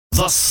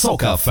The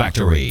Soca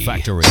Factory.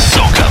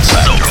 Soca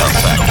Factory.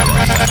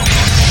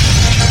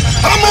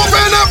 I'm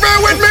moving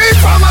everywhere with me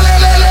from a le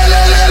le le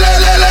le le le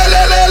le le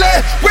le le le.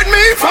 With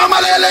me from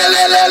a le le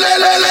le le le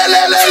le le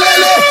le le le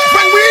le.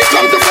 When we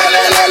come to play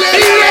le le le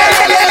le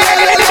le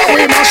le le le,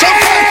 we mash up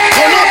fun,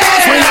 turn up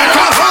dance, we like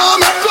a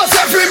hum. Cause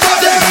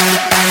everybody,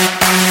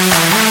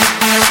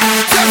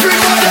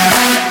 everybody,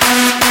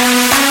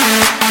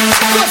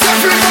 cause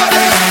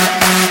everybody,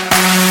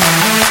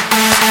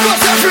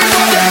 cause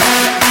everybody,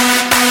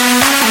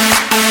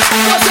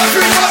 cause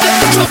everybody.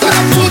 Jump it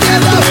up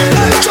together,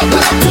 jump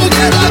it up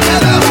together.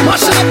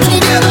 Mash it up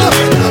together,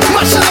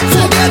 mash it up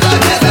together,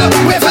 together.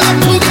 Wave it up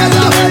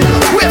together,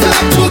 wave it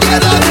up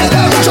together,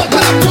 together. Jump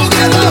it up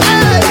together.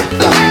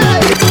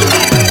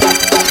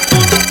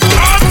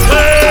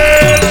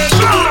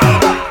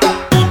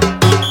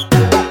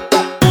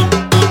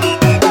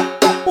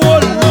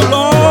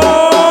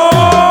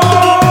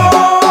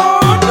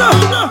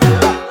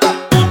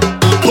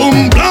 Boom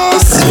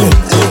blast,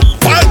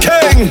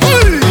 Viking,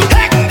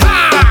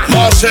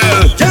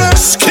 Marshall,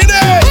 yes,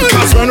 Kidding.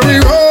 'Cause when we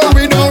roll,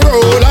 we don't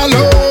roll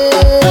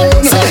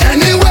alone. So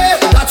anywhere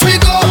that we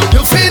go,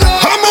 you feel no.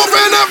 I'm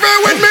moving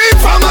everywhere with me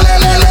from a le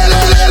le le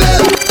le le le.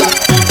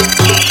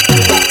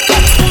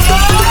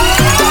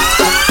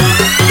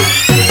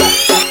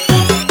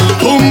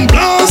 Boom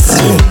blast,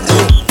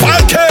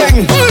 Viking,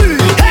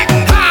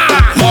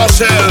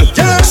 Marshall,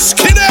 yes,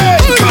 Kidding.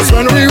 'Cause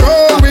when we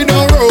roll, we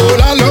don't roll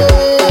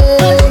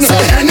alone. So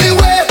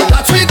anywhere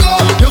that we go,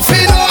 you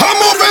feel no. I'm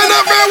moving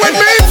everywhere with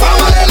me from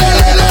a le le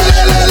le le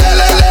le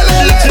le le le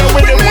le.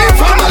 With me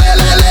from a le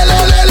le le le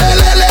le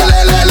le le le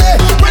le le.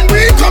 When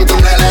we come to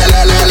play le le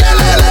le le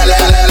le le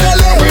le le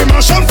le, we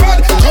mash up fun,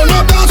 turn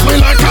up dance, we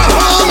like a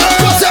hum.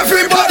 'Cause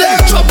everybody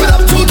jump it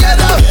up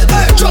together,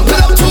 jump it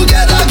up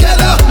together,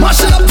 together.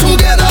 Mash it up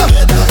together,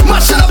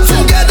 mash it up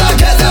together,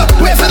 together.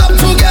 Wave it up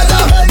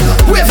together,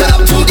 wave it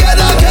up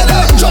together,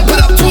 together. Jump it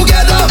up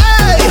together.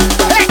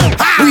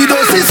 We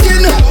don't see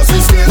skin,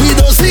 we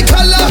don't see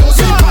color.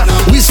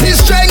 We see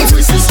strength,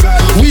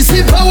 we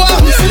see power.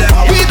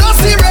 We don't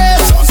see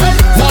race,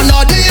 one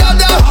or the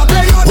other.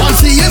 One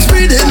see is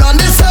breathing on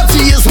this earth,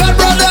 he is my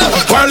brother.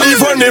 Well,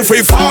 even if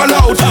we fall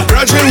out,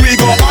 brethren, we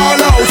go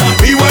all out.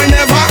 We will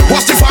never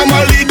watch the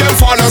family, them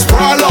fall and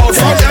sprawl out.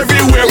 From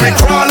everywhere we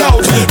crawl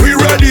out, we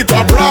ready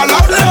to brawl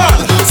out.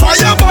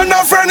 Fire burn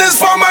a friend is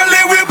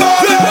family, we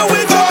ball out.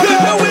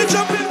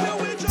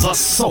 The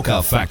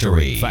Soca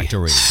Factory.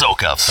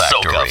 Soca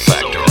Factory.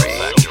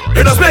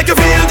 It does make you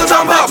feel to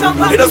jump up.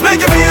 It does make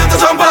you feel to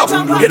jump up.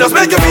 It does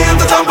make you feel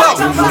to jump up.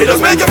 It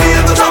does make you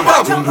feel to jump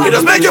up. It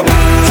does make you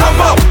jump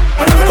up.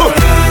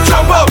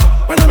 Jump up.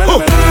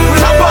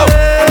 Jump up.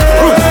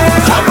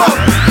 Jump up.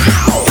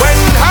 When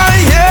I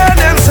hear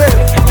them say,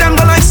 them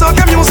don't like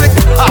soca music,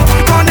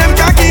 because them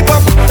can't keep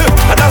up.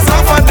 And that's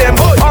not for them.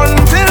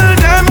 Until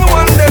them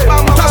one day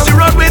touch the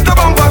road with the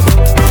bumper,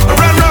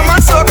 run round my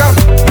soca,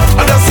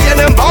 and I see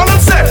them ball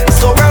and say,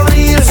 soca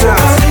real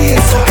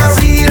nice, soca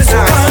real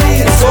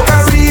nice, soca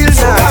real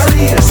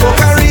nice,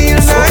 soca real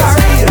nice.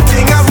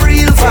 Thing of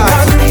real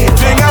vibe,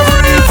 thing of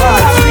real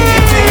vibe,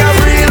 thing of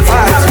real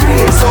vibe.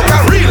 Soca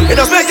real. It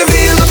does make you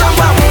feel the jump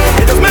up.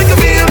 It does make you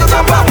feel the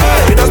jump up.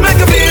 It does make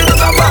you feel the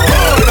jump up.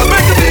 It does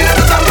make you feel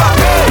the jump up.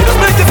 It does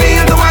make you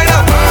feel the wind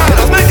up. It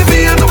does make you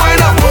feel the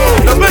wind up.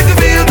 It does make you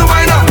feel the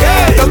wind up.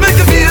 It does make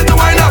you feel the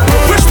wind up.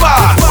 Which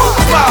part?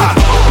 Part.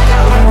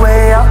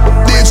 Way up,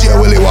 DJ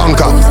Willy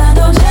Wonka.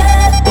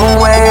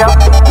 way up,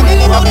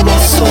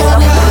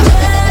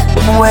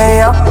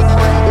 way up,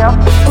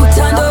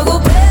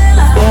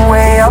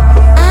 way up.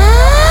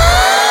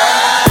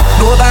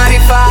 Nobody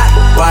fight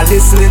while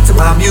listening to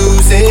my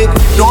music.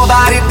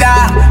 Nobody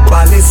die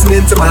while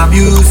listening to my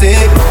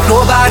music.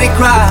 Nobody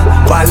cry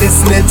while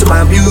listening to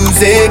my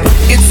music.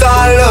 It's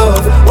all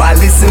love while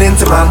listening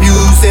to my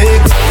music.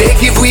 They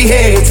give we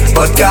hate,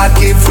 but God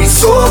give we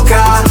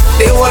soca.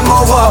 They want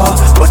more war,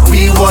 but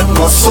we want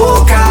more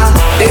soca.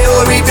 They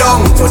hold me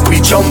down, but we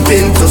jump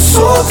into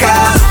soca.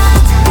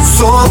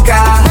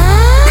 Soca.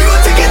 We gon'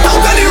 take it out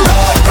on the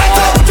road, right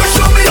up to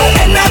show me your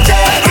energy.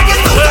 Take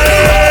it out on the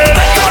road,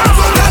 right up,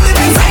 soca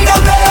live inside of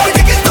me. We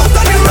take it out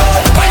on the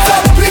road, right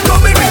up, we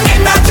coming with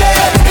energy.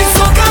 It's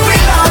soca we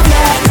love,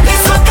 yeah.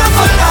 It's soca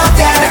for love,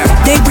 yeah.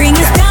 They bring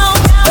us down,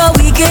 but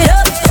we get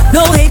up.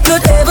 No hate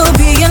could ever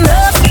be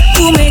enough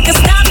to make us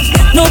stop.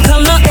 No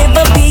color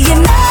ever be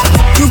enough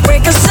to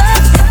break us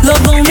up.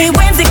 Love only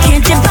wins, it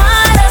can't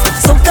divide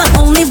us. Soca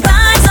only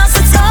binds us,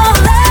 it's all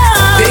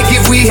love. They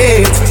give we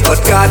hate, but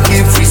God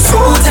give we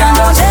soca.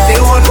 They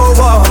want more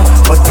war,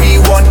 but we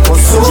want more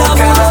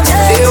soca.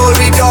 They hold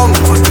me down,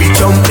 but we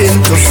jump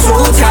into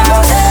soca.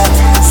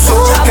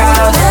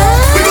 Soca.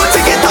 We gon'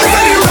 take it out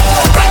on the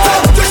road, right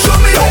up to show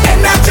me your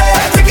energy.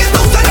 Take it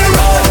out on the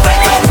road,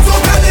 right up,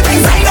 soca live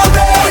inside of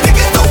me. We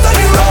take it out on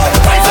the road,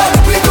 right up,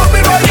 we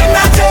coming with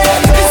energy.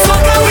 It's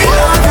soca we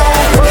love,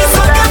 it's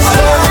soca for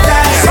love.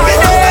 Take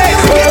it out on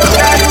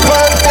the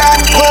road,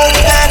 work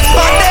that,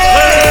 body.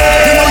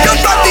 You know your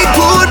body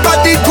good,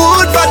 body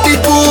good, body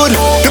good.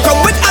 You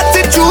come with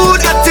attitude.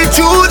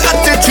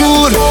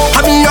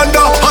 I be under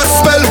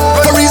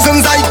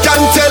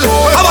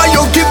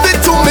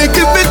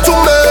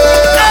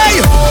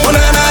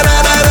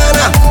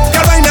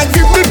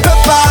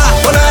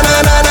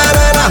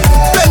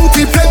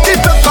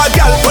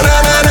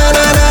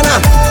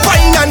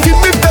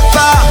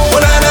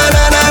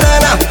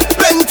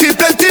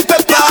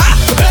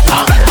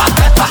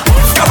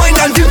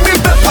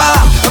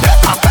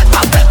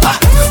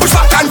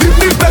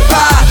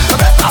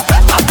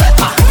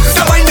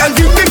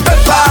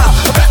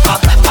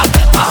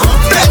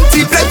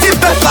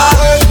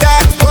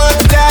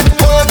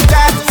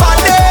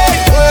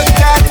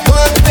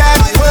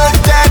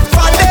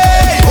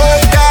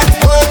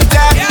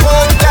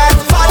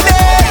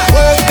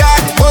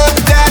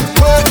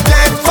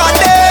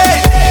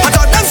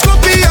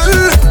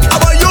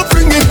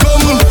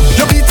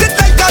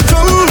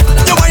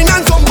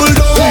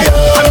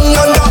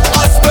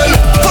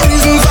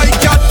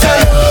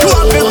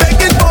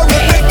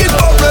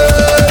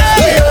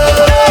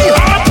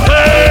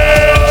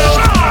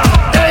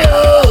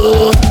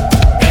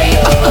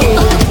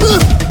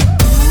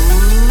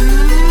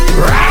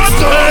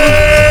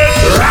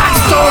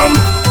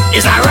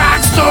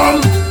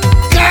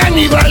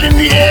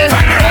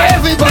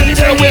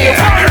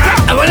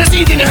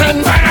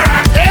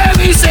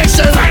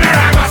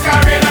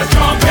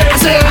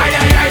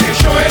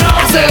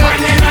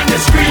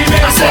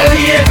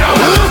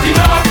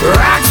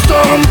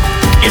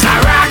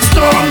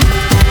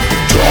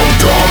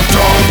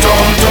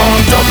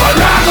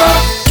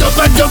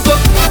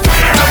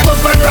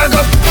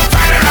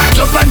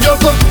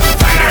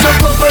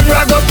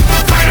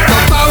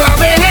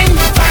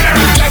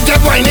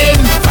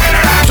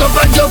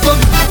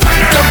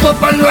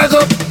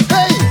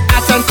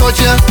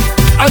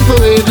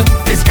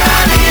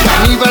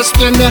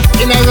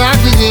in a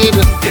rocking.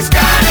 It's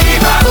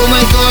carnival. Oh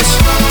my gosh,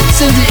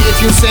 since the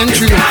 18th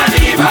century,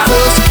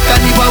 first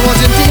carnival was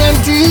in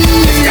TNT.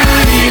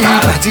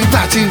 Party,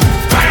 party,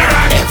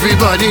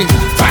 everybody,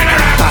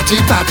 party,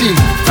 party,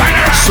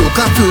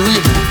 soca puri,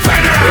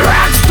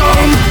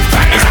 rockstone,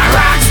 it's a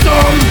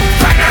rockstone.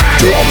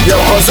 Drop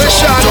your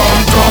position,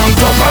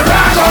 Drop a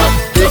rag up,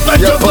 pick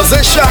your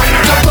position,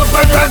 jump up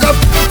and rag up,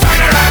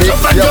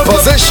 pick your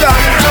position.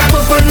 jump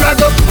up and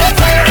rag up.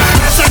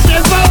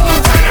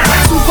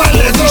 Super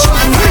lady,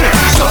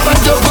 jump and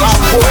jump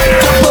up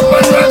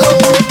and rag up.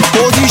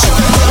 Position.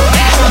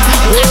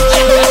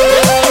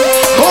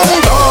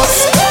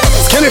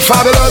 Skinny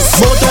fabulous.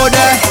 Moto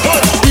there.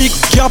 Pick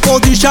your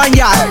position,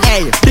 yeah.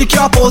 Hey, pick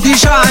your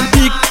position.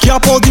 Pick your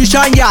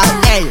position, yeah.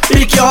 Hey,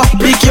 pick your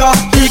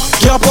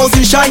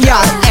position,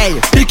 yeah. Hey,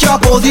 pick your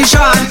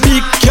position.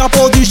 Pick your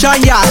position,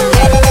 yeah.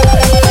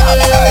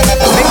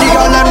 Make the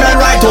girl and bend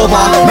right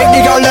over. Make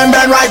the girl and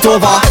bend right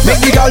over.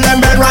 Make the girl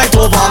and bend right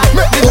over.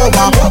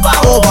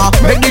 Over.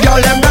 Make the girl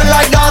and bend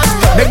like that.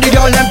 Make the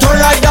girl and turn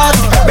like that.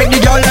 Make the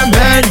girl and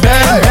bend.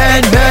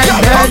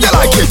 How you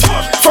like it?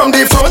 From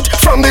the front,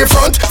 how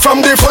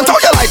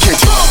you like it?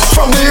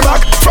 From the back,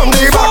 how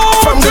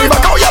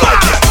you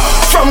like it?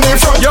 From the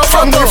front, how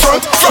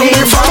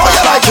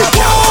you like it?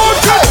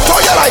 How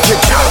you like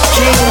it?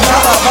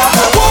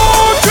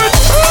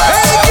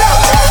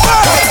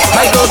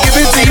 I go give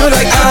it to you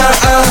like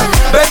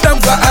bend down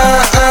for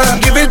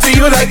give it to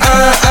you like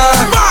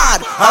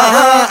mad.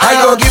 I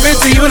go give it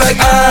to you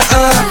like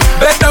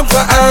bend down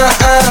for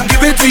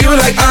give it to you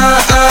like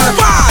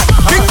mad.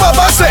 Big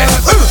Papa say,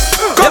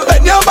 Come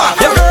bend your back,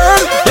 girl.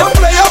 Come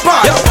play your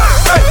part.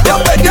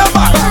 Come bend your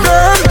back, girl.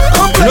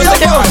 Come play your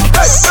part.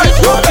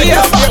 Come play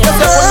your back,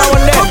 girl.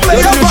 Come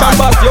play your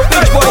part. Yo,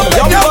 bitch boy,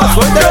 young boss,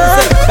 what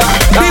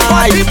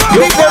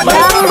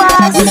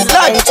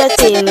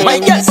Entertainment. my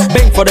yes,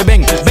 bang for the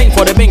bang, bang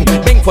for the bang,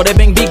 bang for the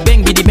bang, big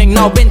bang, biddy bang,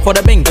 now bang for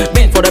the bang,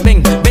 bang for the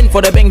bang, bang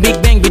for the bang,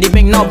 big bang, biddy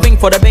bang, now bang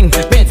for the bang,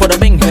 bang for the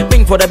bang,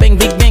 bang for the bang,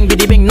 big bang,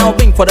 biddy bang, now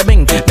bang for the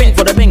bang, bang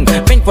for the bang,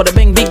 bang for the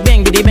bang, big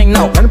bang, biddy bang,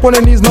 now. And put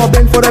on knees now,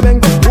 bend for the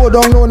bang. Go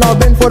down low now,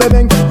 bend for the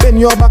bang. Bend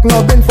your back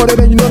now, bend for the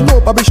bang. You don't know,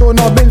 Papi show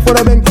now, bend for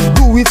the bang.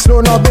 Do it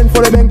slow now, bend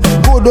for the bang.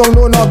 Go down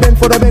low now, bend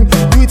for the bang.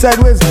 Do it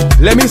sideways.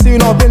 Let me see you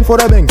now, bend for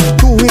the bang.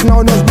 Do it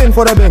now, just bend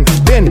for the bang.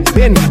 Bend.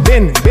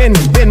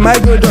 My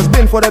girl, just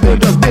bend for the bang.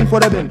 Just bend for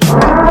the bang.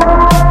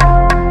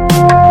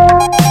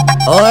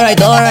 Alright.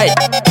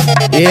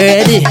 You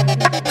ready?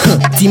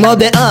 Team up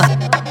there,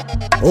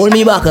 hold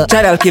me back.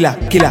 Channel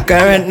killer,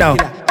 current now.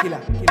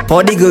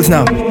 For the girls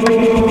now.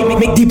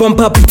 Make the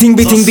bumper beating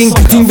bing, bing bang.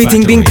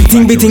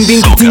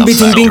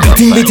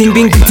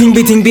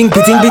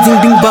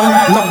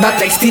 Knock that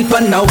like steel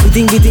pan now.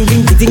 Beating bing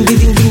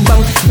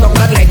bang. Knock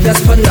that like that's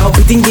fun now.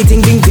 Beating bing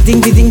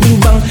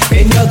bang.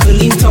 Bend your girl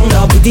in tongue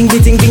now. Beating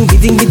bing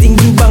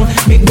bang.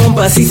 Make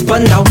bumper six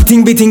pan now.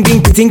 Beating bing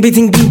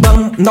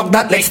bang. Knock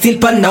that like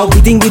steel pan now.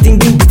 Beating bing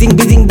bang.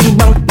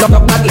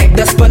 Knock that like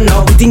that's fun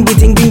now. Beating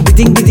bing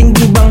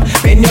bang.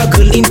 Bend your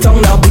girl in tongue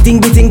now. Beating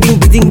bang.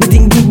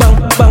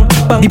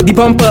 The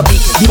bumper beat,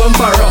 the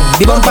bumper wrong,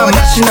 the bumper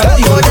mashing up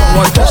the whole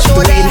one touch the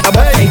way in a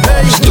buffet.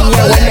 Give me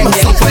a one and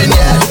get it when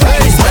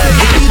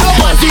We don't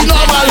party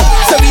normal,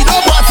 so we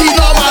don't party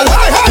normal.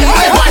 We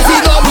don't party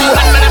normal.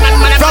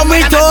 from we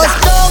toast.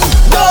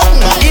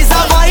 Down is a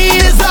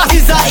vibe, is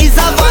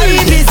a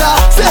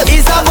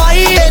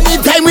vibe.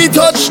 Anytime we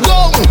touch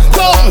down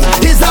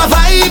is a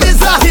vibe,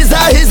 is a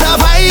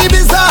vibe,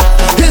 is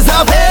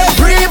a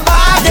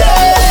everybody.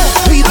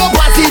 We don't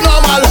party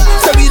normal,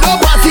 so we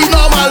don't party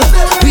normal.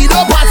 We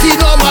don't party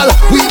normal,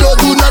 we don't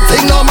do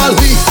nothing normal.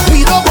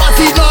 We don't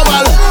party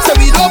normal, so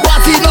we don't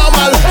party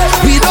normal.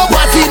 We don't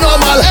party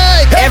normal.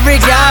 Hey. Every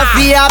girl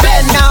feel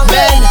bend now,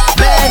 bend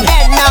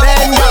now.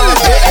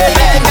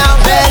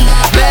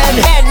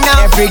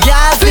 Every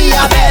girl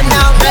feel bend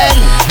now, bend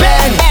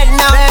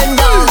now.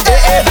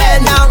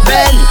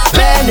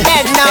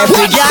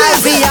 Every girl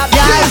feel.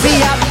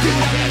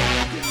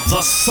 The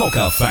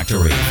Soca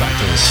Factory.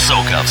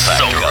 Soca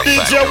Factory.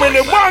 DJ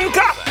Willy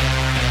Wonka.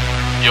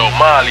 Yo,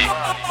 Mali,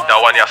 that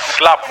one you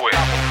slap with.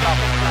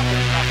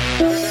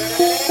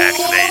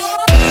 Excellent.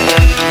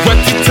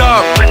 Wet it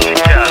up, wet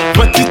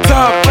it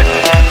up,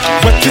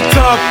 wet it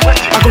up.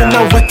 I'm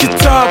gonna wet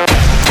it up.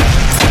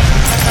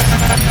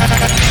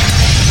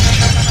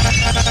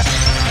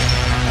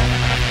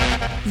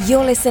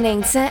 You're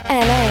listening to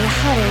LA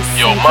hottest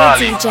Yo, super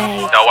Mali, DJ,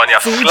 that one you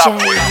DJ slap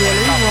with.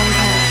 Willy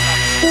Wonka.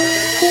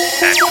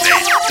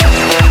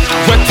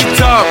 Wet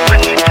it up,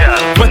 wet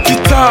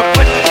it up,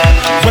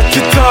 wet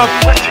it up.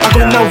 I'm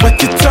gonna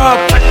wet it up,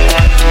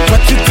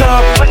 wet it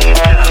up, wet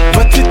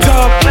it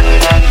up,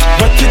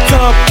 wet it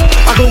up.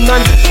 I'm gonna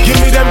give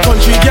me them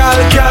country gal,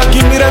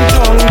 give me them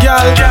tongue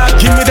gal,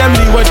 give me them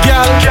leeward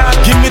gal,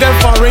 give me them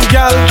foreign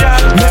gal.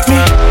 Let me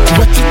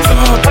wet it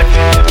up,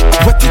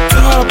 wet it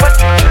up,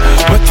 wet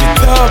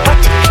it up,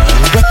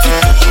 wet it.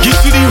 You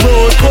see the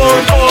road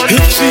code,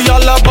 if she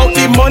all about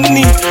the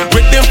money,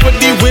 with them for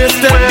the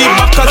waist and the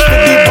backers for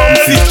the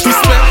bumsy.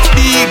 Respect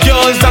the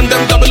girls and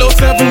them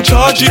 007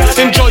 charge. energy.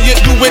 Enjoy it,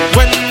 do it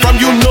when from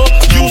you know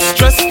you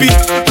stress beat.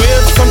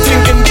 Wave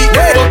something in the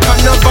air,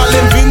 carnival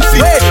in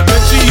Vinci.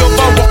 When she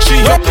over, walk she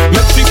up,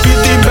 make she feel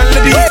the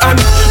melody and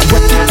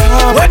wet it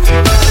up, wet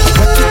it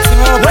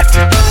up, wet it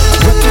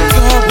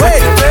up, wet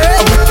it up.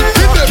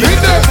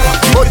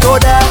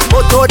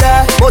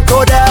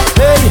 Moto there,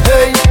 hey,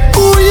 hey,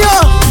 ooh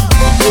yeah.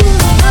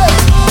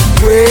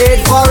 Wait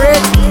for it,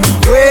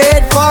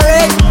 wait for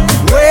it,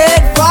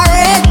 wait for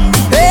it.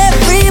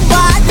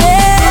 Everybody,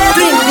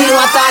 bring me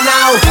water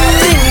now,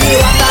 bring me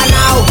water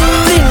now,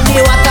 bring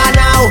me water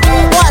now.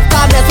 What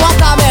a mess,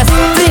 what a mess.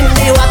 Bring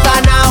me water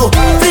now,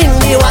 bring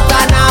me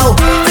water now,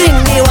 bring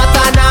me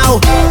water now.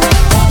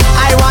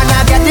 I wanna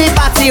get the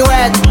party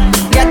wet,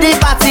 get the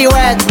party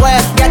wet,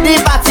 wet, get the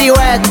party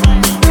wet.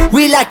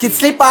 We like it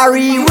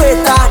slippery,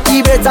 waiter,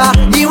 the better,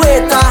 the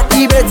waiter,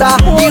 the better,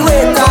 the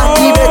waiter,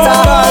 the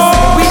better.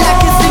 We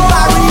like it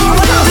slippery.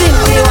 Bring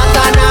me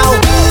water now,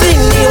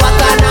 bring me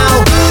water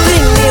now,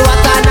 bring me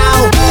water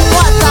now.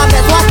 What a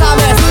mess, what a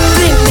mess.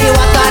 Bring me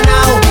water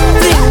now,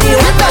 bring me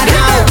water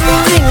now,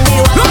 bring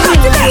me water. Look at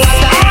the mess,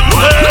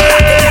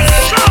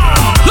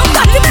 look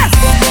at the mess.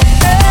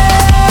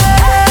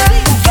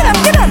 Get up,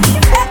 get up,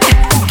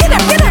 get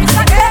up, get up,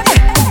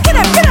 get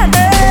up, get up.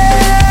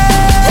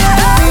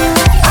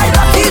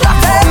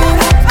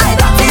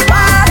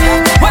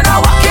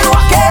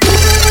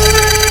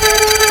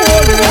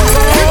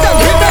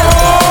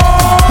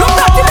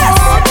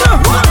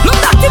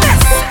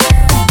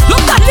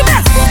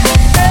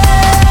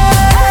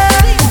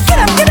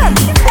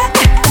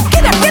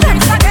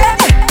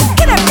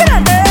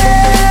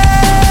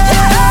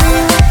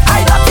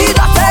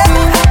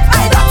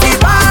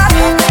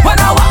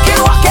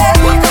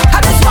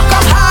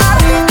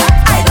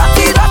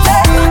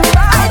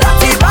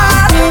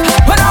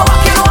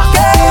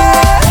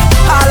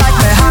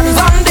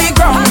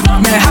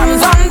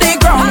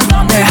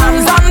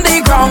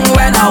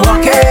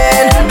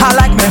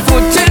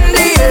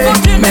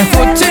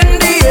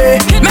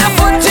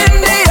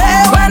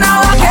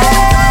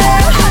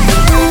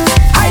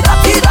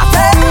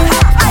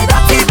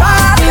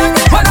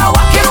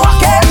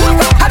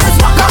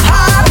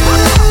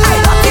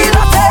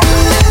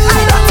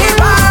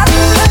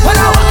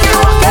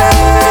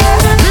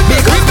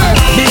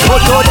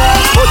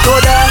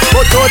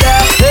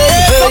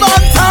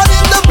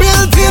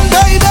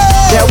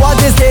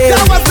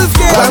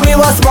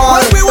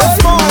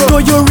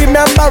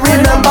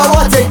 Remember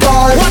what they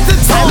call.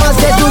 Simon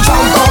said to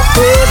jump up,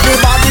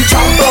 everybody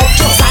jump up.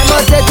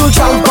 Simon said to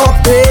jump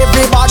up,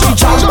 everybody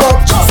jump up.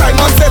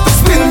 Simon said to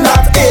spin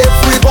that,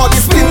 everybody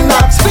spin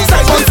that.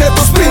 Simon said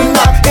to spin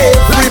that,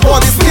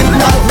 everybody spin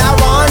that. Now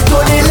run to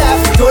the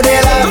left, to the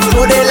left,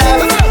 to the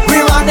left. We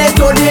run it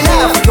to the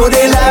left, to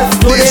the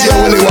left, to the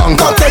left.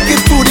 Now take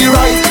it to the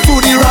right, to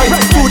the right,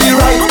 to the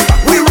right.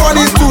 We run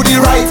it to the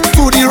right,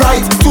 to the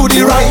right, to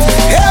the right.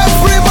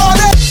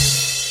 Everybody.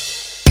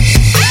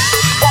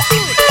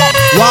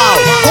 Wow,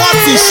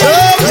 party show,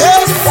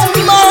 yes,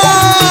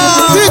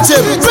 man.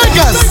 DJ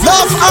Vegas,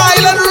 Love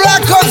Island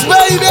Records,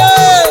 baby.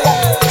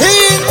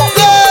 In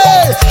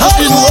there,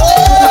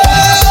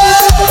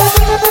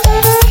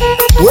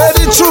 where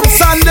the troops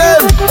and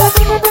them,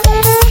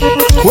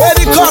 where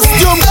the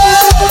costume,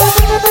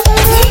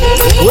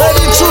 where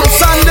the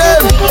troops and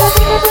them,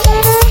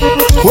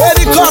 where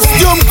the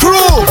costume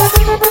crew,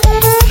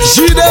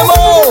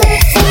 G-Demo,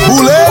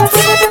 Bullet.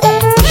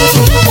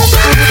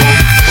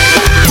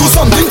 Do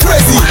something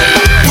crazy,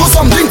 do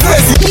something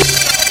crazy.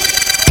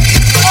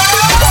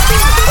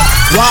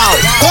 Wow,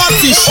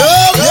 party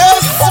show,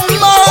 yes,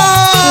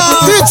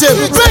 man. DJ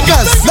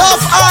Vegas,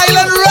 Love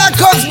Island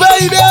Records,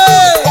 baby.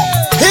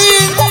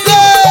 In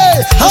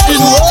there,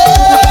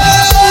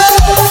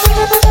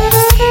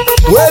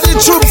 where the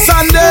troops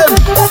and them,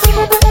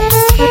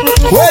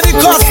 where the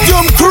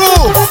costume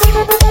crew,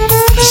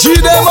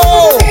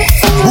 G-Demo,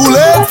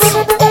 Bullet.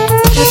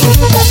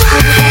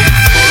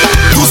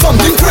 Do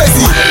something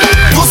crazy,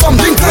 do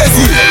something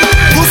crazy,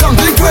 do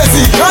something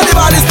crazy.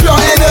 Carnival is pure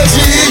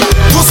energy.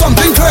 Do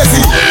something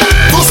crazy,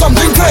 do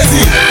something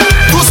crazy,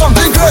 do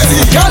something crazy.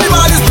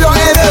 Carnival is pure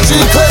energy.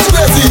 Crazy,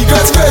 crazy, crazy.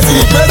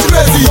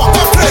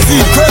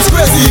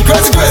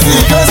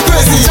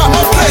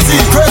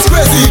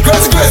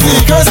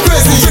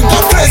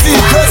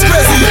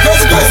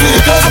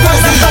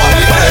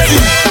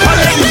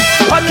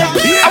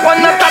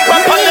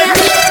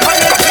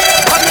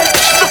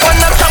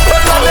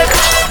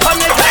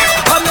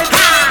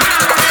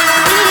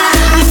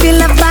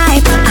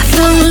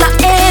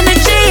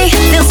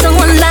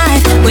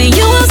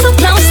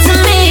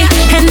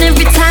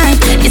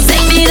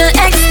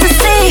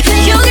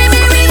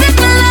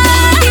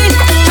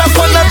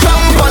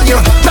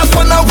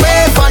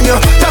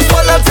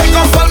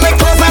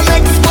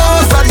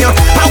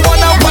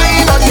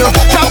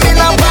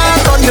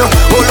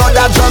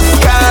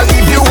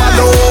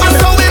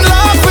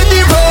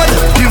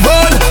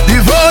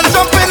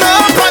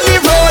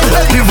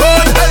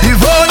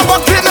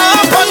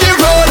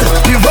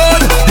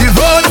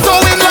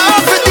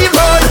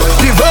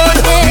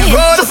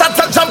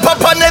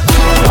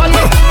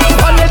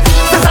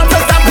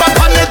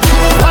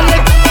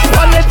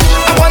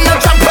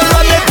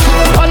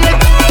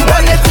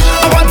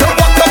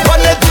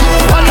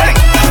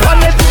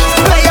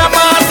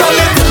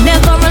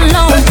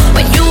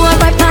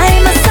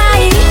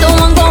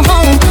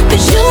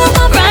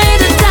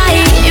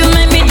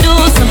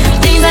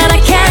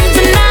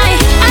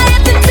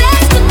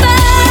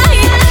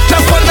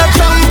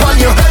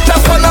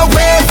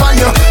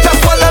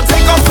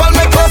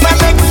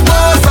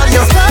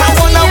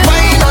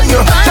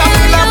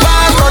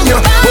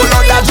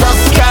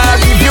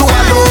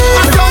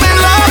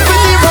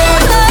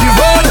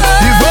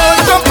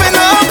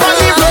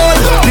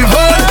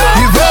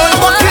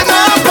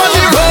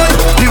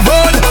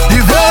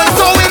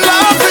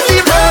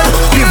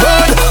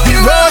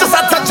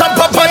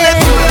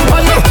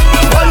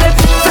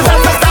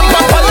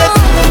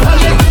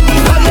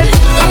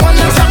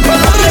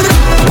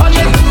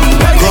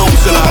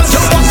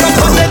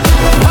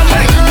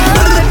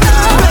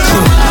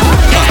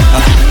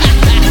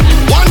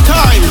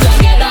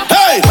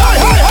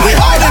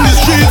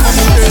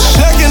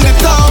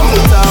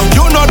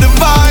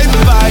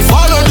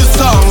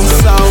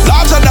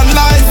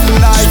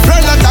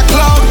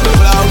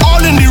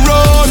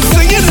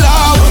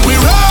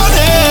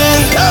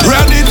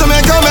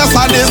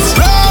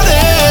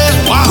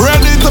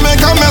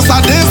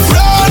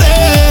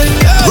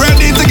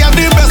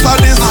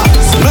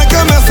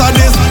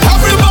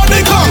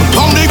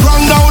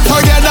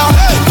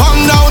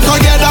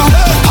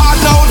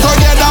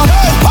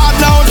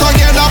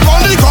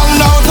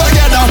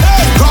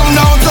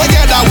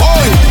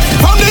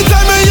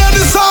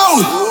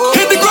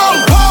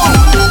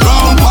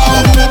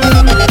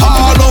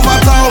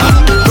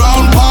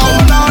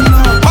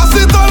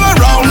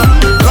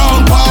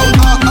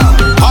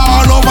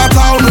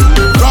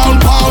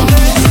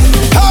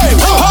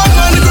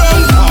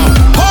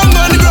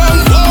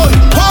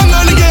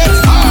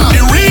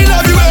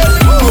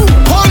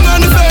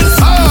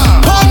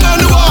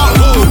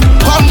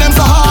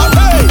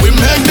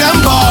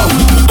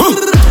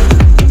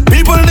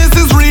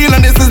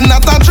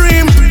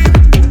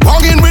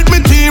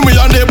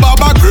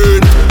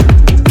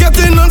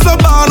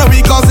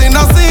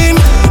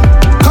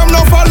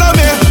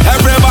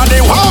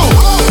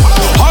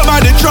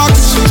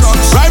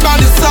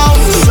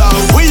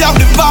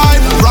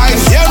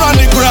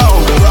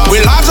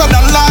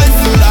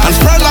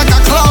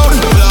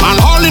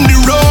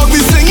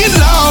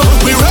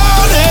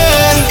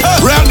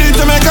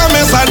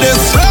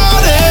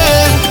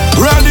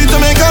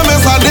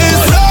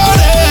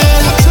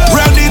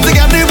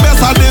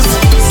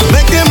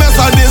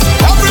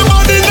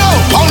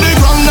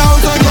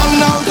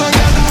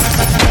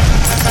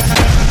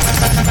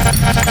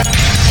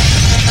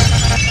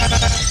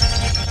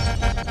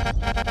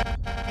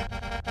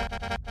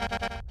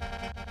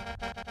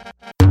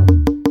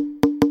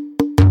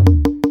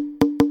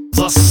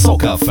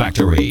 Soca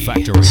Factory.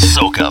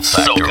 Soca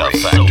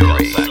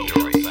Factory.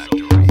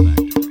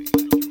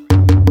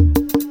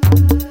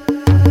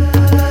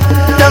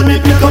 Tell me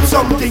pick up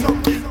something,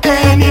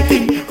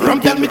 anything. Rum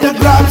tell me to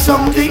grab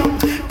something,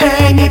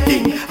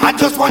 anything. I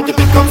just want to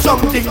pick up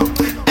something,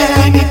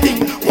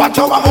 anything. Watch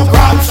how I go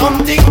grab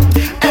something,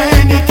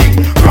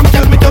 anything. Rum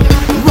tell me to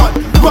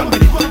run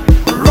with it,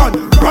 run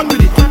with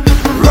it,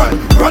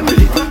 run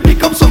with it.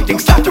 Pick up something,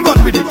 start to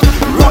run with it,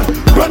 run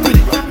with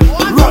it,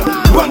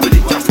 run with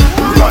it. Just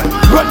run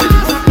with it.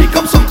 Pick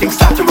up something,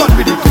 start to run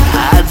with it. I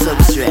had some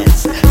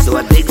stress, so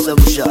I take some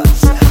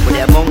shots. But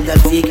the amount I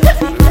take, I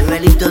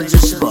really touch the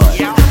spot. I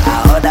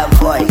heard a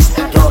voice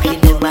talking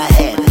in my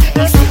head.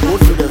 He said, go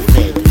to the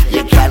bed,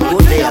 you can't go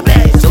to your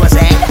bed. So I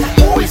said,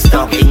 who is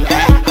talking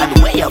and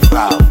where you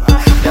from?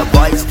 The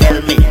voice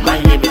tell me, my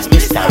name is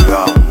Mr.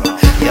 Wrong.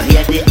 You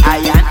hear the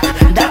iron,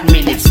 that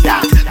means it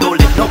start. Don't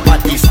let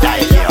nobody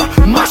style you,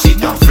 mash it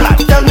down flat.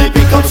 Tell me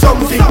pick up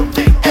something,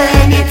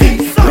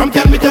 anything. Rum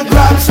tell me to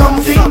grab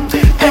something,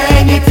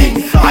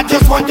 anything. I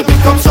just want to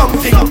pick up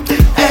something,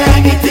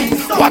 anything.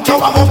 Watch how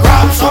I go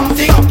grab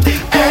something,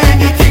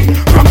 anything.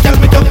 Rum tell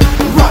me to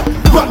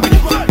run with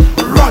it,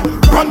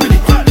 run with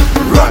it,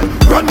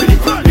 run with it.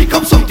 Pick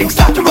up something,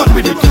 start to run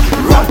with it,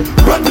 run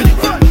with it,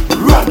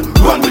 run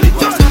with it,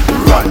 just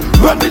run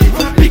with it.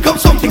 Pick up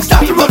something,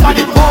 start to run with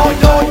it.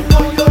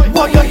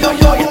 Boy,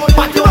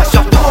 party mash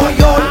up, boy,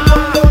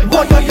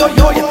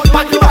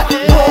 party mash,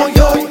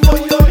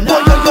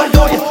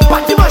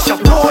 party mash up,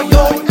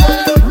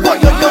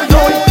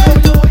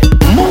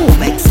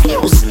 Move,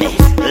 excuse me,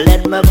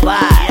 let me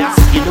pass.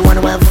 You don't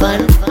wanna have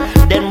fun?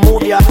 Then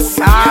move your ass.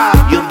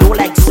 You do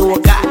like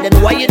soca, then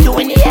what you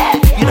doing here?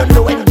 You don't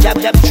know when jab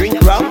drink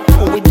rum,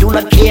 we do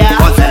not care.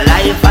 Cause the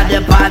life of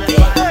the party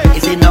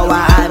is in our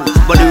hands.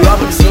 But the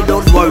rum say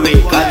don't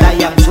worry, cause I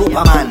am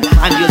Superman.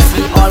 And you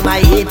see all my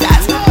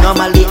haters,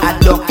 normally I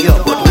duck you.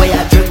 But when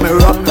I drink me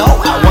rum now,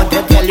 I want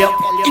to tell you.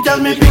 You tell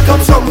me pick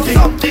up something,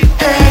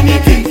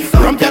 anything.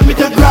 Rum tell me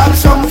to grab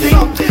something,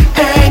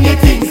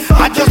 anything.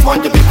 I just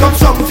want to pick up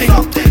something,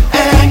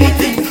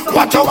 anything.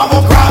 Watch how I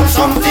go grab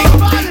something,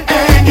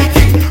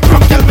 anything.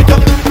 Rum tell me to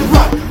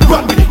run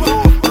with it,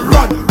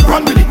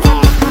 run with it,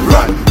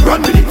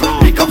 run with it.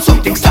 Pick up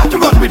something, start to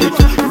run with it,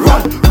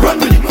 run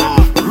with it,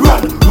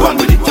 run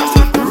with it, just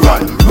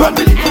run with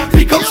it.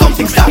 Pick up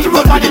something, start to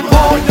run with it.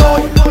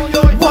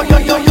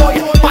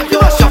 Party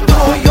mash up,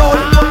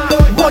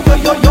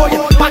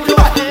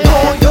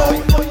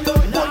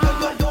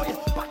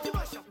 party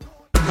mash.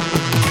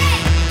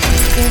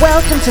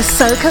 Welcome to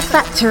Soca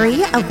Factory,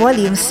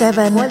 Volume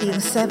 7.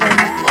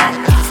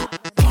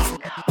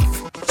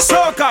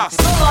 Soca!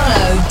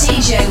 Follow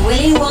DJ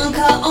Willy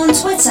Wonka on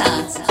Twitter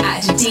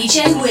at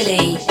DJ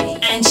Willy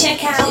and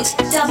check out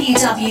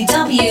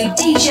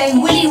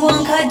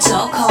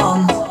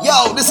www.djwillywonka.com.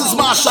 Yo, this is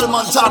Marshall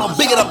Montano,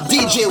 bigging up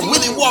DJ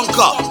Willy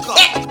Wonka.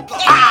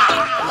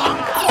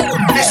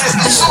 This is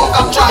the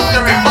Soca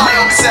Factory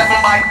Volume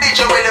 7 by DJ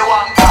Willy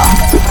Wonka.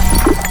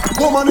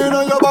 Woman in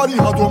your body,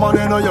 hot woman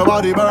in your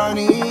body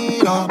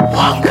burning up.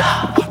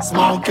 Wonka.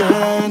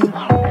 Smoking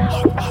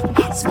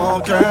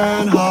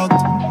hot.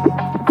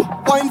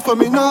 Wine for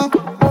me now.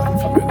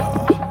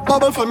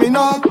 Bubble for me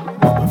now.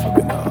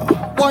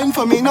 Wine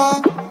for me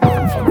now.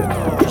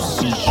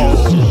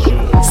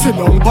 Sit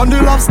down on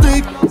the love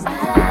stick.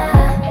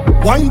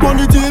 Wine on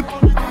the tip.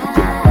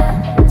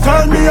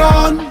 Turn me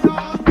on.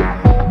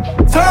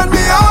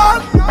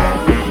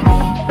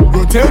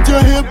 Rotate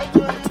your hip.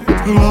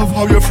 Love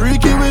how you're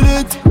freaky with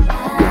it.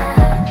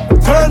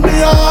 Turn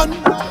me on.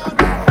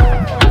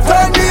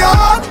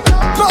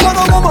 No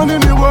other woman in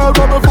the world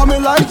bubble for me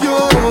like you.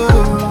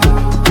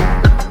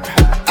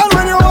 And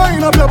when you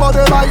wind up your body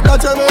like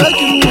that, you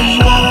make me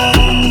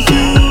want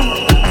you.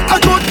 I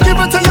could give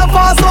it to you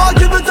fast or I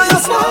give it to you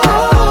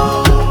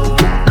slow.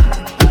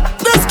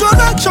 This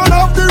connection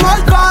of the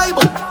right vibe.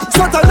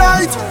 So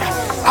tonight,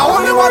 I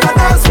only wanna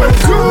dance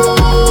with you.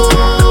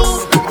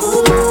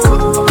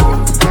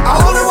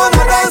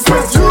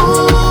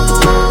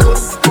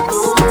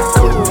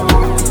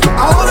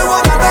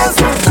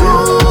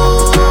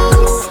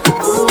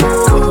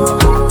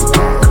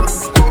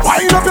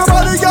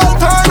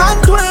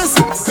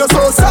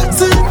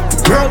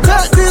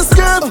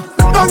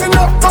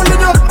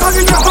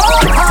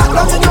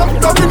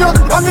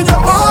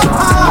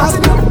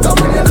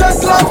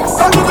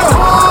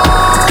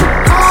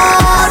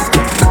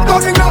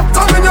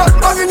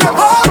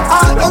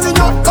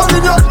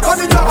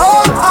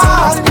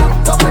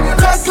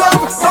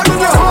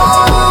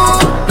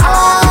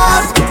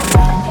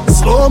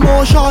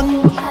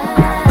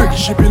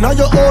 In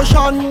your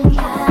ocean,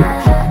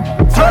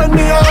 turn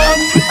me on.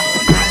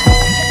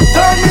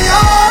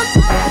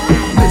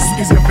 This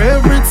is your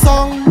favorite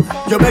song.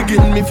 You're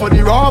begging me for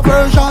the raw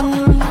version.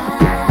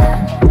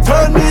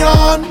 Turn me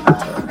on.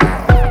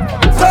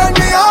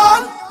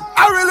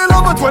 I really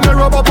love it when you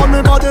rub up on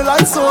my body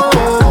like so.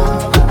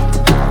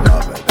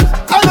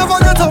 I never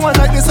get a one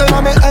like this and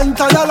I may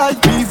enter your life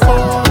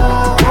before.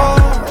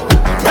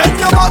 Bend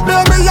your back,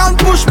 baby, and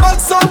push back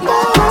some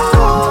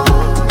more.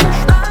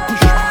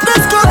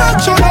 This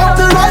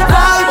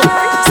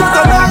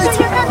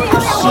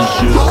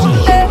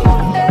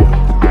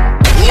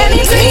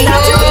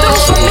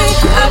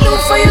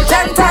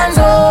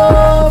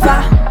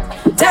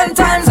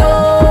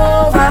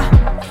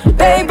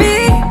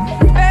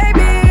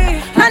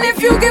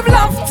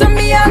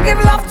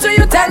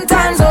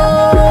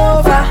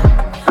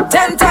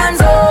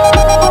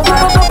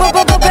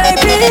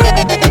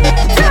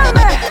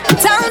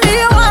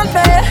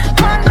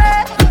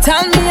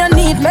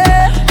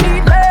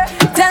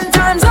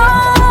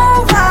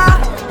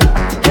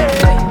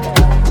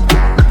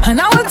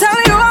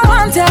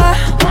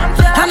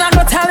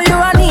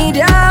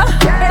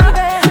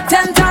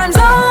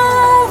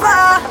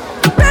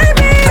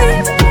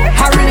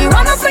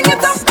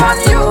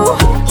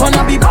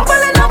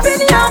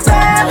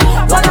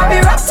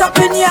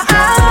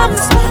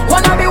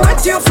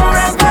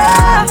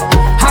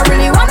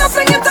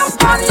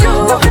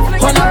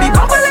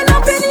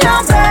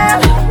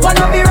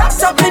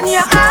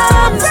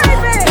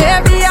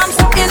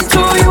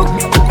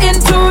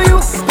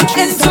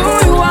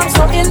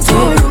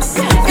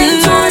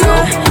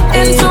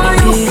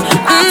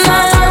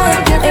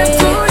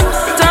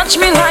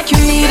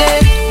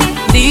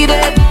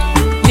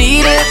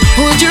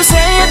Would you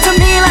say it to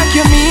me like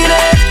you mean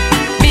it?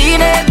 Mean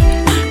it,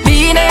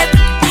 mean it.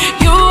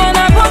 You and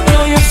I both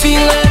know you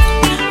feel it,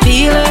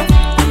 feel it,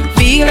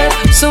 feel it.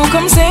 So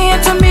come say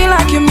it to me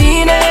like you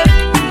mean it.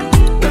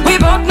 We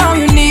both know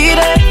you need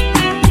it.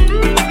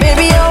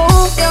 Baby,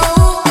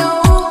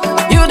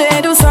 you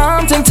dare do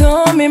something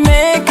to me,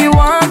 make me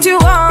want you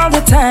all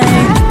the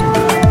time.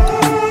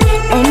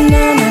 Oh,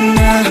 na na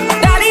na.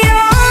 Daddy,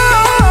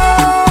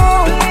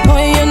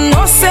 oh, you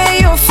know, say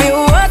you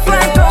feel worth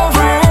like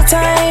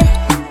overtime.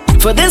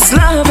 For this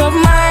love of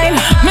mine,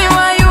 me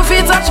why you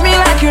feel touch me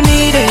like you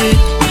need it,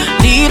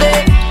 need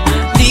it,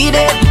 need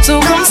it. So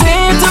come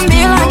say it to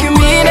me like you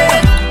mean it,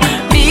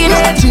 mean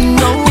it,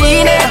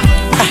 mean it.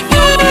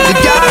 The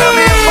girl on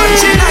me up when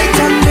she night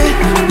and day.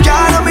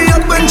 Girl on me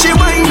up when she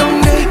wind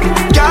down there.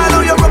 Girl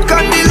on you rock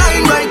on the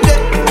line right there.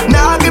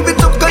 Now give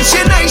it up 'cause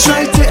she nice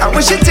right there. And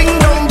when she ting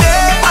down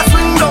there, I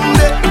swing down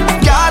there.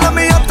 Girl on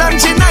me up and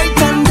she night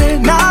and day.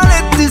 Now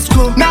let this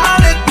go, now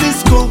let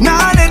this go,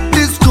 now let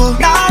this go,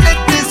 now let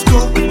this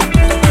go.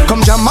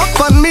 Come jam up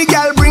on me,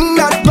 girl, bring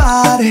that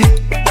body.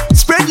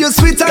 Spread your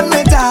sweet and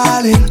me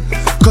darling.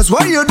 'Cause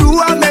what you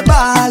do, I'm me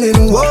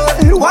ballin'.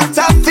 What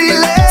I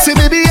feel it. See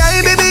baby, I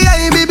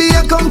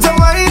come to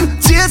wine.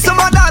 Chase some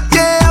of that,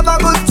 yeah, have a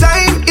good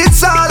time.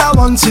 It's all I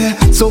want, yeah.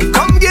 So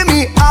come give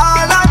me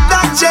all of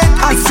that, yeah.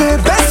 I say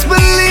best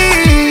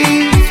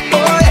believe.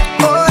 Oh yeah.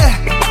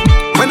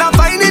 When I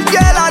find it,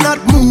 girl, I'm not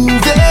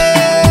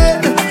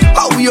moving.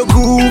 How you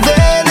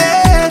grooving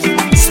it?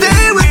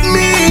 Stay with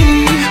me.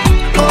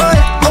 Oh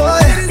yeah.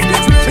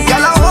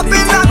 Girl, I'm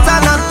hoping that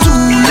I'm not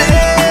too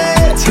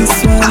late.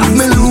 I'm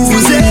me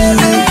losing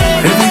it.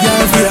 Every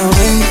girl feel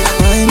wine,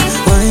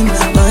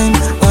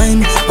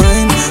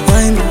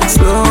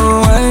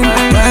 slow wine.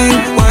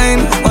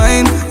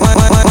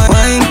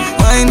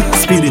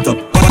 Speed it up.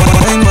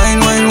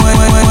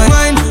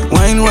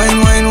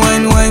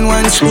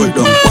 Wine, slow it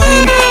down.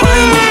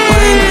 Wine.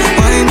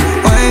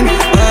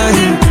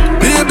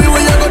 Baby,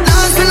 when you go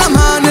dance till the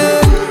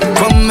morning,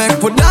 come make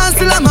we dance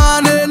till the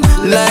morning.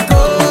 Like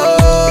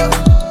oh,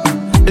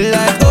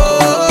 girl.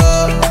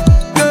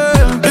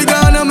 We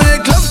gonna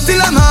make love till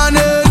the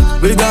morning.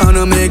 We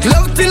gonna make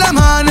love till the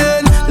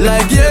morning.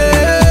 Like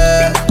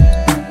yeah.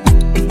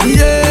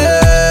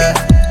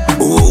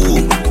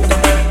 Ooh.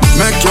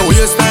 Make your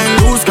waistline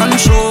lose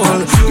control.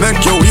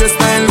 Make your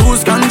waistline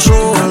lose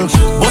control.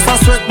 Bust a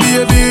sweat,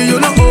 baby, you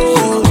know.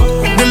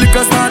 The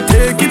liquor start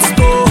take its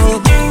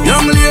toll.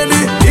 Young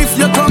lady, if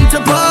you come to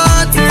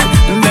party,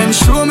 then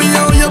show me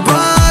how you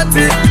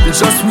party.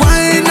 Just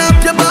wind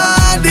up your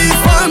body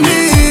for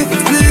me.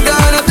 We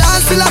gonna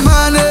dance till the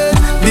morning.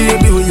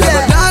 Baby, we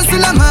gonna dance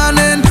till the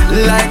morning.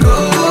 Like oh,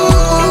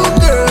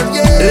 girl,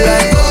 yeah.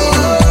 Like oh.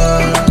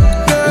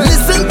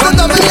 Listen to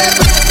the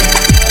melody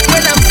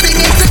when I'm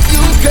singing to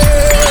you,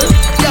 girl.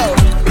 Yo,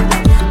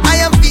 I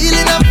am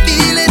feeling,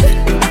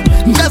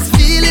 just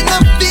feeling,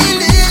 I'm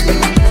feeling.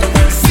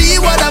 See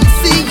what I'm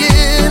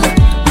seeing.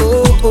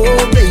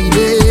 Oh,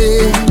 baby,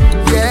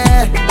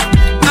 yeah.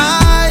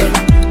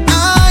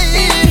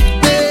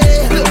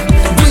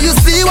 Do you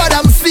see what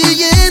I'm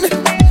seeing?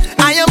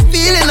 I am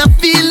feeling, I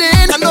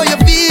know you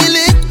feel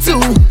it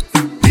too.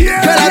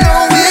 Yeah. Girl, I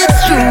know it's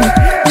true.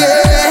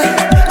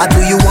 Yeah. Do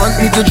you want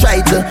me to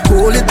try to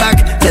hold it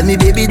back? Tell me,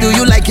 baby, do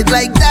you like it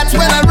like that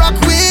when I rock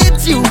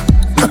with you?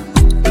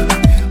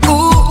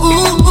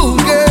 Ooh,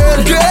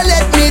 girl,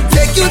 let me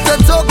take you to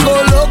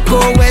Toco Loco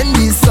when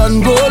the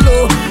sun go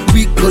low.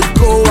 We could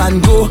go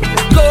and go,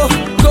 girl,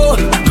 go.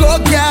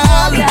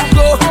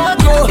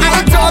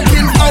 I'm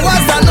talking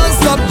hours and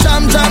non-stop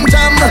jam.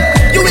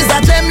 You is a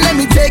gem, let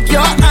me take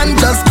your hand,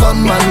 just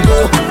come and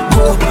go,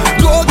 girl,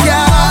 go.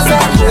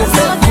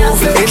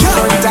 In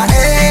front of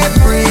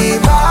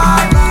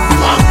everybody.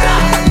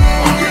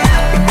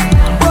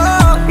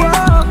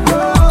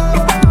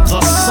 The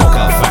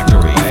Soca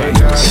Factory.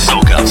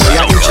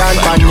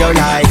 Chant on your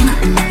like.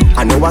 I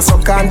know a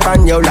suck and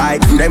pan you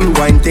like. Them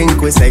go and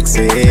think we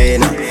sexy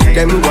nah.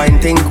 Them go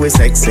and think we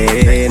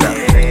sexy nah.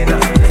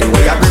 The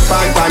way I grip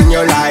and pan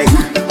you like.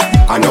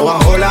 I know a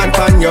hold and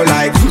pan you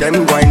like.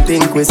 Them go and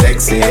think we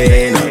sexy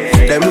nah.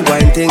 Them go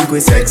and think we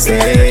sexy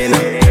nah.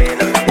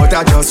 But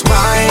I just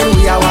whine,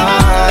 we are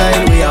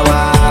wine.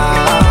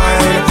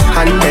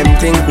 And them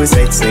think we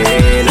sexy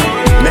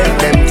nah. Make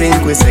them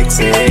think we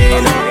sexy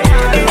nah.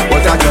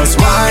 But I just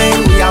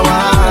whine, we are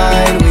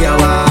wine.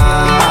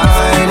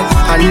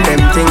 And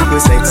them think we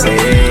sexy.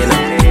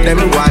 Them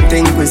one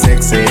think we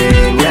sexy.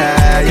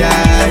 Yeah.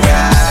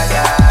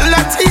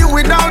 Let's hear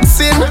without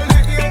sin.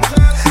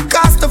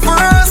 Cast the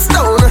first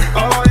stone.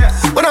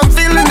 When I'm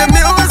feeling the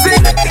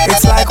music,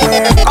 it's like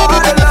we're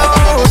all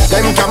alone.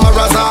 Them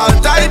cameras all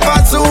type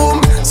of zoom.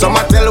 Some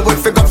I tell we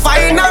figure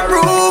find a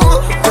room.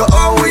 To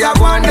all we are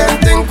going, them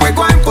think we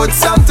going put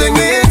something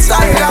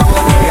inside a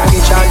home. We are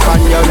the chant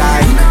on your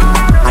like.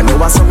 I know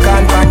what's up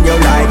on your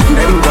like.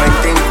 Them going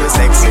think we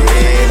sexy.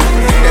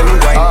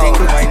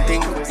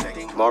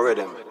 More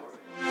rhythm.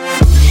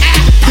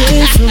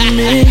 Pray for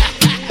me.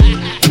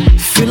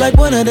 Feel like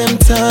one of them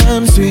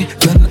times we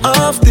gone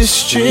off the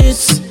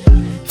streets.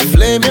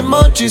 flame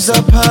emojis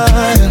up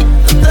high,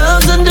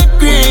 1,000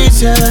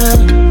 degrees, yeah.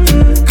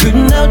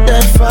 Couldn't out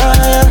that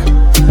fire.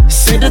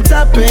 Say the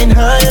top ain't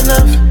high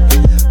enough.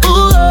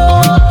 Ooh,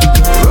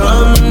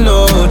 rum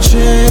no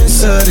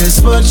chaser, this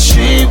what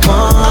she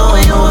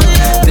want.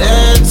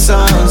 Dance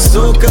on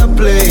soca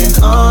playing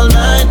all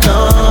night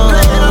long.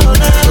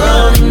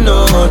 Rum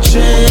no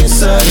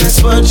chaser,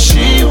 this what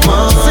she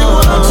want.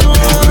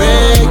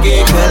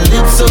 Reggae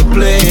calypso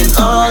playing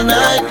all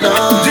night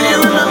long. Do you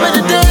remember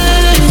the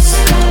days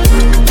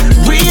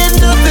we ain't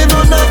nothing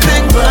or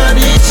nothing but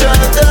each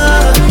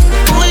other?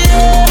 Ooh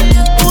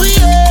yeah, ooh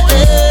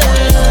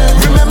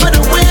yeah. Remember the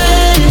way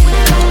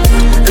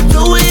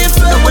it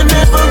felt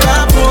whenever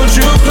I pulled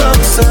you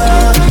closer.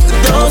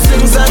 Those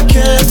things I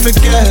can't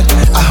forget.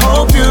 I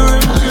hope you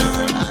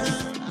remember.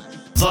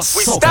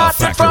 We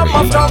started from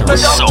uptown to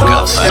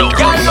downtown. Them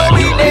guys know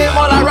we name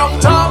all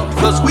around town.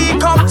 Cause we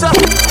come to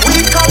starting.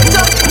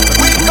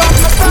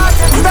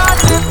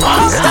 Started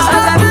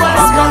from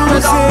uptown to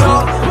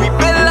downtown. We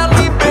build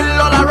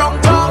all around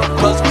town.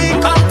 Cause we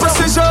come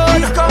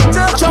precision.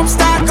 Jump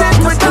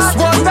started with this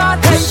one.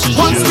 Hey,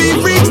 once we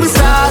reach we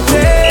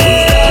started.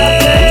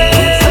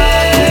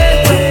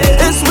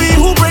 It's we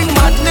who bring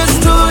madness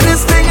to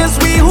this thing. It's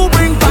we who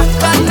bring back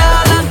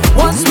banana.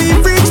 Once we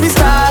reach we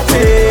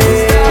started.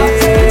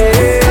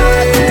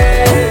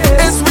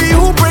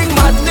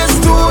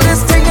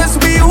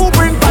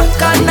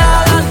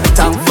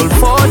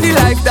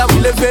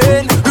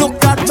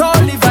 Look at all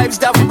the vibes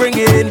that we bring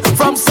in.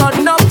 From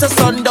sun up to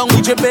sundown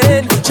we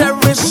drippin',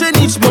 cherishing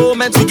each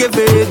moment we give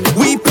it.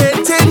 We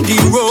painting the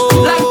road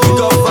like the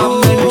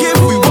government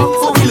give we work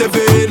for we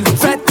living.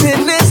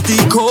 Fetting is the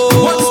code.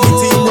 Once we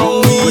team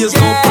wrong we is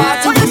no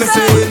party we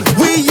missing.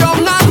 We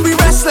young and we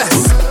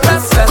restless.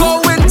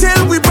 Going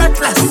till we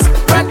breathless.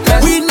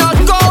 We not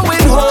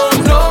going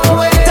home.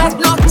 That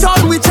not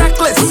all we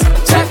checklist.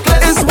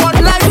 It's one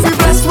life we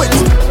blessed with.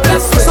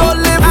 So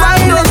live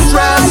right no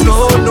stress.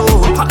 No.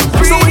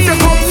 So if you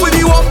come with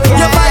you up,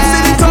 your vibes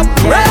in the top.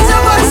 Raise your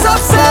voice up,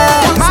 say.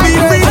 Once we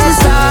reach we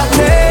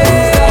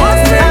started.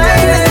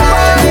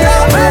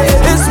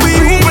 It's we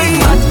who bring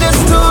madness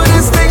to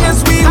this thing. It's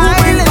we who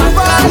bring back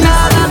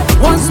banana.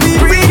 Once we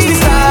reach we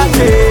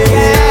started.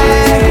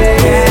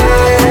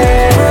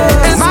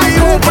 It's we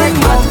who bring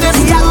madness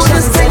to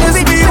this thing. It's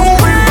we who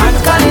bring back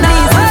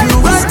banana.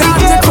 We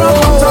started from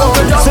uptown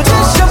to downtown. So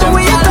just show me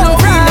where you come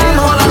from.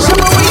 Show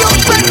me where you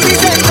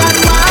represent and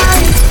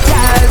why.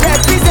 Girl,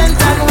 represent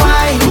and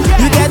why.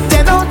 You get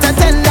 10 out of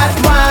 10 that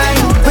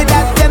wine. With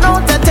that 10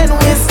 out of 10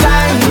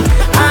 waistline.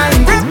 I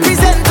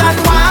represent and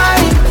why.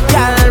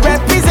 Girl,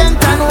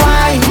 represent and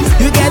why.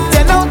 You get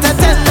 10 out of 10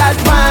 that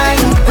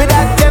wine. With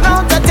that 10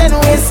 out of 10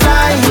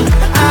 waistline.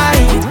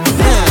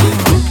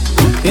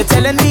 You're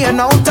telling me you're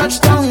no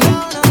touchdown,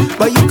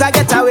 but you can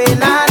get away,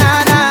 nah.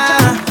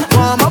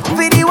 Warm up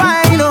for the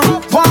wine,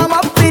 oh. Warm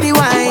up for the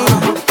wine.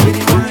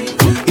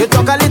 You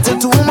talk a little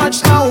too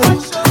much now.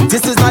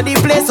 This is not the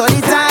place or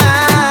the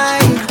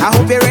time. I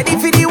hope you're ready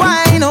for the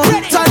wine, oh.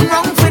 Turn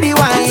round for the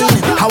wine.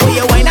 How will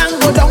you wine and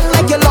go down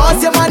like you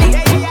lost your money?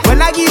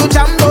 When I give you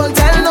jam, don't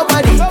tell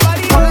nobody.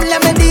 Come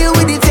let me deal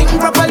with the thing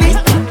properly.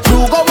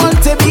 You go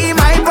want to be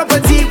my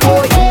property,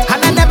 boy,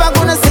 and I'm never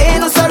gonna say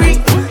no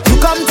sorry. You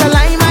come to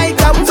line, I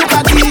come to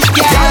party,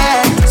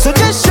 yeah. So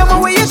just show me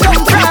where you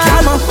come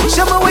from.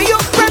 Show me where you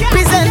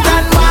represent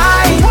and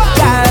why.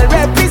 Girl,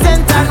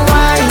 represent and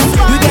why.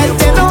 You get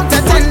 10 out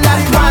of 10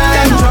 that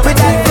wine. With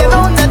that 10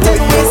 out of 10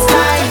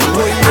 waistline.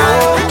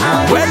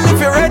 Well, if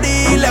you're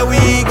ready, let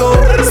we go.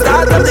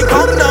 Start up the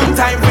countdown,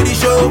 time for the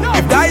show.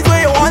 If that's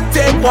where you want,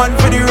 take one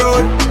for the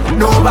road.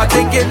 No about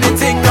taking the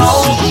thing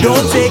now.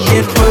 Don't take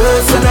it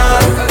personal.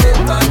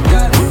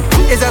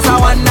 It's just a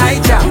one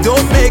night jam.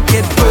 Don't make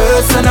it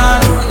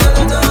personal.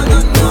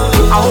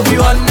 I hope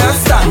you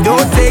understand.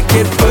 Don't take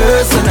it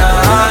personal.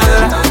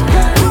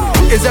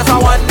 It's just a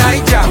one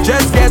night jam.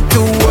 Just get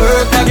to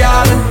work,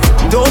 girl.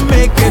 Don't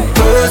make it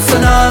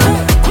personal.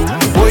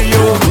 Oh,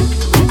 you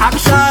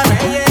action,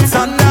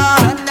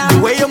 thunder. The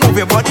way you move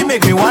your body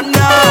make me wonder.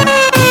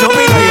 Show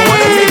me how you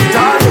wanna take it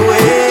all the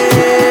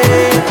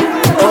way.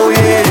 Oh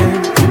yeah,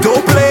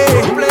 don't play,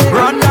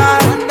 run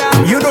that.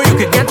 You know you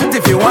can get it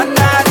if you want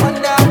that.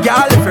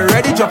 Girl, if you're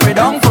ready, drop it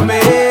down for me.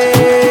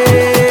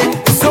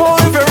 So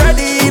if you're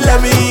ready,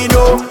 let me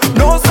know.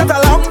 No set a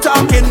long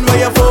talking where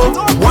you for.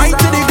 Why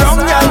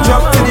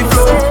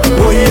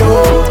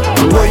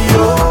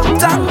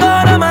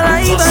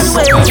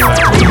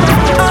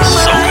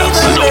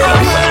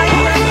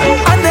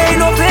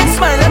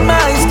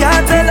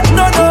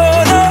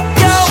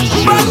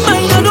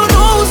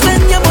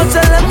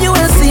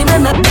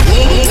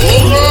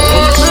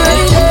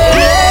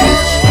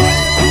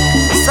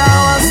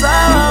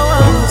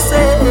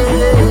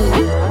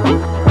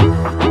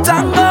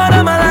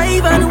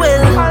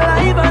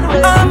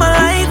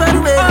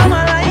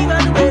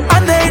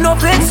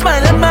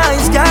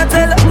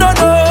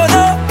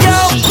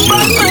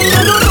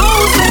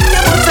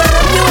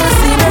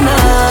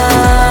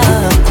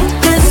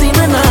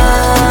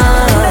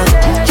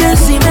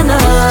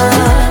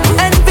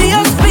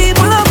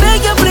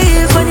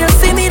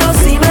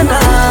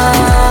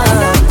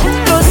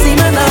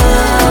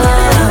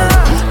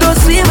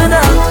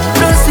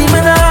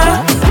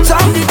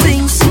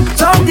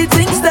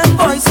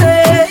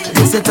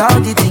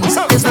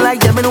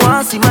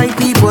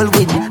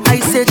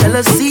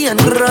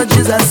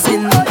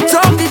blessing.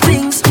 Talk the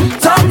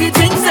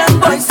things them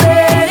boys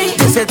say.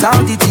 They say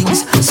talk the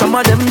things. Some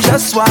of them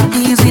just want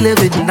easy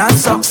living, not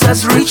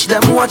success reach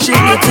them watching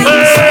the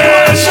things.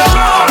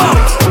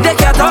 They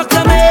can't talk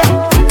to me.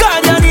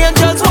 Guardian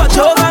angels watch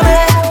over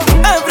me.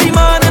 Every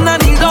morning I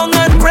kneel down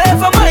and pray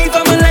for my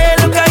family.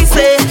 Look I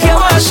say, you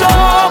are sure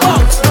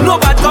about no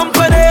bad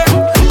company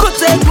could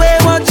take away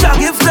what you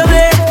give to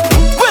me.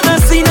 When I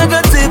see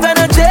negative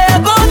energy, I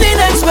go the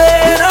next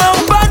way. Now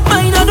bad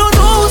mind, I don't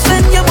know who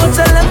send you, but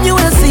tell them you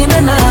will see me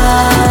now.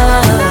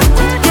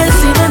 You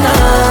see me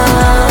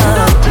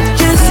now.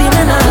 You see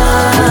me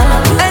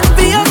now.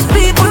 Envious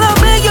people, I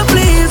beg you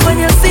please, when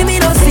you see me,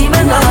 don't see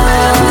me now.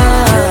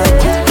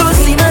 Don't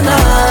see me now.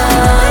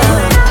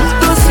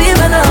 Don't see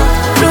me now.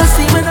 Don't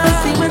see me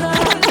now. See me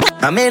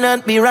now. I may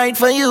not be right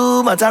for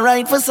you, but I'm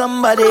right for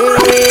somebody. Yeah.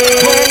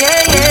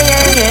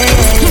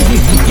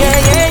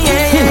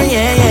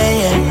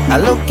 I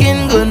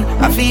looking good,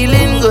 I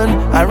feeling good,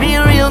 I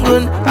real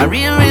good, I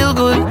real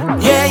good.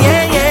 Yeah.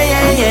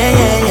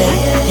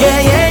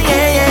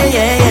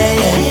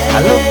 I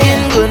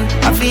looking good,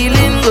 I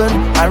feeling good,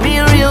 I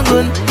real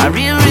good, I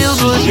real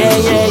good.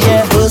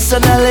 Yeah.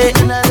 Personally,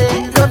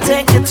 don't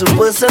take it too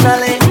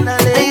personally.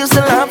 They used to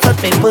laugh at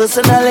me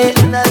personally.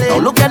 Now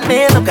look at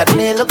me.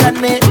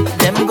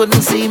 Them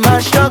couldn't see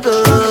my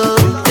struggle.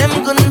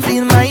 Them couldn't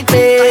feel my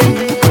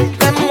pain.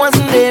 Them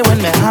wasn't there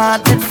when my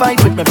heart did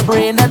fight with my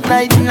brain at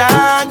night and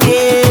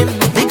again.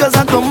 Because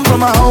I come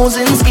from a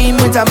housing scheme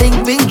with a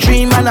big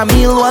dream, and a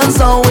meal was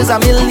always a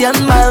million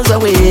miles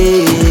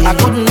away. I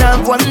couldn't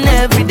have one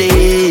every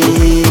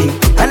day.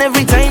 And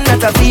every time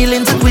that I feel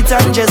into quit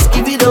and just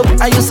give it up,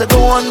 I used to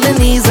go on my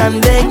knees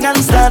and beg and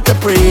start to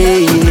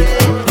pray.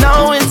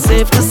 Now it's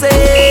safe to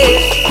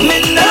say,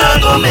 me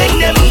not go make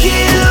them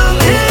kill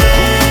me.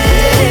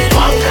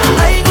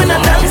 I when I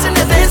dance in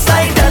the face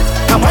like that,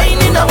 I'm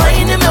whining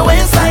my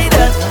waist like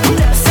that.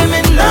 Say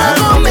me not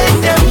go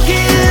make them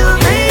kill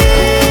me.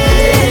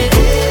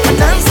 I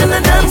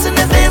dance in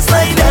the face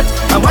like that,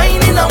 I'm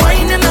whining my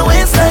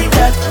waist like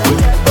that.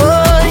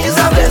 Oh, it's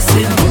a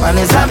blessing, and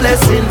it's a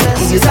blessing.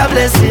 It's a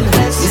blessing,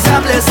 it's a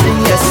blessing.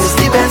 Yes, it's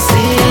the best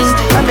thing.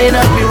 I may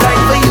not be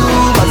right for you,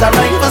 but I'm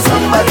right for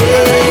somebody.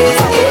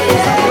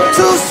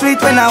 Too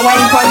sweet when I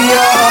wine pon you.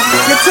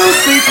 You're too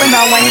sweet when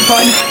I wine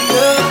pon you.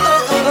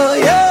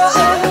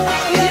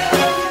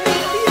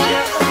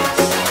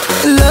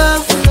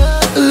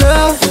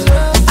 Love.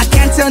 I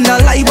can't tell no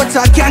lie, but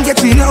I can't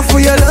get enough for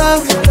your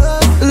love.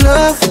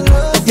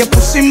 You're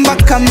pushing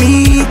back on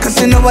me, cause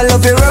you know I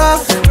love you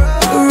rough.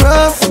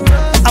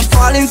 I'm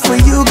falling for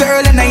you,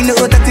 girl, and I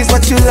know that is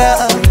what you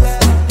love.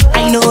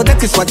 I know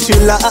that is what you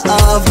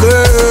love,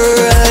 girl.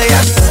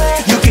 Yes,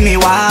 you give me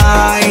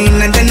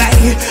wine, and then I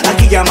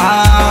give you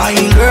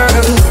mine,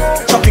 girl.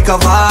 Tropical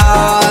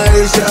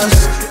vibes,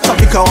 yes,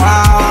 tropical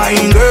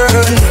wine,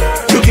 girl.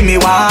 You give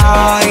me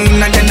wine,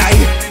 and then I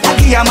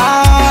give you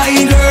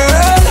mine,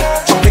 girl.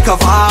 Tropical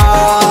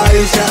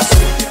vibes, yes,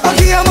 I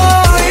give you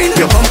mine.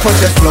 Your bumper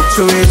just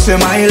fluctuates in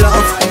my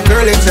love,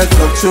 girl. It just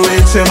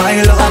fluctuates in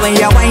my love. When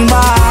you wine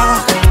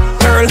back,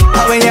 girl,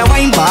 when you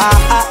wine back,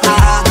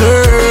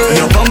 girl.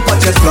 Your bumper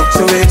just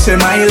fluctuates in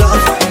my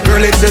love,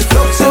 girl. It just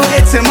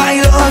fluctuates in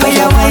my love. When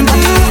you wine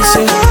back,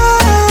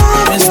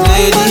 Miss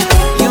Lady,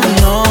 you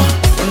know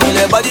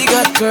your body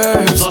got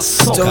curves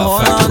to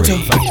hold on to.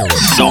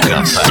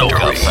 Soca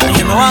Factory.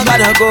 You know I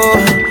gotta go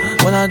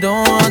when I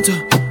don't want to.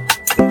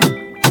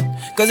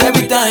 Cause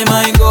every time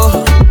I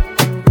go,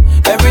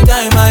 every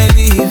time I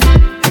leave,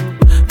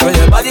 girl,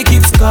 your body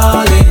keeps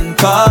calling,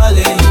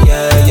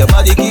 yeah. Your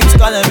body keeps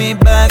calling me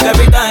back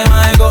every time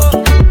I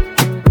go,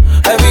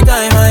 every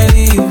time I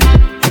leave.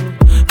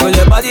 Girl,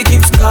 your body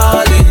keeps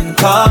calling,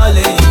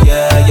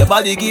 yeah. Your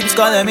body keeps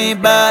calling me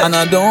back, and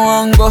I don't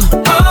want go. Oh,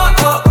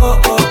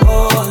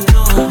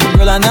 no.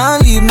 Girl, I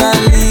not leave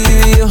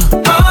you.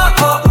 No.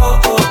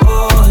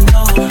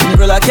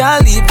 Girl, I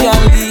can't leave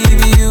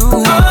you.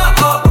 No.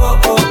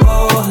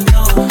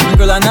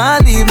 Girl, I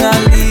not leave you.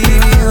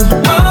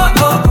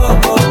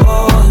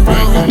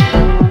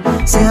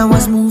 Say I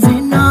was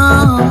moving on.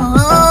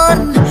 I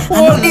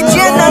know the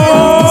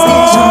general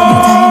station, the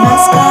time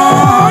has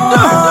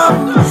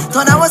come.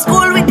 Thought I was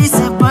cool with the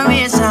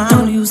separation.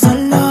 Don't you so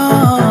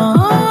long.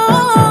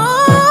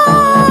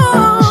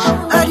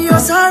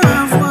 Adios, au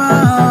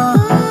revoir.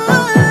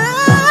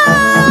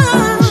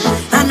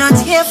 I'm not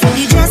here for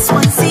the just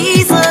one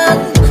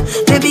season.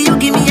 Baby, you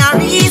give me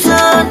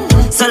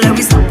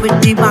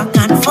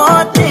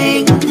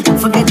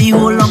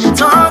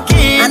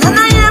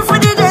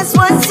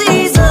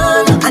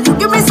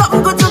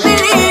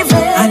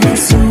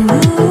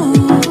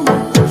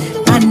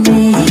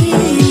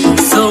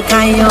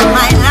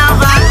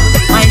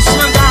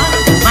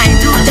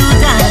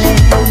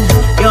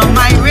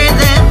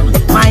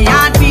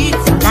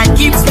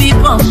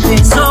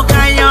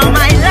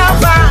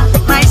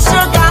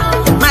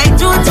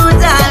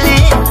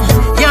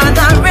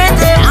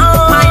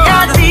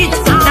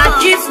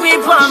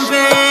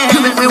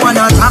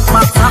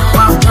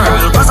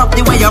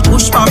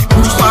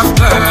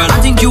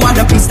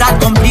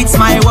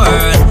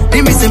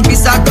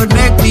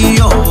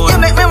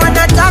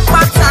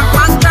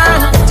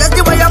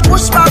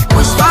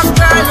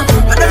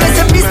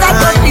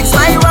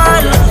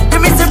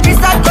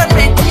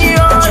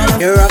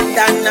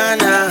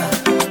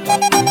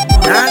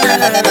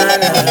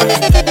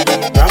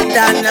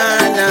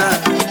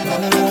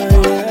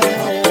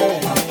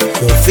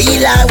Don't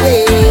feel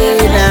away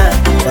now,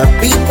 what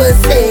people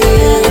say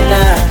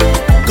now.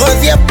 Cause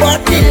your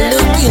body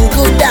looking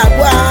good, I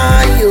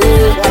want you.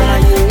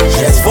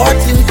 Just for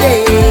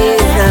today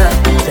now,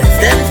 just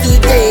them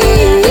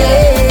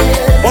today.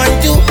 Want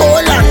to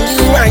hold on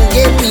you and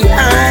get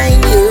behind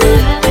you.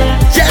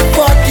 Just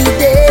for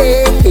today.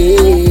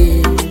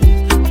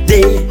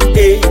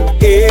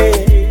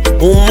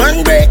 Woman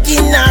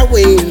breaking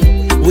away.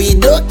 We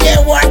don't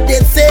care what they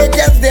say,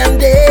 just them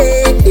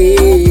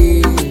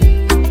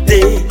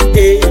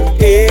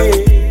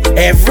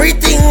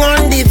everything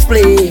on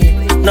display.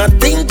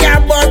 Nothing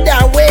about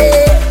that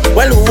way.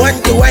 Well, who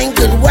want to wine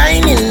could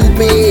wine in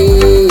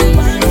vain.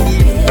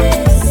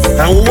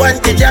 And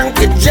want to jam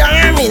could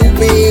jam in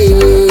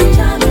vain.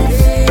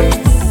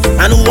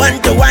 And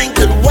want to wine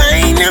could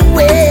wine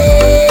away.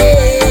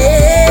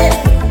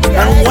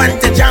 And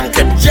want to jam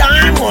could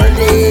jam all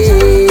day.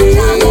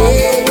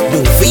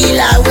 Don't feel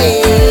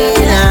away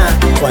now,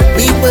 what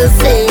people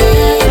say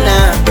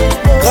now.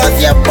 Cause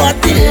your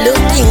body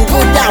looking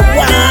good, I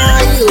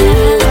want you.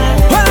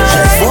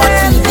 Just for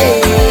 2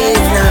 days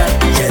now,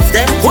 just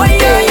them 2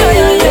 days.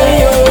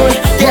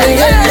 Girl,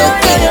 you're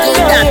looking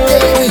good, that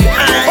day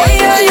behind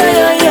you.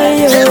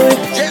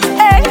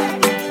 Hey,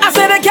 I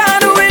said I can't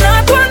do it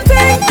not one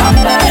thing.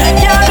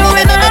 Can't do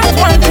it not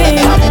one thing.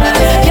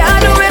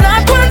 Can't do it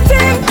not one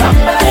thing.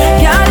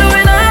 Can't do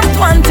it not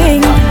one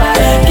thing.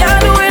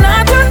 Can't do it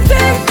not one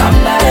thing.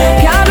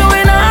 Can't do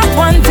it not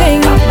one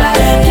thing.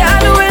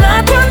 Can't do it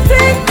not one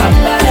thing.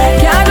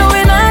 Can't do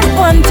it not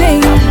one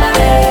thing.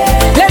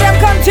 Let them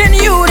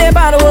continue their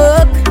bad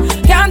work.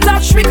 Can't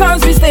touch me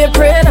cause we stay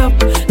prayed up.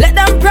 Let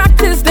them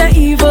practice their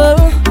evil.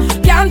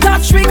 Can't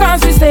touch me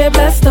cause we stay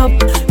blessed up.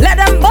 Let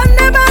them burn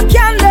their back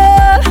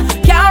candle.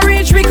 Can't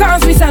reach me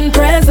cause we send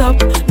prayers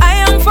up. I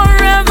am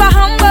forever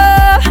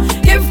humble.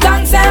 Give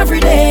thanks every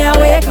day I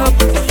wake up.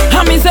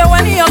 And me say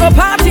when you go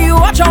party, you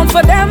watch out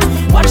for them.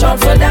 Watch out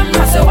for them,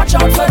 I say watch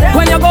out for them.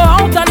 When you go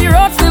out on the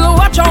road, still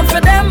watch out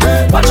for them.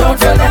 Watch out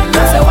for them,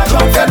 I say watch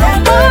out for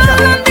them. All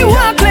in the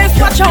workplace,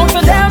 watch out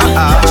for them.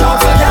 Watch out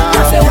for them,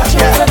 I say watch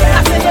out for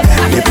them.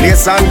 The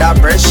place under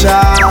pressure.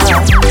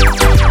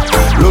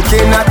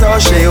 Looking at how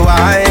she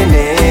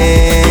whining.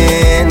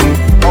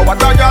 Oh,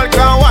 what a girl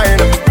can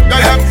whine.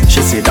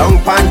 She sit down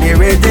on the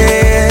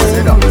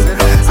rhythm,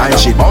 and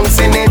she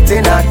bouncing it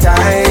in a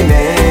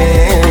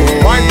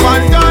timing. One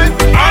time,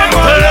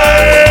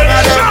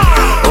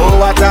 oh,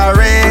 what a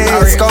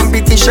race.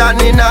 Competition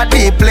in a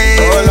deep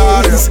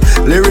place.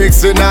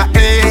 Lyrics in a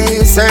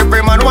ace.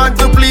 Every man want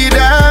to plead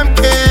them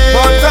case.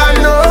 But I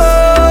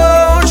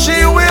know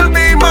she will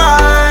be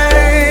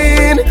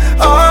mine,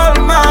 all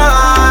mine.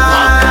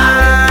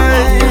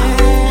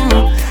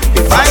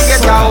 If I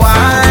get a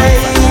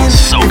wine,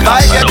 if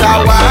I get a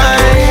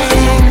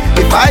wine,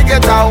 if I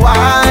get a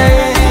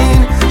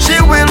wine,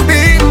 she will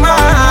be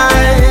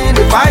mine.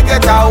 If I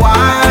get a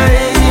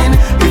wine,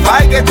 if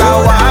I get a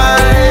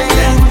wine,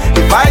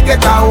 if I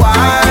get a wine,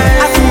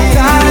 I'm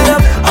tied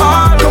up,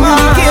 all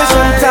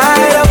communication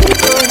tied up,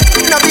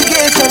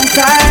 navigation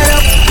tied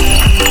up.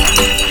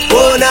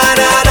 Oh na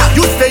na na,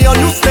 you stay on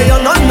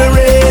the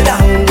radar.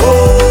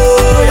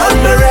 Oh, on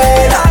the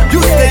radar.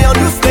 You stay on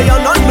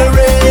the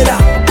radar.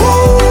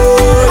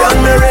 Oh, on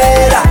the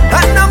radar.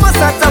 And I must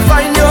have to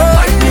find you.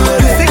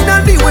 You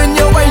signal me when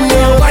you whine you.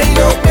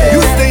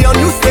 You stay on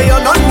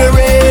the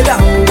radar.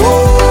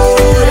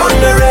 Oh, on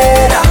the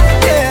radar.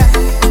 Yeah.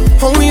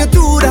 How you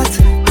do that?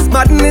 It's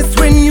madness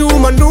when you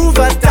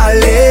maneuver,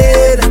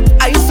 darling.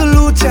 I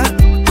salute ya.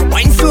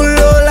 Wine so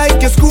low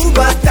like a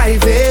scuba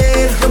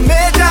diving. The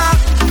major,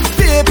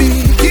 baby,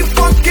 keep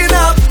fucking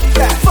up.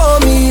 For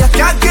me, I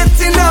can't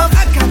get enough.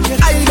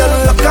 I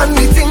don't look on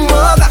the thing,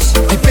 oh gosh.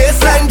 The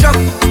baseline drop,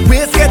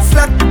 waist gets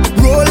slack.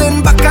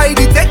 Rolling back, I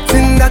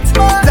detecting that.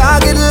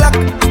 Target lock,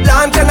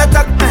 launch and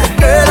attack.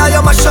 Girl,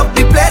 I mash up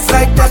the place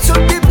like that.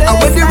 And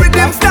when the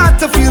rhythm start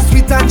to feel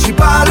sweet and she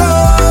ball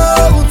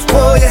out,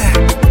 oh yeah.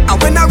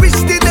 And when I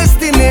reach the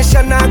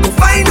destination, I go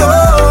find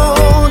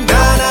out.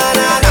 Na na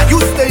na na. You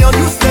stay on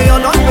the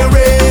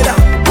radar.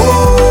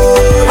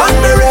 Oh, on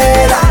the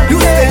radar. You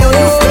stay on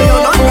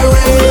the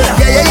radar.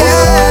 Yeah.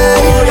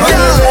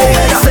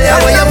 Say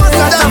how you must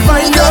have to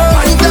find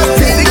out.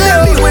 Signal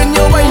me when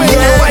you whine.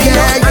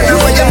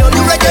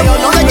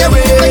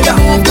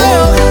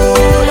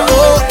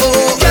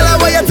 Girl, I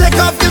want you take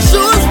off your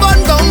shoes, burn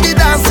down the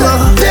dance floor.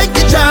 Take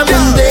the jam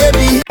in,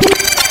 baby.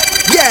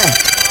 Yeah.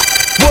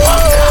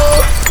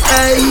 Whoa.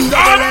 Hey.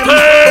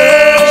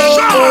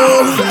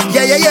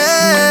 Yeah.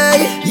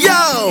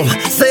 Yo.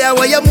 Say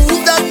how you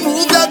move that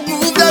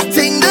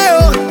thing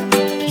there.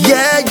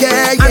 Yeah.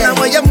 And I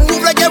want you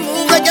move like you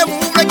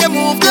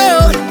move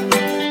there.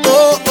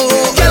 Oh.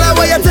 Girl, I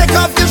want you take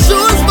off your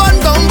shoes, burn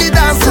down the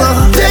dance floor.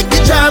 Take the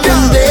jam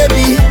in,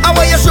 baby. I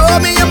want you show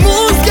me your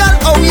moves, girl.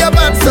 Oh, your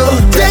back so.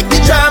 Take the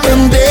jam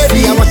in,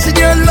 baby. I want you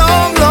there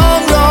long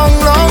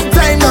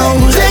time now.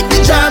 Take the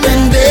jam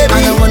in, baby.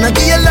 And I wanna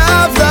give you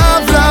love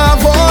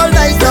all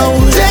night now.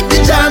 Take the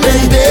jam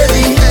in,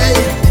 baby.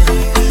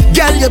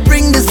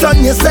 focus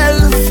on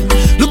yourself.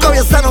 Look how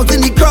you stand out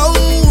in the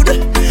crowd.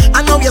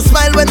 I know you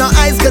smile when our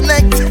eyes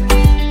connect.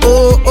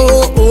 Oh,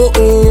 oh, oh,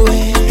 oh.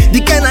 The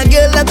kind of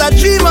girl that I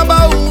dream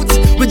about,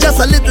 with just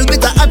a little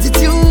bit of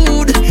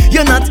attitude.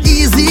 You're not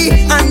easy,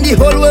 and the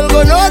whole world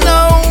go no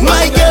now.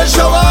 My girl,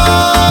 show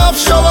off,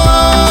 show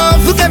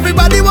off. Look,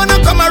 everybody wanna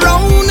come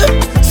around,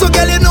 so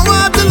girl, you know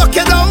I have to lock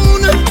you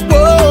down.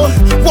 Whoa,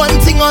 one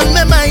thing on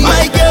my mind.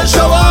 My girl,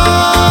 show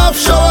off,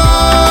 show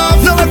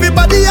off. Now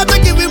everybody have to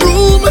give me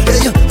room,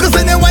 cause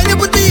when you whine, you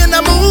put me in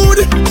a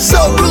mood.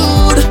 So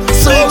rude,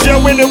 so rude.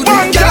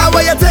 Girl,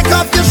 why you take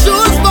off your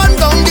shoes, burn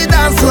down the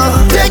dance floor.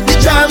 Take the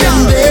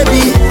jamming,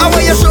 baby. I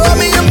want you show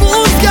me your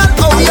moves, girl,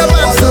 how you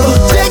want to.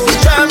 Take the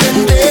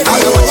jamming, baby.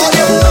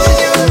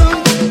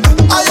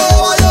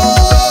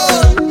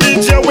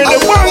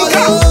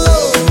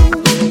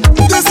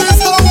 This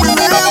is how we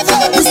live.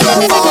 We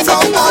start far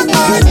from bad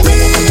mind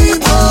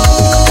people.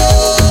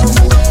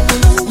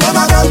 None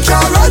of them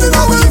can ride in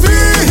our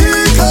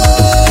vehicle.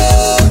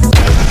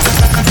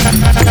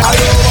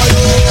 Ayo,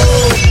 ayo.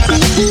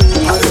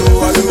 Ayo,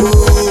 ayo.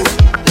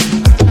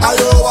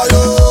 Ayo,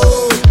 ayo.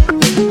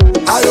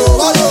 Ayo,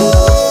 ayo.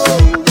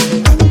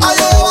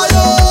 Ayo,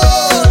 ayo.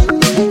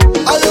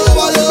 Ayo,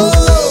 ayo.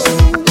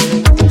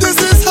 This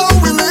is how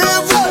we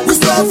live. We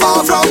start far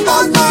from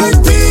bad mind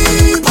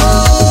people.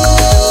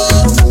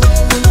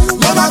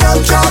 None of them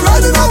can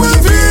ride in our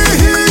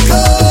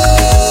vehicle.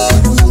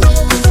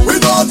 We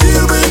don't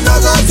deal with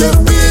negative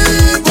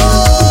people.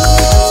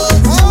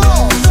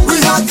 We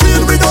are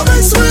clean, we don't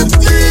mix with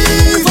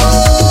evil.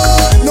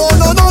 No,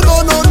 no, no, no,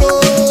 no, no,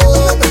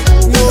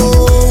 no.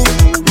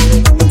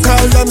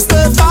 Tell them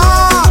stay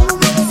far,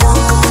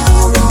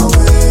 far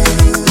away.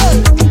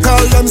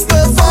 Tell them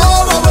stay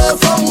far away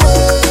from me.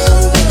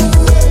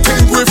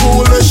 Think we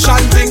foolish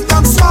and think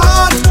them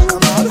smart.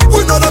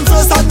 We know them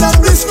face and them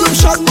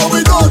description, but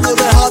we don't know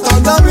their heart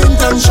and their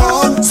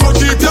intention. So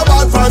keep your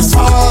bad vibes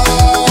far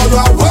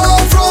away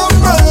from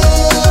me.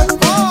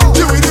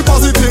 Give me the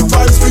positive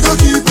vibes, we don't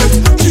keep it.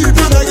 Keep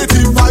your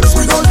negative vibes,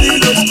 we don't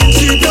need it.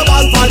 Keep your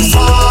bad vibes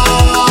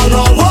far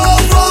away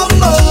from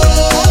me.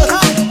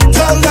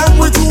 Tell them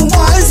we too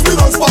wise, we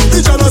don't spot the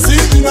jealousy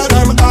in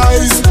them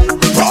eyes.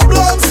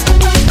 Problems,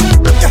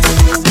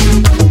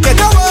 get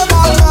away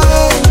my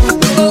love.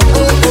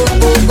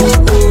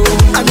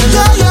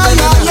 Yeah, yeah,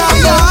 yeah, yeah,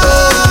 yeah.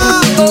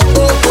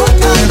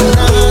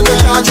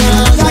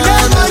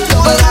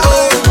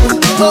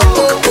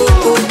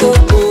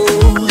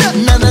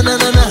 Na na na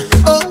na na.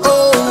 Oh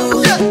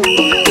oh.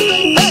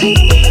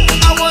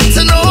 I want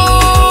to know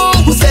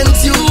who sent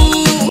you.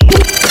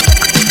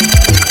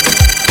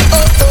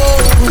 Oh oh.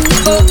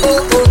 Oh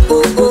oh oh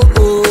oh oh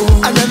oh.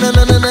 Na na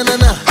na na na na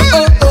na.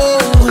 Oh oh.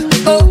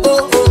 Oh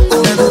oh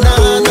oh. Na na na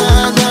na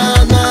na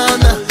na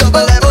na.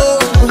 Double oh.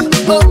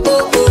 Oh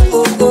oh oh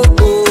oh oh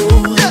oh.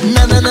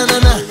 Na na na na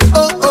na.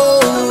 Oh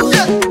oh.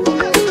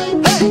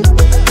 Hey.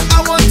 I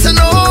want to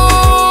know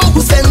who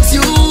sent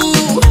you.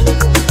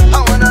 I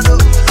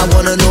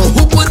wanna know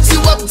who put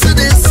you up to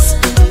this.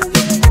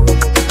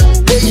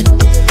 Hey,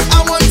 I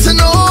want to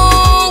know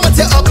what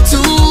you're up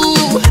to.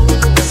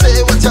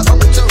 Say what you're up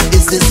to.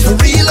 Is this for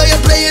real or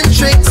you're playing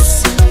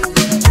tricks?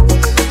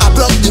 I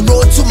blocked the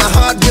road to my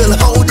heart, girl.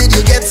 How did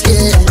you get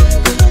here?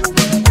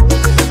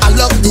 I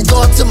locked the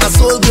door to my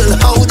soul, girl.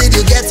 How did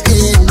you get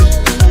in?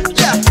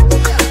 Yeah.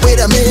 Wait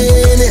a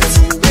minute.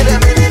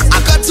 I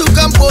got to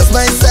compose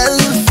myself.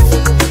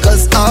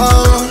 Cause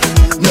oh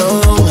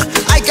no,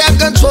 I can't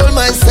control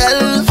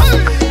myself.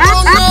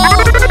 Oh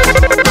no,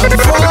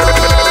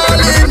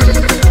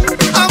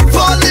 I'm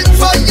falling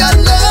for your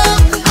love.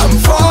 I'm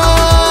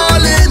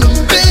falling,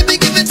 baby,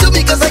 give it to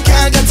me 'cause I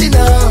can't get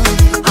enough.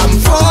 I'm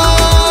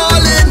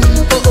falling,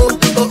 oh oh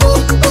oh oh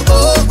oh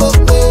oh oh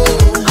oh.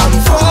 I'm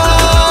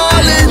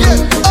falling,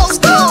 oh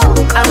no.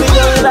 I'm in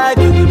your life.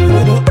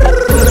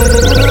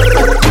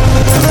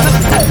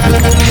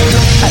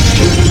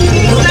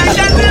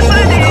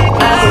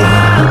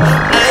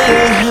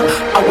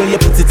 I will you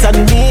put it on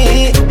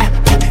me.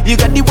 You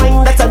got the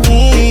wine that I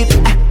need.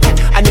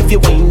 And if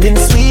you're whining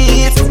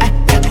sweet,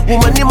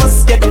 woman, you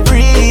must get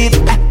breathe.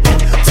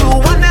 To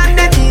one on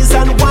the knees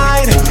and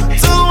wine.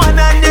 To one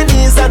on the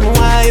knees and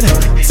wine.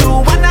 To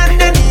one on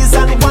the knees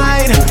and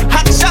wine.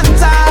 Action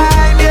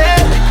time, yeah,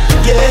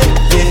 yeah,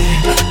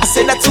 yeah. I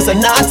said that was a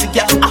nasty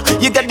girl.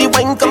 You got the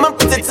wine, come and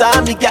put it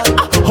on me, girl.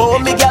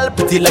 Hold me, girl,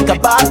 pretty like a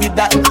Barbie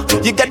doll.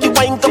 You got the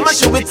wine, come and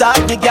show it off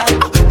me, girl.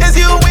 Is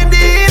you win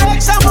the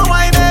election, my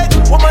wine it.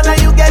 Woman, now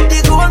you get the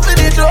gold for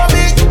the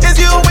trophy. Is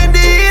you win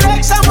the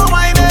election, my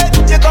wine it.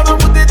 You come and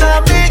put it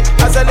on me.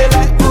 I said it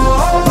like,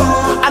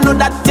 I know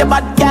that you're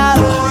bad, girl.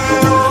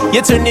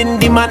 You're turning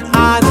the man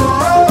on.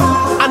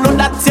 I know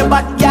that you're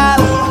bad,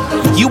 girl.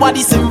 You are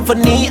the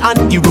symphony on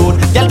the road.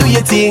 Girl, do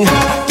your thing.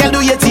 Girl,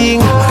 do your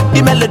thing.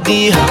 The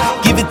melody,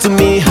 give it to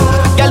me.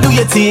 Girl, do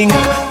your thing.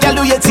 Girl,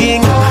 do your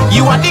thing.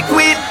 You are the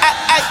queen.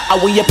 I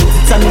will you put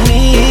it on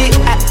me.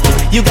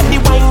 You got the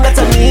wine that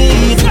I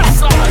need.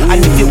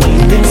 And if you're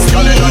whining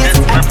sweet,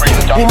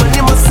 woman,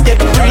 you must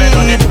get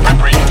free.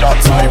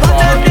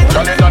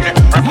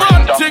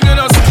 Mad thing in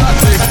a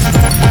static.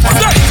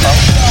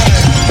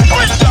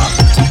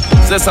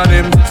 Yes, I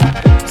them.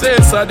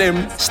 Yes, I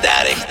them.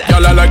 Static.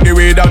 Y'all I like the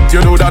way that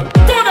you do that.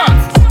 Do that.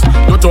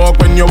 You talk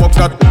when you walk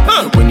that.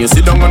 When you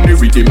sit down on the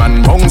rhythm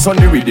and bounce on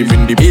the rhythm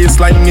in the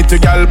bassline, it a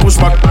girl push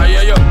back.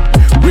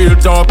 Real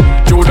talk,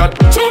 do that.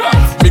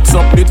 Mix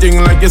up the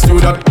thing like you do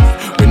that.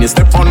 When you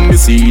step on the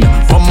scene,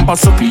 bumper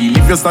so clean.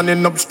 If you're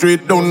standing up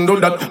straight, don't do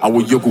that. How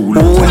will you cool?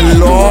 Oh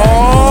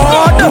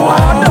Lord,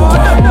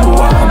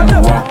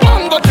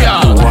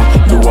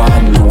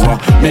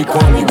 make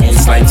all the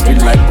waistline spin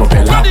like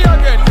propeller.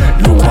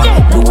 Lower,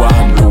 lower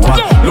and lower,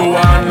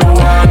 lower and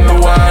lower and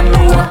lower and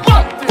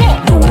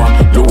lower,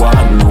 lower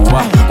and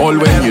lower. All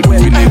when you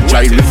doing it,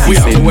 jive with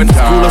the same when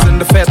schoolers in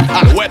the fed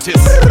and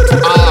wettest.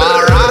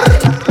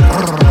 Alright.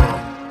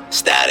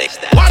 Static.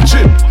 Watch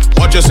it.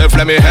 Watch yourself,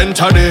 let me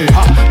enter there.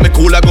 Me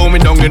cooler go me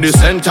down in the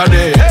center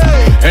there.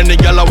 And the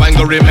girl a wine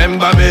go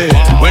remember me.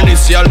 When they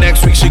see her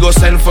next week, she go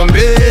send for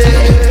me.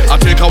 I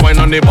take a wine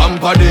on the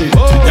bumper day.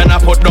 Then I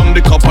put down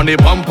the cup on the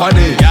bumper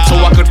day. So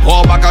I could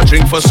pour back a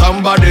drink for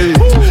somebody.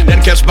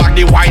 Then catch back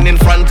the wine in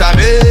front of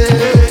me.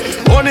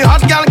 Only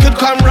hot girl could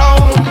come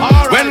round.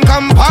 When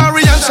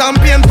Campari and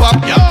champagne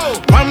pop.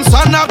 From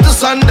sun up to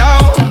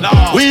sundown.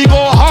 We go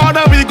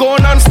harder, we go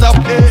non-stop.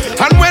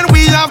 And when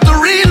we have to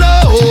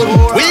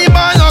reload, we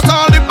buy out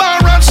all the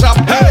bar and shop.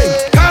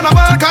 Hey,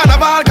 carnival,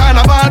 carnival,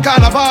 carnival,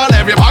 carnival.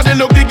 Everybody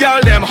look the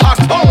girl them hot.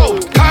 Oh,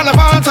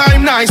 carnival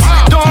time nice.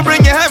 Don't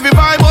bring your heavy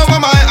vibe over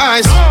my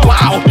eyes.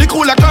 Wow, the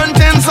cooler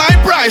contents high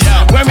price.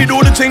 When we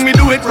do the thing, we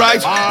do it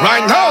right.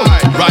 Right now,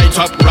 right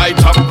up, right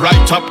up,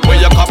 right up. Where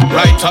you cup,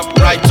 right up,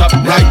 right up,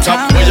 right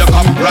up. Where you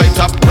cup, right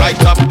up,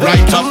 right up,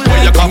 right up.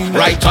 Where you cup,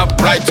 right up,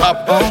 right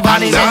up.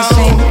 And now,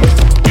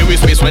 give me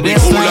space when the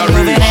cooler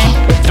reach.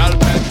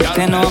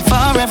 They know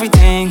for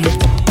everything. I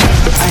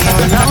hear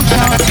a loud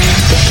shouting.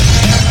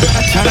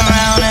 I turn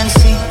around and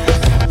see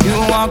you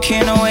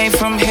walking away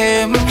from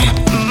him.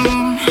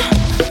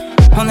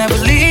 I'll never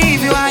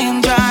leave you, I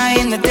am dry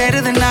in the dead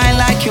of the night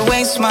like your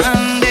waste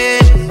Monday.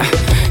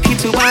 He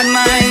too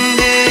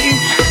bad-minded.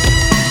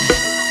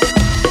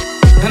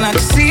 And I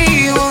can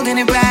see you holding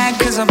it back,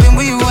 cause I've been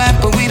where you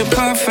at, but we the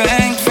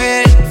perfect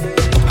fit.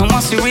 And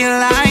once you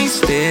realize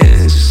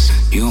this,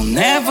 you'll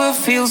never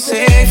feel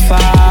safer.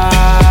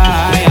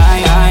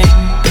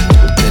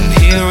 Then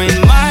here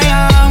in my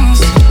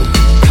arms,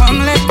 come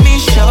let me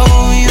show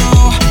you.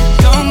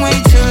 Don't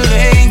wait till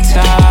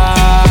later.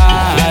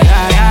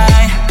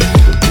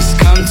 Just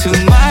come to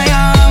my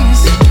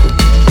arms.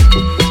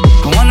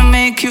 I wanna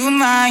make you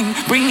mine.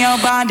 Bring your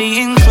body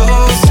in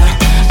closer.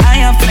 I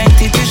have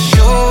plenty to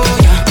show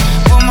you.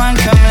 Woman,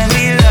 come let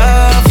me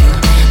love you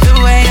the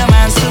way a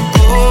man's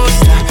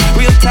supposed to.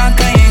 Real talk,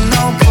 I ain't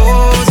no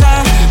poser.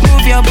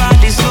 Move your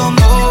body slow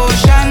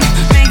motion,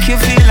 make you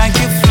feel like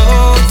you're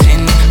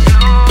floating.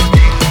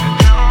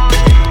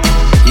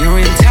 You're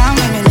in town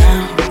with me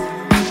now.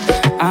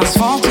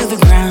 Asphalt to the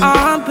ground.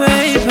 Oh,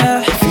 baby.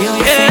 Feel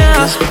your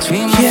fingers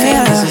between my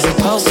fingers as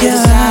opposed to the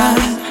side.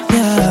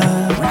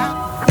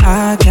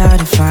 I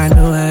gotta find a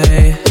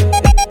way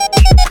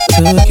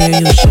to get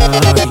you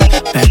shorty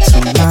back to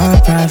my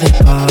private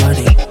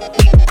party.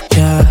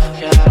 Yeah,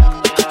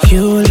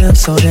 you look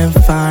so damn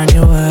fine,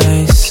 your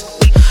ways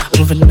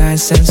moving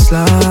nice and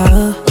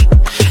slow.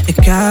 It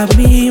got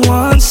me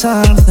want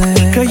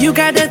something. Girl, you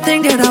got that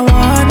thing that I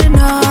wanna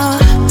know,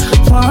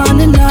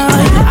 wanna know.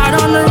 You out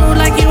on the road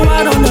like you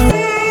out on the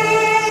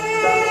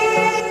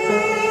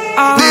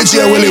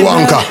DJ Willy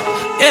Wonka.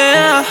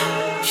 Yeah,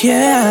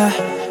 yeah,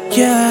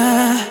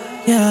 yeah,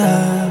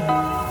 yeah.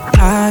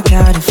 I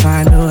gotta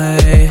find a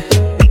way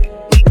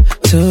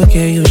to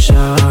get you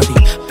shorty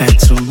back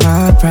to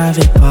my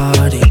private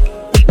party.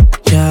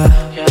 Yeah,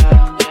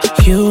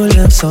 you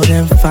look so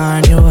damn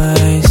fine, your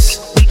ways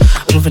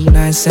moving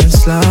nice and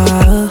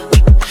slow.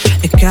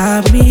 It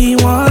got me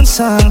want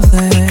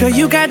something. Girl,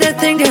 you got that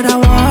thing that I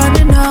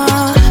wanna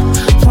know,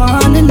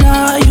 wanna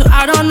know. You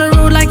out on the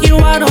road like you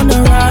out on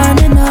the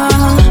running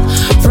now,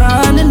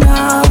 running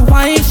now.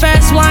 Wine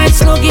fast, wine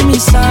slow, give me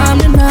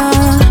something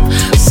now,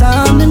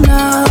 something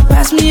now.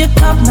 Pass me a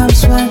cup, now I'm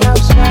sweating.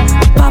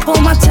 Pop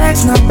on my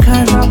text, now I'm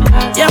curving.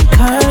 Yeah, I'm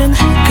curving.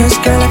 Cause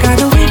girl, I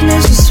got a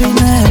weakness for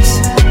sweetness.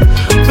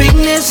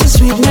 Weakness for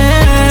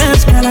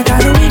sweetness. Girl, I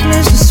got a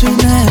weakness for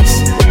sweetness.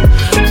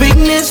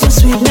 Weakness for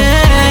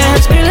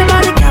sweetness. Girl, your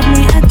body got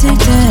me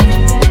addicted.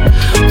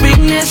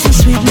 Weakness for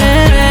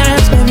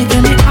sweetness. Baby,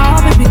 give me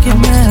all, baby, give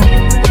me.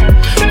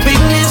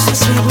 Weakness for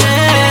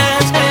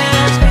sweetness.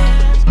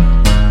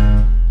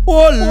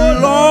 Oh,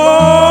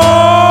 Lord.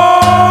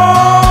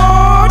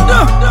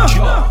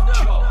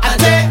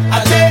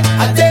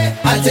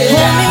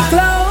 Hold me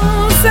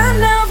close and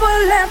never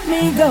let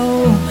me go.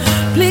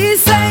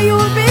 Please say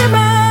you'll be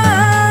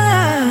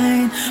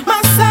mine,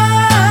 my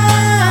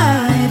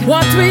side.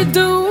 What we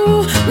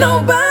do,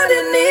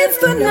 nobody needs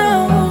to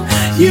know.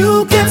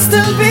 You can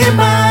still be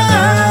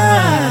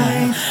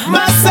mine,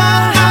 my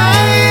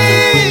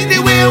side. The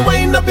way you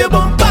wind up your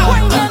bumper,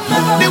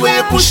 the way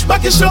you push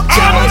back your structure,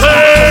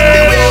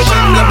 the way you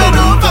wind up and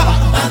over.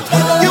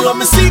 You are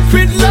my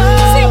secret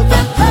love.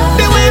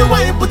 The way you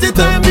wind, put it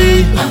on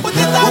me.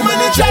 Woman,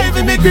 you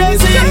driving me me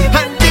crazy.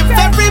 And if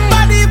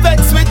everybody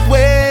vex with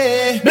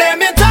way,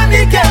 blame it on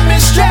the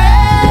chemistry.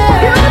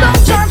 You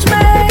don't judge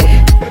me,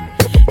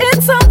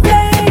 it's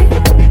okay,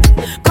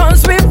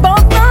 'cause we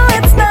both know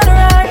it's not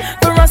right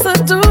for us to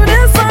do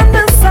this on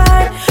the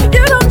side.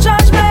 You don't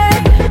judge me,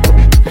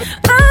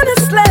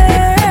 honestly,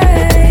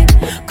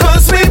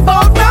 'cause we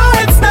both know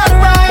it's not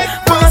right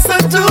for us to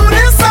do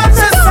this on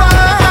the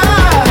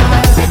side.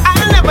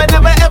 I'll never,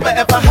 never, ever,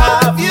 ever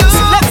have you.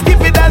 Let's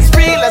keep it as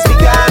real as we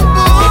can.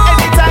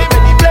 Anytime,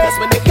 any place,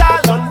 when you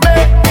call on me.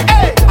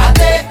 Hey,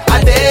 I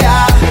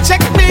dare.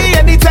 Check me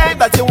anytime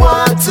that you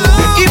want to,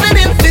 even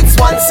if it's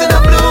once in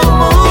a blue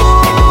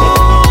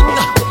moon.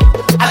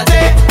 I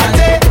dare.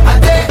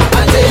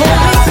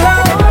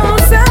 hold me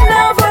close and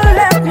never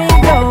let me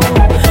go.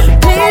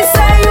 Please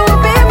say you'll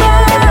be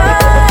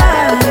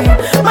mine,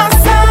 my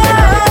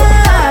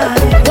side.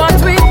 What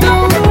we do,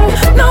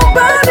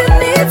 nobody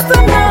needs to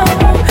know.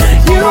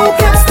 You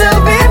can still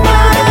be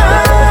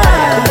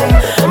mine,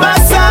 My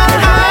side.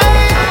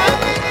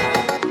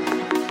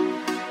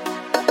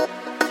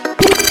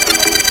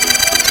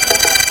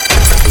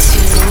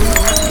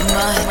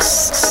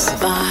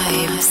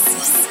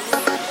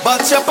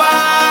 But your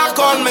park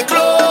on me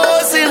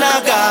clothes in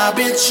a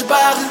garbage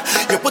bag.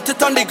 You put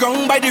it on the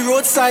ground by the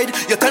roadside.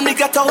 You tell me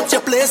get out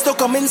your place to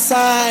come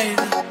inside.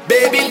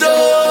 Baby,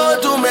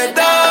 don't do me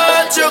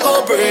that, you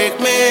go break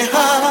me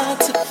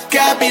heart.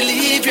 Can't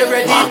believe you're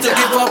ready to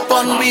give up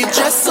on me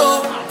just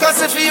so.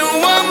 'Cause if you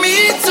want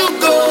me to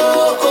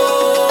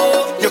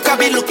go, you can't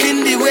be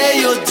looking the way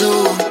you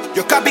do.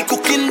 You can't be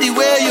cooking the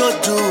way you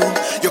do.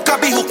 You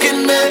can't be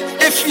hooking me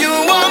if you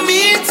want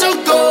me to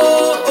go.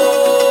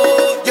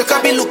 You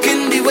can't be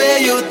looking the way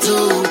you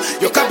do.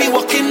 You can't be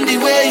walking the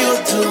way you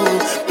do.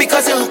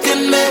 Because you're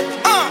hooking me.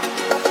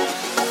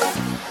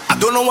 I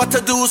don't know what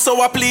to do,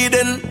 so I'm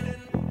pleading.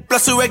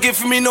 Plus you ain't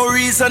give me no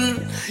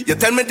reason. You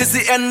tell me this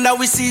the end of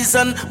we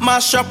season.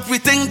 Mash up we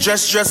think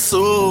just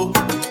so.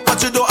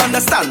 But you don't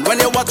understand when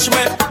you watch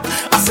me.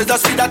 I said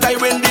just see that I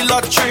win the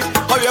lottery.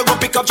 How you go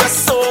pick up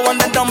just so and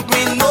then dump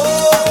me? No,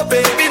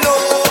 baby, no.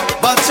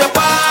 But you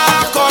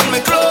park on me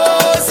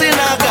clothes in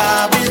a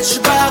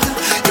garbage bag.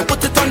 You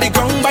put it on the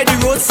ground by the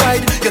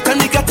roadside. You tell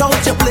me get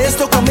out your place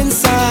to come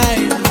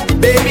inside.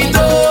 Baby,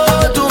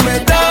 don't do me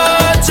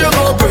that, you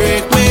go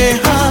break me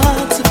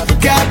heart.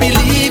 Can't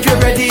believe you're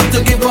ready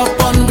to give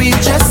up on me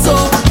just so.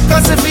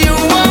 'Cause if you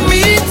want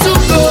me to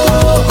go,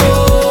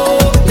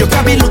 you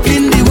can't be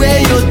looking the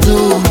way you do.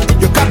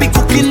 You can't be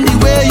cooking the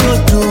way you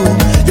do.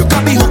 You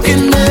can't be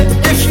hooking me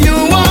if you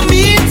want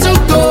me to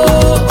go.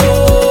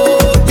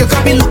 You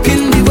can't be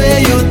looking the way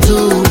you do.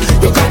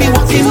 You can't be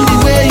walking the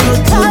way you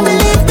do.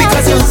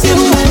 Because you're still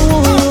me.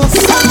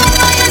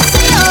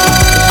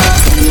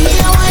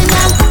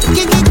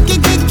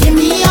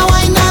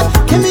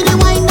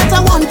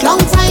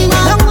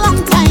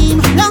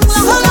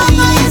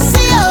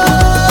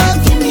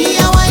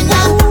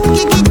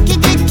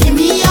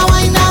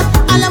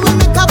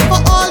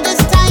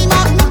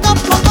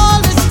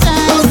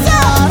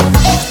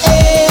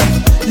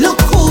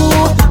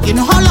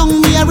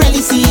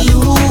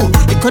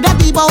 Could that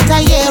be about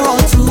a year or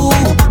two?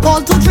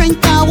 Call to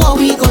drink now, what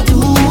we go do?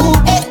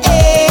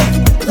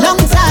 Long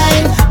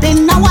time.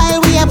 Then a while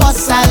we a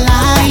bust a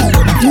line.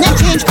 In a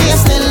change, they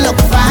still look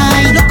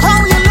fine. Look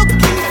how you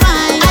looking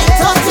fine. I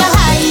thought you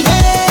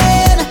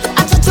hiding.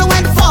 I thought you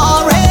went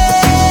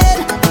foreign.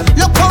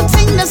 Look how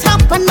things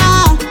happen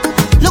now.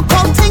 Look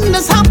how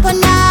things happen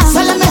now. So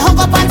let me hug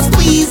up and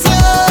squeeze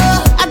you.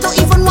 I don't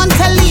even want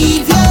to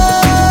leave you.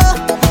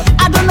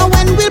 I don't know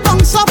when we'll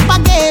bounce up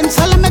again.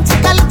 So let me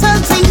take a little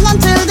thing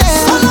until then.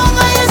 So long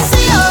I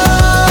see you.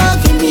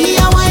 Give me a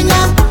wine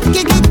now.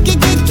 Give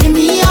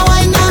me a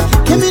wine now.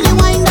 Give me the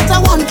wine that I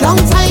want. Long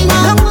time,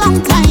 long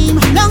time,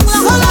 long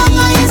so long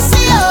I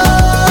see you.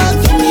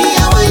 Give me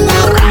a wine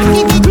now.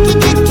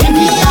 Give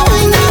me a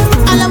wine now.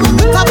 And I will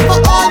make up for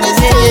all this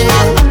time.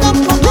 Make up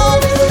for all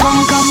this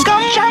time.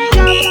 Come, jam.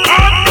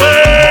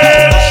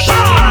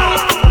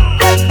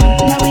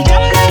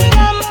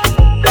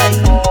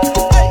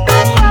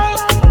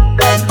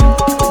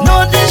 No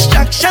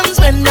distractions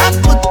when I'm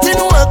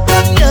putting work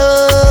on you.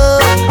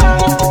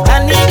 I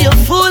need your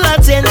full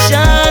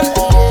attention.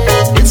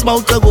 It's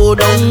about to go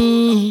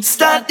down.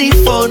 Start the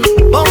phone,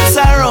 bounce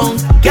around.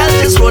 Girl,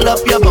 just roll up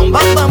your bum,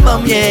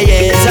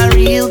 yeah. It's a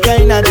real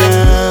kind of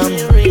jam.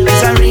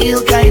 It's a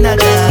real kind of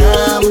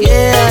jam,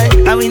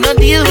 yeah. And we not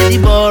deal with the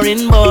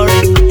boring.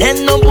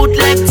 And no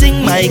bootleg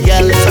thing, my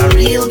girl. It's a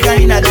real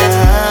kind of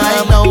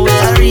jam. No,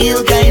 it's a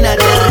real kind of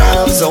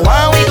jam. So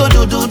why we go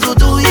do,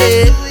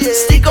 yeah.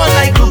 Stick on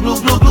like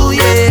glue,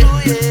 yeah.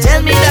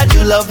 Tell me that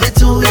you love it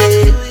too,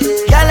 yeah.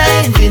 Girl,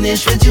 I ain't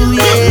finished with you,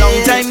 yeah.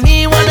 Long time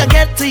me wanna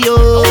get to you.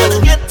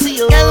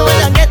 Girl,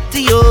 when I get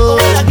to you,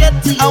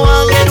 I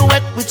wanna get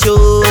wet with you.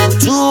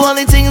 Do all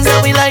the things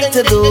that we like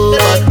to do.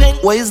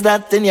 But what is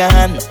that in your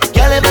hand?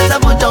 Girl, you better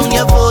put down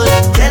your phone.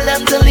 Tell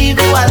them to leave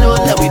you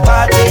alone. Let we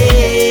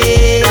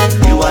party.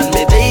 You want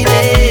me, baby?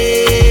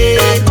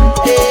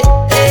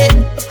 Hey,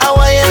 I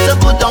want you to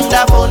put down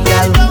that phone,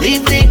 girl.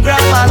 Leave the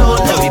gram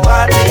alone. Let we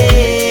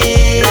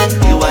party.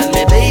 on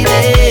me, baby.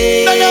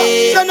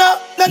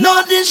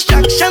 No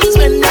distractions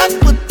when I'm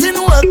putting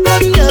work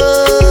on you.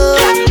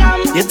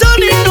 You don't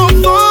need no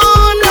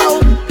phone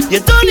now. You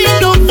don't need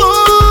no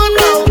phone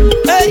now.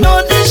 Hey.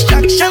 No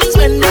distractions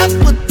when I'm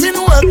putting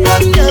work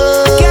on you.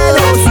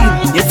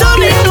 You don't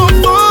need no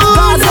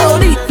phone now.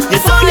 You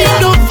don't need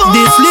no phone.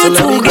 This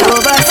little girl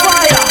by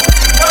fire.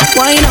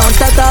 Why not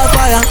start a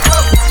fire?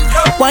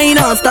 Why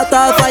not start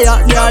a fire,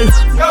 girl?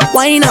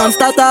 Why not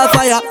start a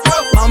fire?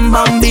 Bam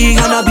bam big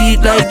and a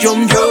beat like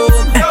drum drum.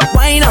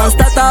 Why not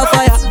start a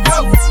fire?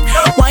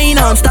 Why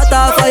not start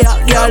a fire,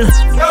 girl?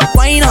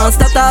 Why not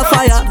start a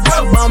fire?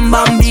 Bam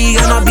bam big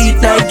and a beat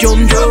like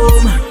drum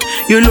drum.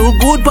 You look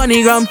good on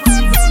the gram.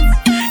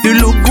 You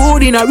look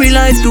good in a real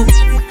life too.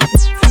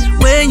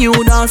 When you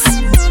dance,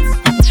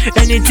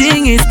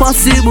 anything is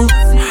possible.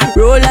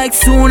 Roll like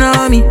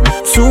tsunami,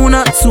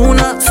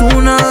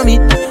 tsunami.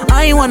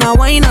 I wanna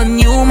wine on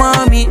you,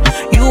 mommy.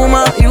 You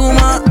ma.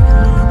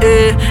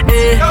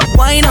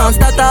 Why not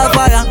start a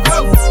fire?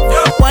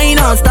 Why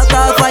not start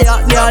a fire,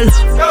 girl?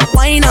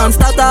 Why not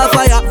start a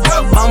fire?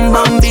 Bam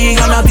bam big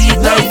and a beat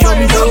like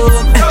drum drum.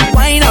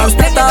 Why not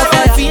start a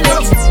fire?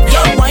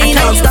 Why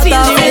not start a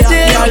fire,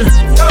 girl?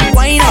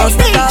 Why not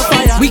start a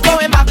fire? We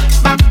going back.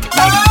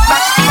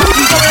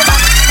 We going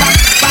back.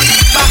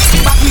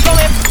 We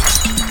going.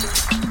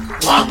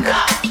 Wonka.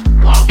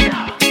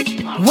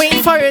 Wait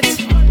for it.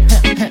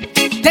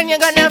 Then you're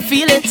gonna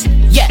feel it.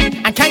 Yeah.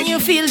 And can you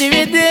feel the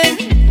rhythm?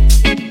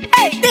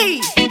 Hey,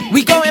 D.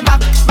 We going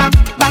back.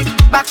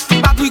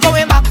 We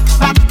going back.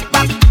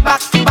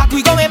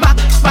 We going back.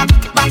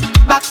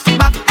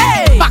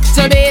 Hey. Back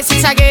to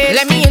basics again.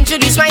 Let me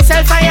introduce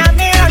myself. I am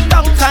here on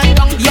Duncan.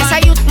 Yes, a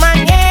youth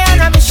man, yeah, on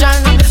a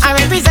mission. I'm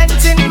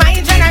representing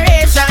my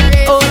generation.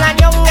 Old and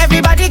young,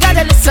 everybody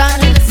gotta listen.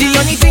 The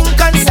only thing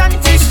constant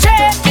is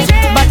change.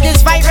 But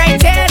this fight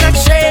right here not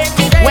straight.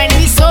 When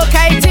we so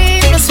kite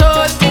in the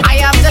soul, I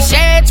have to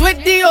share it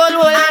with the old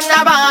world and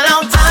the ball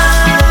out.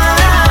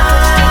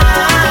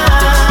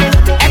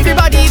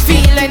 Everybody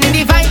feeling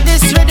the vibe,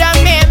 this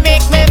rhythm may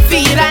make me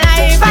feel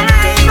alive.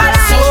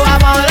 So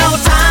I'm all out.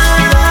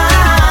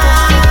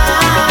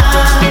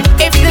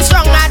 If this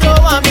wrong, I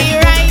don't want me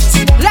right.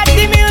 Let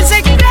the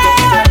music play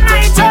all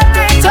night.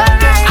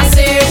 I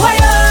say,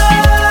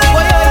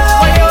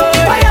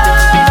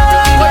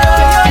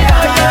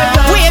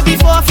 way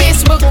before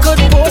Facebook could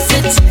post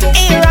it.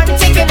 Aaron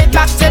taking it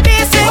back to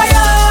basics.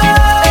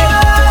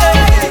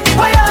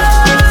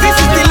 This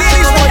is the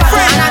ladies'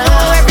 boyfriend. And I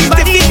know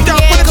everybody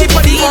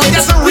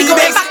we go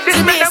back to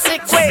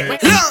basics.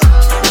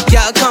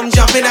 Y'all come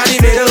jumping out the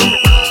middle.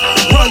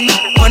 Run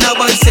on a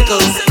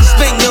bicycle.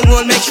 Spin your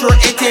roll, make sure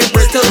it ain't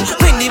brittle.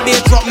 When the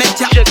beat drop, make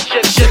ya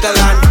jiggle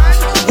and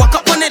walk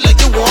up on it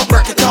like you want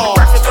break it off.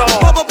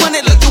 Pop up on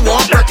it like you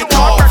want break it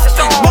off.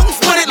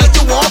 Bounce on it like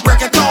you want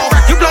break it off.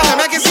 You block and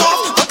make it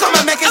soft, but come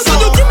and make it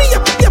soft. Give me a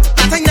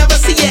that I never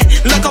see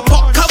it. Like a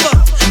pot cover,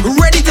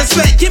 ready to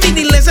sweat. Give me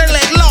the lizard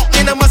leg lock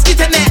in a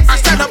mosquito net. I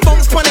stand up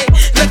bounce on it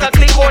like a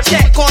click or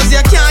check. Cause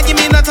you can't give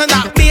me nothing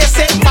that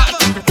basic. But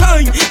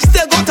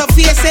still got to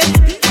face it.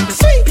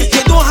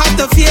 You don't have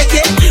to fake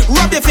it.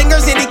 Rub your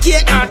fingers in the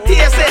cake and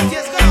taste it.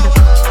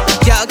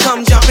 Y'all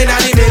come jumping out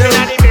the middle.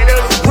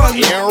 Run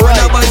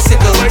a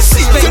bicycle.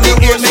 Spin the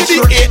wheel, make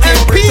sure it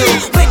ain't brittle.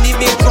 When the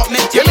beat drop,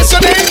 make you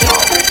listening?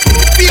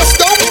 Face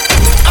down,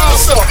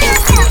 ass up.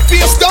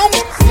 Face down,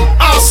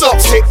 ass up.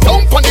 Sit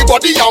down on the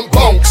body and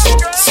bounce.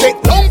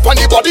 Sit down on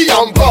the body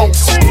and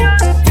bounce.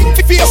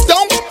 Face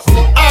down,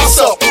 ass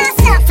up.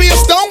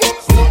 Face down,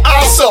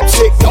 ass up.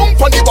 Sit down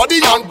on the body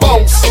and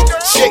bounce.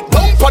 Shake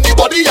down on the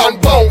body and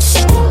bounce.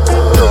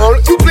 Girl,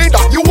 you play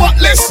that, you want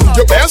less.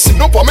 You better sit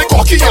up on me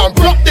cocky and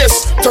block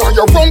this. Turn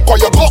your rump or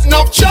you got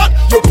enough chat.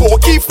 Your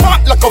pokey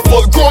fat like a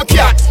full grown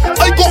cat.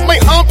 I got my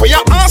hand for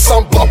your ass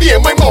and bobby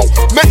in my mouth.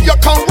 Make you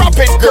come rap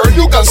it, girl,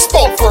 you can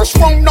spout. First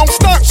round now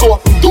start, so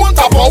don't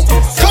tap out.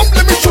 Come,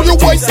 let me show you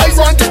why I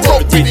run the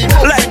road with it.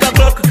 Like a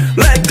clock,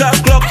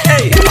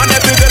 hey. And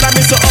every girl I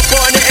miss you up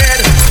on the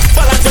head.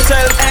 Balance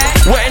yourself,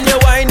 when you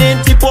whining,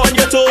 tip on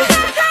your toes.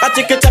 I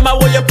take your time, I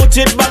want you put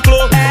it back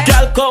low.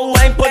 Girl, come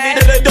wine, put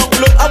it down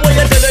low. I want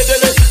you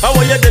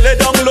dilly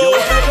down low.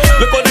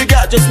 Look how the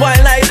girl just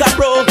whine like a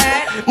pro.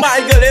 My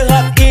girl is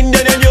hot,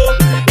 Indian and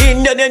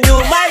you,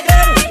 my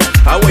girl.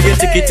 I want you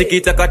tiki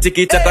taka. I want you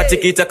tiki taka. I want you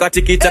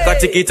tiki taka. I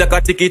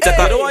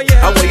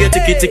want you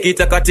tiki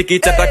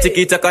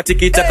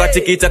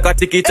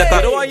taka. I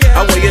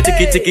want you tick.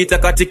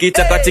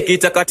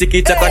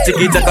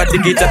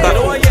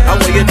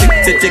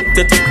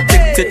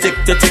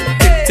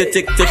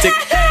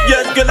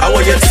 Yes, girl, I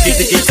want you tiki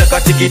taka.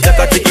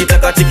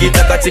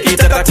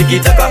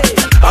 I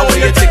want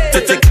you tick.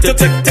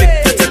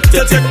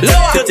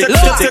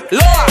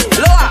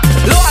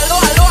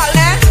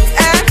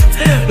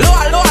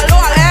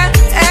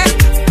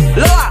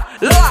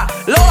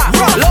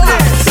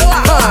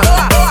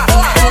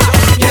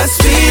 Yes,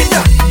 speed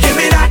up. Give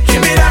me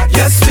that.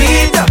 Yes,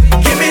 speed up.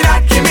 Give me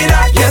that.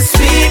 Yes,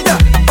 speed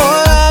up.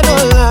 Oh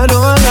Lord.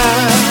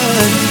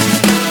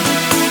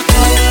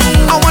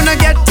 I wanna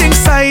get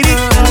inside it.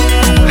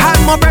 Have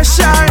more breath.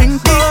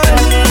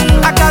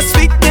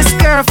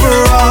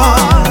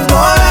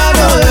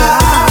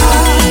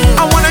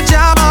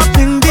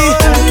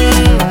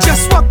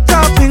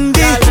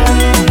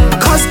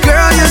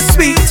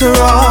 to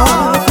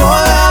rock.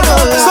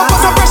 So put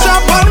some pressure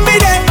upon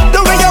me there. The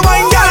way you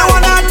wine, girl, I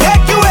wanna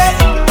take you away.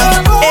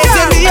 It's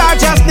in the air,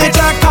 just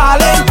nature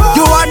calling.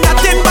 You are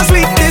nothing but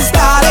sweetness,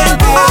 darling.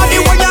 All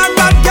the way you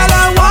got, girl,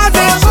 I want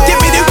it.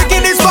 Give me the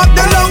wickedest, fuck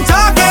the long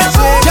talking.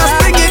 Just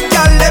bring it,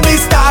 girl, let me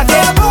start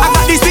it. I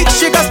got this sweet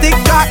sugar stick,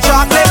 dark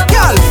chocolate,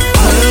 girl.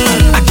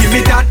 Give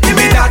me that, give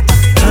me that.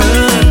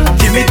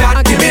 Give me that,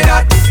 give me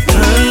that.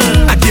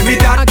 Give me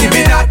that, give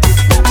me that.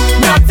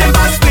 Nothing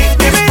but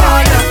sweetness,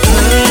 fire.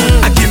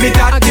 Give me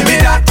that, give me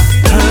that.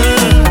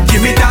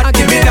 Give me that,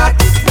 give me that.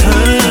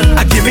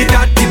 Give me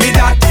that, give me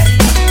that.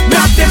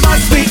 Nothing but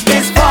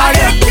sweetness,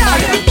 fire.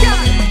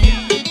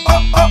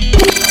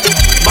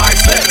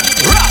 Myself,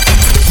 rap.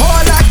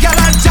 Hold that girl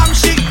and jam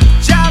she,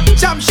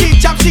 jam she,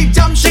 jam she,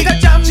 jam she,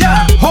 jam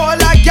jam. Hold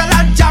that girl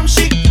and jam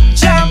she,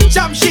 jam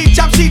she,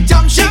 jam she,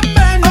 jam she.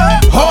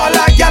 Hold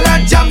that girl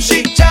and jam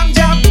she, jam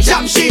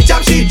she,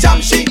 jam she,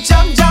 jam she,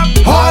 jam jam.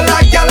 Hold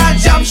that girl and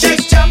jam she,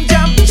 jam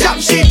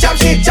she, jam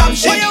she, jam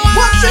she.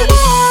 What she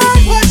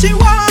want? What she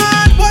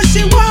want? What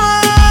she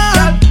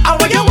want? I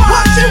want you want.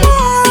 What she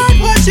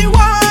want? What she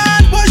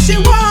want? What she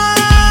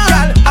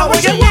want? I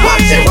want you want.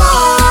 What she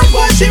want?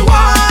 What she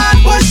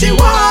want? What she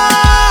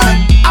want?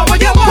 I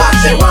want you want. What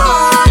she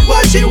want?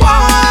 What she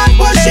want?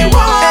 What she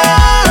want?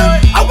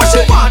 I what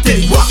she want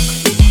is walk.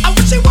 I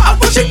what she want. I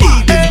what she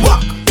need is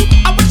walk.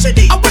 I what she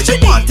need. I what she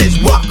want is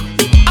walk.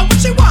 I what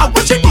she want. I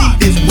what she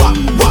need is walk.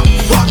 Walk.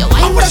 Walk. You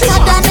ain't better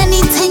than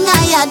anything I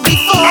had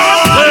before.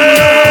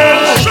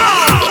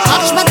 You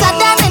touch better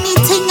than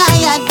anything I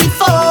had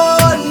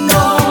before.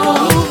 No,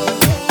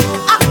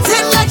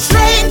 acting like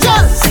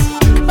strangers,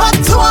 but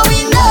what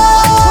we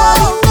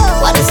know,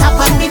 what has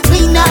happened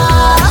between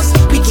us,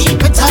 we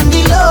keep it on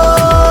the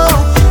low.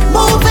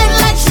 Moving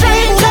like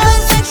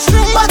strangers,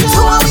 but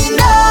what we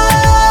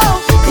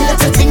know, the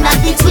little thing that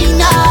between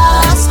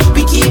us,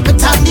 we keep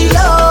it on the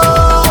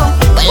low.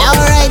 Well,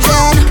 alright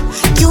then,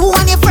 you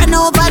and your friend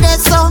over there,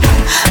 so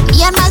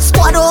me and my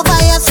squad over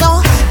here,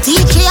 so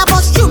DJ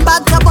about stream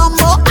back to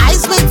bumbo.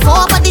 Eyes wait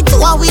for, but the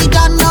two are we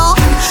done know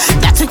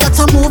that we got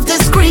to move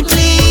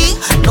discreetly.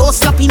 No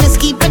sloppiness,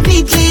 keep it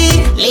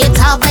neatly.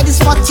 Later by the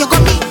spot you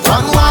gonna meet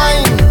One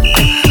wine,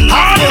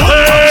 have the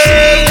hook on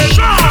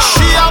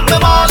she have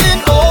them all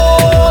in,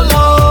 oh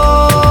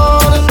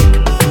Lord.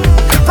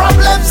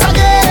 Problems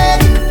again,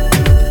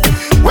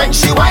 when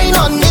she whine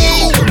on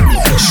me,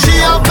 she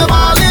have them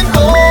all in,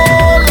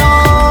 oh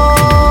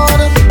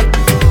Lord.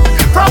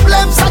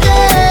 Problems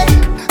again,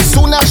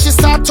 soon as she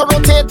start to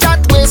rotate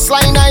that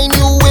waistline, I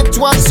knew it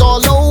was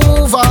all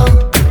over.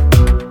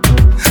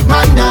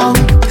 Man down,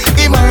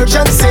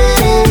 emergency.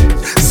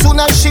 Soon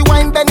as she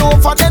whine, bend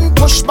over, then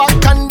push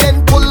back and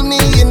then pull me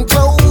in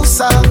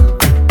closer.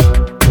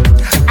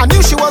 I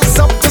knew she was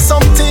up to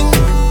something,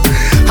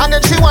 and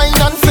then she whine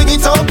and fling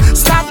it up.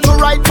 Start to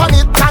write on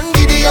it and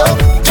video.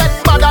 Get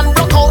mad and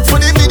broke out for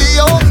the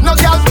video. No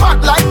girl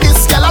bad like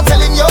this, girl I'm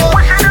telling you.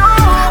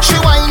 She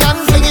whine and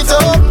fling it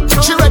up.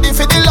 She ready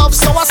for the love,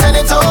 so I send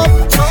it up.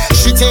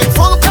 She take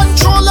full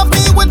control of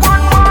me with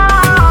one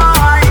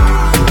wine.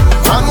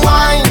 One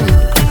wine,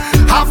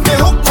 have me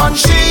hook on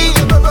she.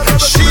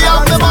 She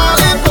have them all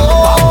in,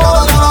 oh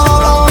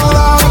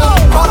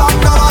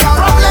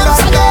problems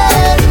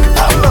again.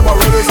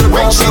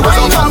 When she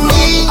whine on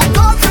me,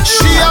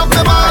 she have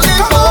them all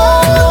in,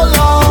 oh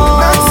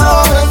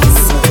Lord.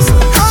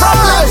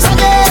 Problems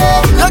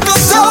again.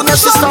 Soon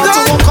as she start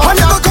to walk on,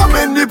 you go come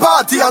in the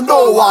party and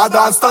no one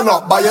and stand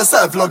up by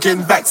yourself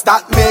looking vexed.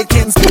 That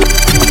making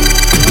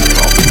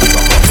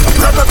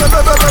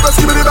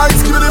skibidi bang,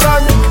 skibidi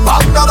bang.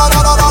 Bang da da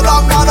da da da da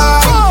da da.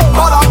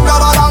 Bang da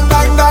da da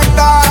bang bang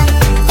bang.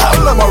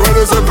 Tell them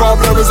already the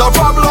problem is a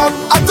problem.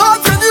 I'm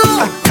talking you.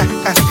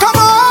 Come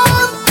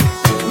on,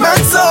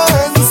 make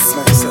sense.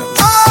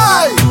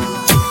 Aye,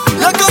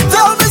 you can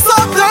tell me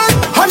something.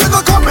 How you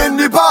go come in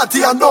the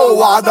party and no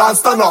one and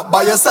stand up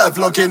by yourself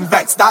looking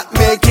vexed? That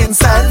making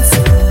sense?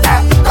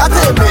 That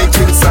ain't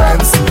making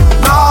sense.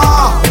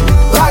 Nah,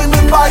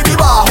 lining by the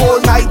bar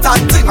whole night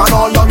and ting and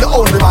all of you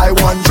only buy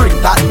one drink.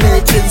 That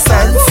making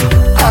sense?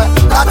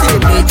 That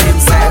ain't making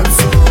sense.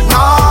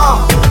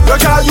 Nah, you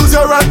can't use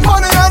your rent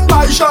money and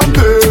buy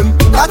champagne.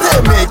 That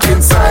ain't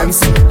making sense.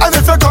 And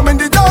if you come in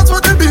the dance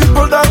with the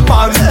people, then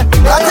man,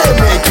 that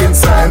ain't making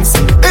sense.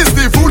 It's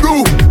the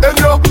voodoo in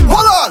your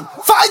hold on,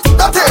 fight.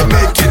 That ain't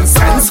making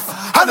sense.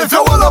 And if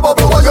you wanna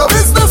bubble on your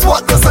business,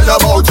 what they say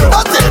about you,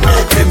 that ain't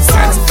making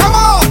sense. Come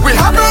on, we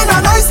having a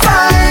nice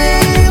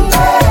time.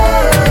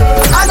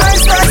 A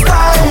nice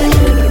time.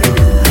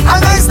 A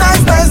nice time.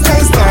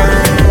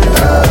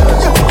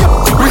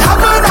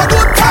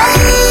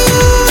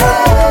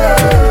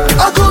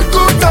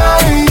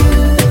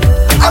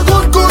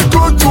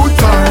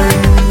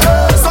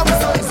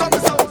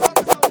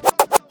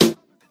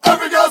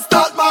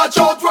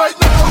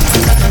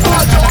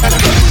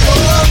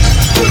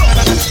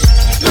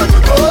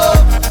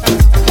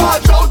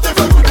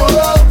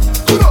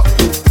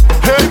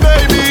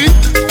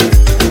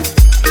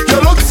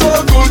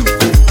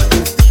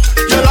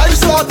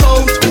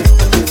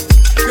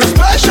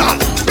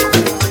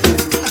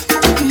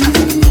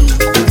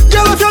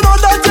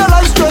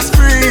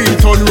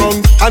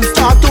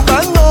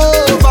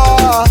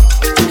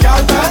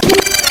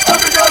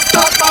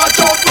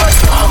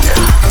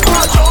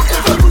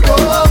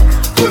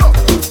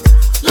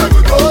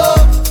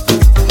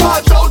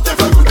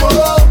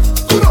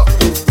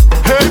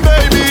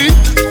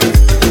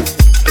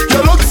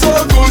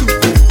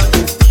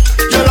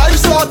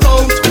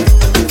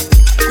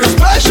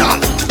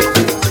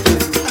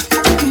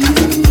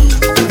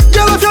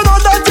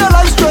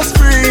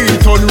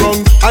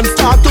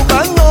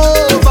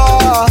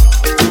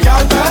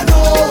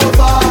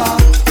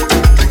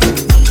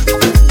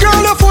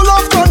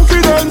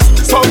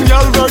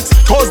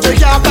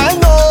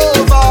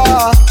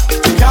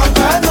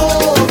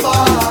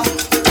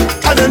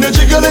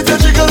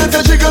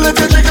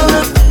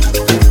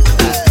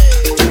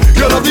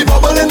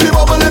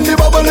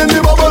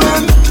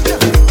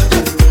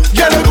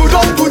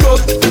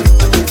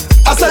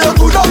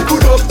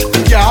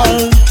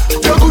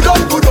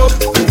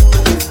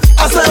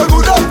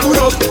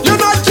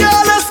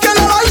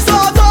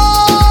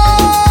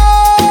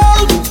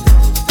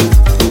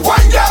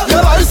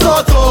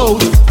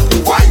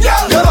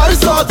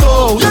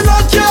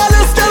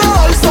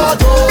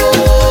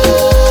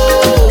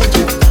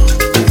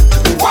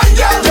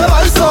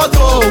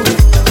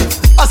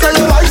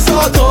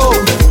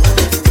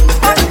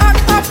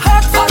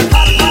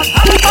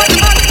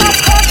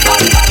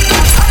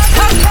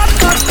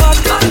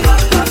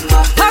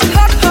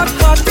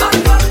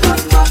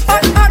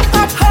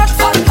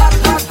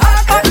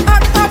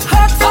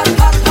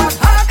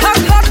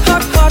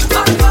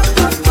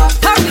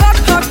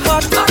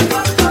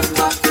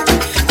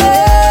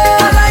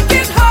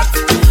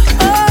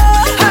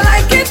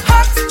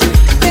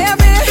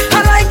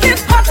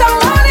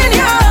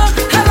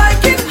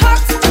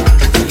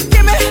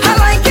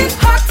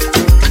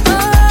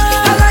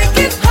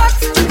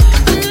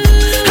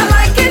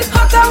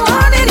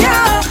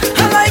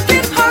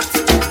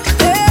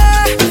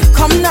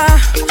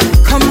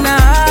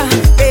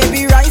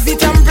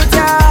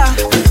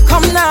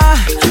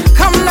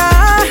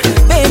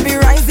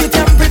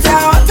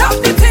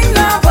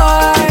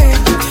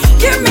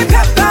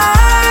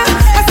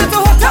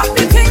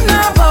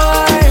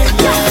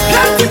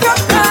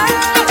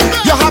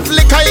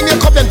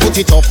 put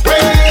it up.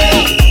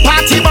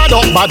 Party bad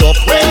up.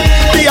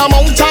 The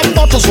amount of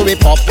bottles we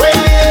pop.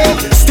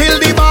 Still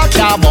the bar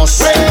can't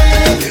bust.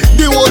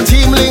 The whole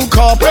team link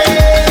up.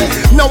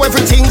 Now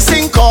everything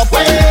sync up.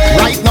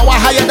 Right now we're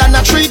higher than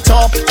a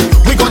treetop.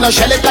 We gonna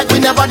shell it like we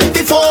never did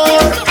before.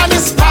 And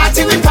it's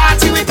party, we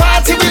party, we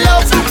party, we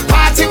love.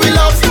 Party, we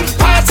love.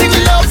 Party, we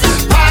love.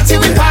 Party,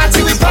 we party,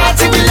 we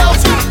party, we love.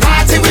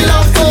 Party, we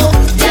love. Oh,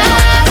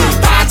 yeah.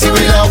 Party,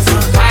 we love.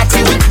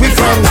 Party, we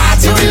from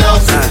party, we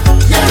love.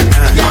 Yeah,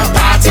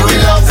 party, we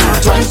love.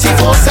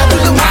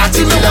 24/7,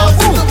 party, we love.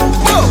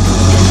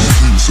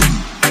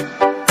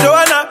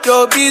 Joanna,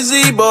 your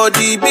busy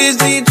body,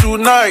 busy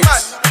tonight.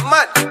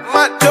 Mad.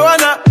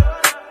 Joanna,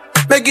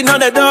 making all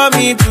the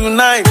dummy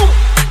tonight.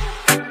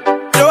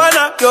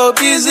 Joanna, your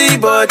busy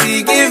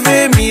body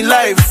giving me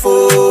life,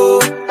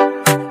 oh,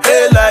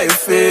 hey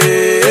life,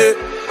 hey.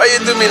 Why you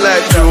do me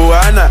like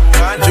Joanna,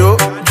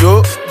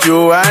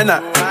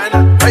 Joanna?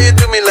 Why you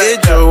do me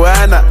like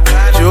Joanna,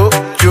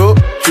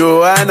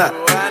 Joanna?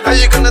 How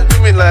you gonna do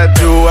me like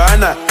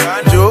Joanna,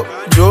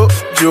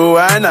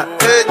 Joanna?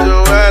 Hey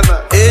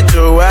Joanna,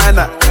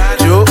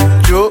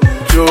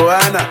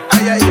 Joanna.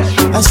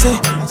 I say,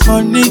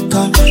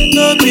 Monica,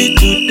 no be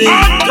today.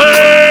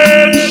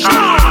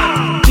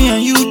 Me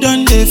and you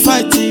done the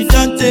fight,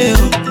 don't they?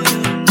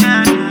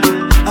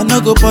 I no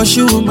go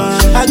pursue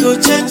man, I go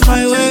change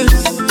my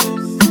ways.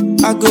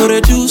 I go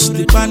reduce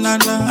the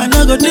banana, I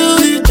no go do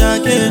it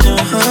again.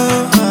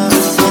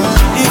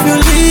 If you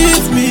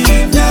leave me,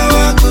 now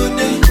I go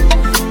there.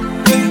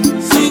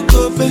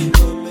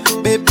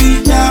 Baby,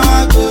 now I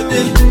go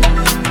there.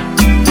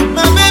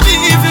 My baby,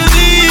 if you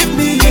leave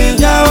me,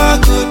 now I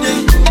go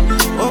there.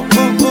 Oh,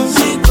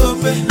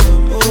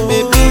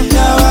 baby,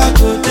 now I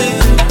go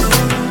there.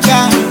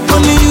 Yeah,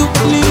 only you.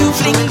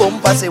 Fling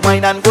bumper, say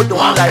wine and go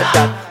down like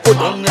that. Go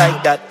down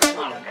like that.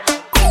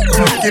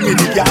 Give me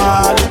the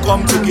girl who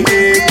come to give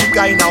the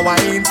kind of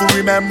wine to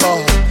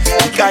remember.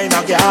 The kind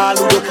of girl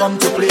who don't come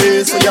to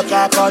play, so you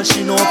can't call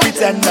she no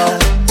pretender.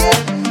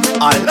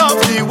 I love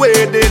the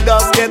way they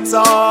just get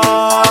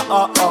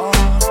on.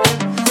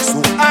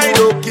 So I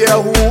don't care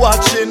who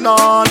watching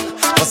on.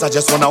 Cause I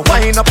just wanna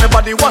wind up my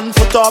body 1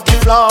 foot off the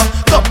floor.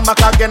 Come back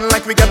again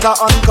like we get a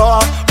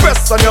encore.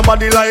 Press on your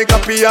body like a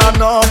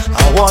piano.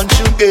 I want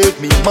you give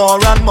me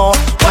more and more.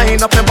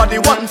 Wind up my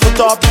body 1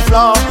 foot off the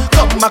floor.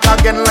 Come back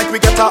again like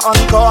we get a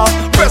encore.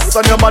 Press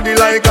on your body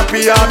like a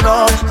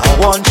piano. I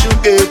want you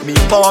give me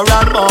more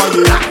and more,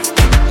 yeah.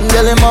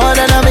 Girl, you're more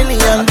than a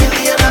million.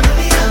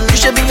 You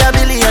should be a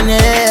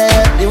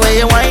billionaire. The way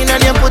you whine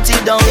and you put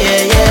it down,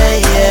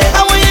 yeah.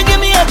 I want you give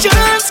me a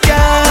chance,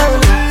 girl,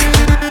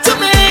 to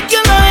make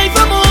your life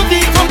a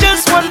movie from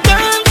just one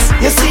dance.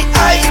 You see,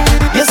 I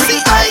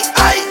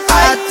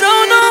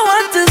don't know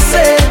what to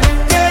say.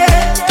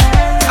 Yeah,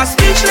 I'm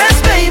speechless,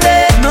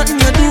 baby. Nothing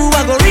you do, I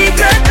go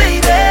regret,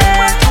 baby.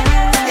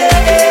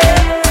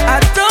 Yeah, I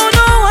don't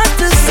know what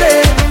to say.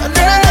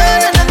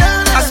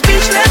 I'm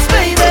speechless,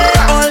 baby.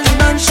 All the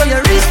man show you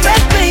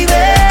respect, baby.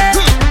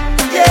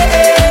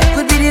 Yeah,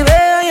 could be the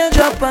way you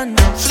drop and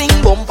fling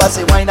bumper,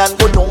 say wine and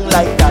go down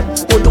like that.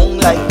 Go down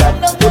like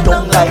that. Go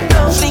down like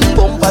that. Fling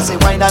bumper, say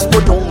wine and go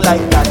down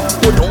like that.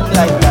 Go down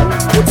like that.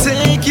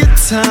 Take your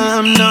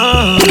time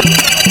now.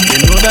 You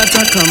know that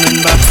I'm coming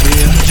back for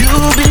you.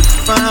 You'll be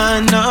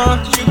fine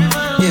now.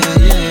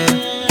 Yeah.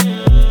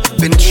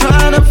 Been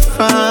trying to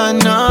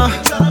find now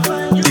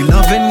the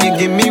loving you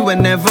give me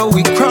whenever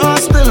we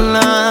cross the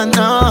line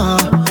now.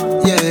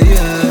 Yeah.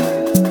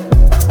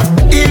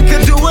 You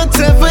can do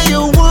whatever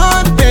you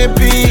want,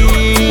 baby.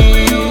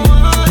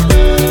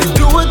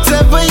 Do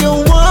whatever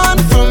you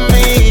want from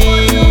me.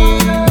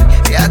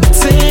 Yeah,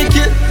 take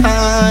it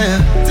higher.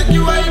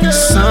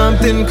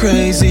 Something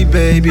crazy,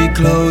 baby,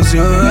 close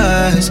your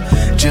eyes.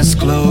 Just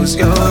close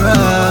your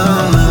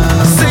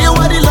eyes. Say you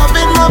want the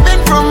loving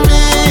from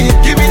me.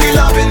 Give me the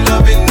loving,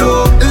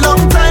 no.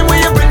 Long time when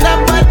you bring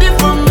that body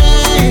for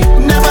me.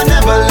 Never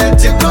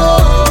let you go.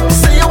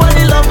 Say you want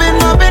the loving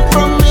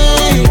from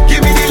me.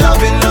 Give me the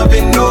loving,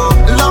 no.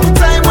 Long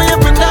time when you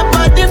bring that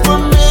body for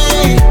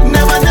me.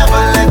 Never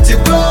let you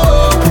go.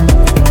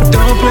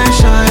 Don't play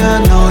shy, I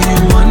know you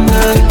want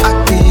that. I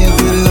give you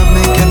good love,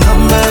 make it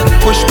come back.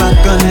 Push back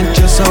on it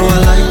just so I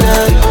like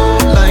that.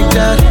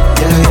 Yeah.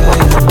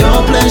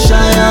 Don't play shy,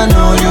 I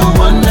know you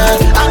want that.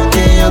 I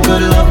give you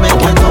good love, make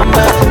it come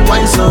back.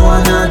 Why so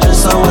I know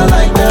just so I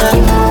like that.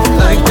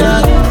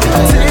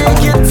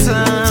 Take your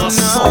time. The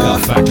Soca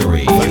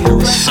Factory.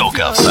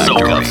 Soca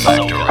Factory.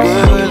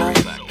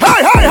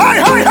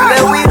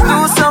 Let we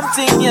do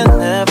something you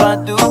never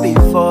do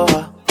before.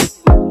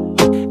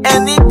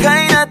 Any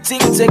kind of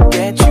thing to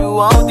get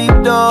you out the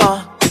door.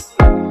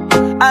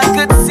 I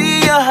could see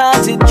your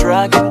heart it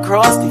dragging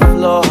across the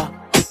floor.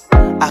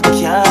 I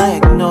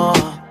can't ignore.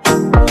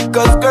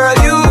 Cause girl,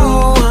 you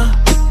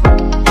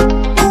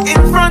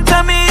in front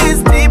of me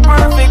is the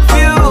perfect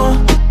view.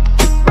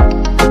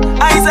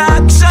 I's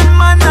action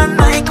man and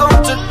I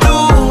come to do.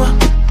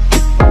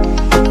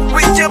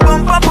 With your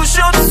bumper push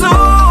out so.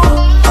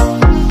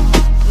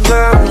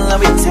 Girl, let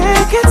me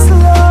take it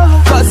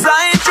slow. Cause I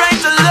ain't trying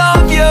to love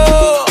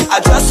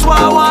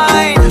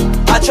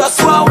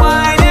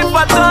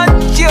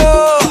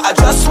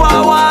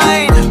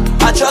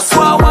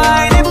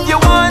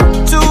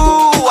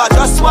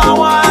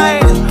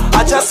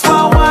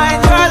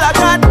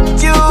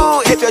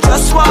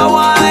a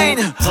wine.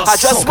 I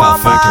just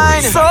want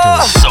mine. So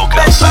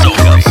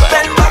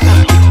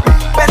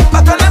bend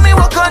back and let me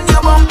walk on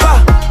your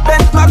bumper.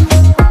 Bend back.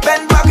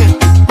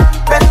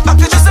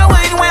 It's just a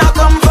wine where I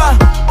come from.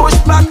 Push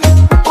back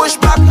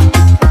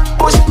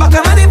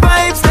and let the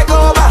vibes take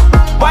over.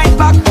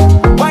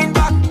 Wind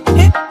back.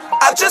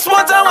 I just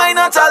want a wine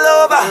not all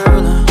over.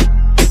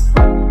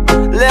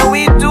 Let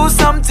we do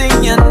something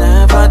you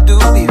never do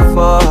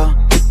before.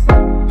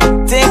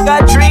 Take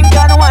a drink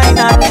and wine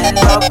and end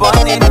up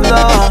on the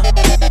floor.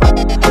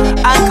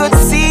 I could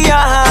see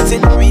your heart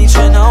in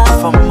reaching out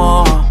for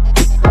more.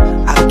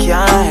 I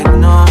can't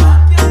ignore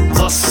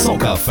The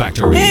Soca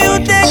Factory. You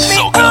take me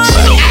up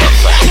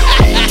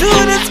to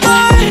the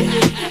sky,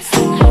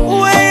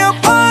 way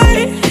up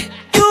high.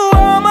 You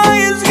are my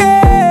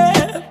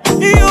escape.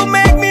 You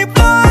make me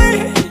fly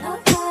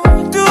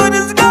to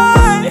the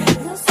sky,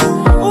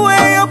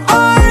 way up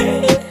high.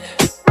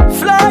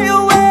 Fly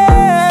away,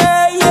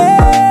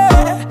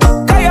 yeah.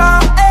 Kaya,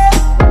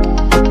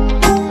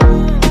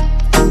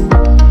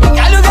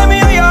 Girl, look at me,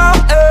 yeah,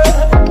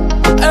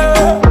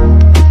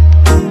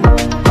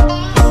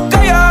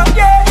 Kaya,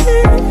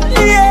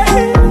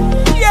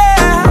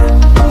 yeah.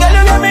 Girl,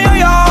 look at me,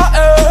 yeah,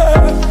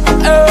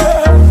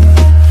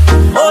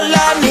 all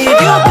I need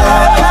you,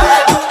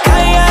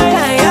 Kaya.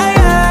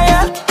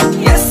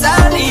 Yes, I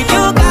need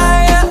you,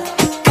 Kaya.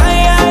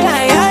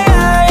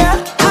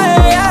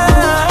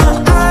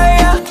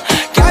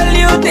 Girl,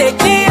 you take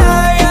me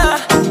higher.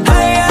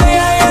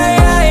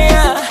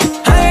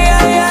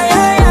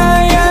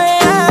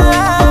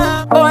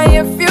 Boy,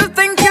 if you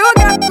think you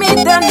got me,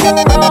 then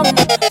you're wrong.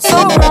 So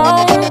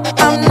wrong.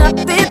 I'm not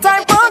the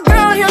type of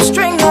girl you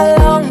string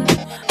along.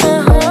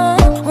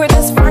 With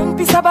this fine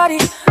piece of body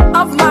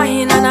of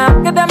mine and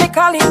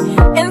academically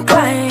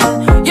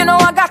inclined. You know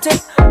I got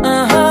it.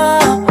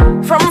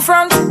 From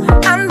front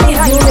and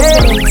behind it.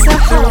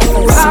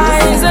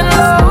 Highs and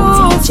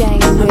lows. I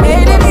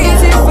made it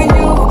easy for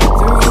you.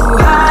 Through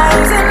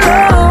highs and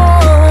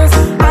lows,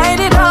 I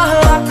did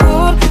all I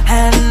could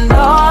and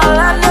all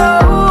I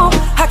know.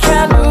 I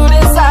can't do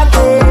this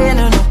again.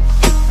 No.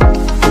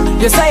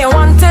 You say you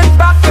want it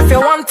back. If you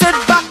want it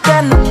back,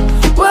 then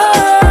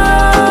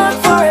work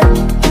for it.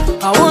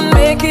 I won't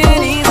make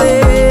it easy.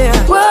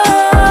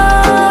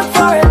 Work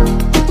for it.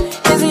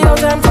 Is it your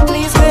time to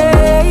please me?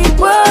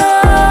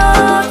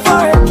 Work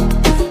for it.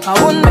 I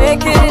won't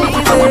make it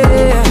easy.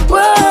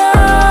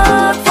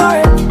 Work for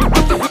it.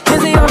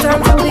 Is it your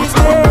time to please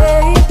me?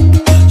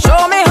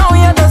 Show me how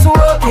you just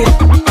work it.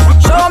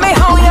 Show me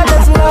how you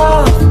just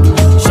love.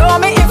 Show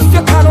me if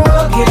you can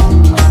work it.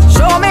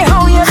 Show me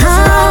how you just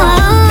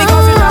love.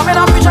 Because you're jamming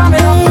up.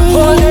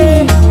 Holy.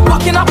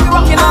 Walking up,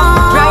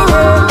 right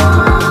there.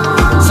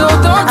 So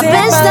don't take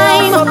my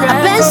love for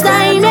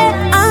granted.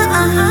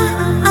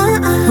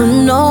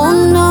 No.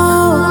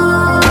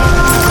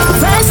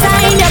 First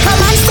time you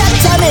come and step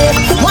to me.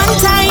 One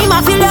time I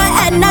feel your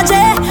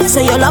energy. So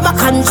your love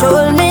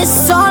control me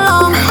so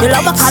long. Your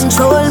love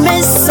control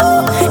me so.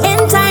 In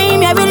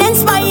time you will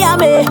inspire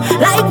me.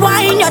 Like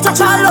wine you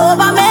touch all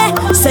over me.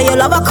 So your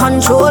love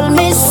control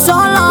me so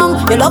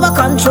long. Your love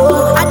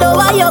control. I don't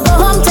want you go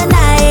home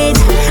tonight.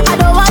 I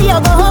don't want you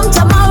go home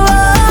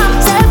tomorrow.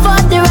 Stay for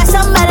the rest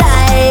of my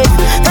life.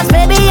 Cause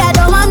baby I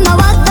don't want no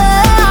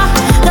other.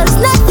 Cause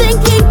nothing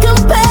can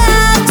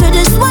compare to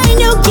this wine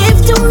you give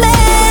to me.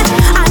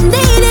 I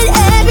need it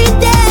every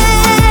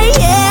day,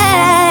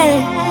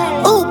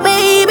 yeah. Oh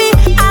baby,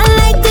 I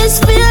like this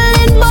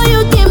feeling. Boy,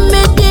 you give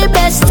me the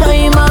best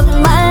time of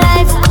my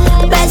life.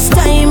 Best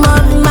time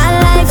of my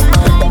life.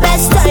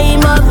 Best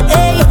time of,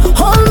 hey.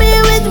 Hold me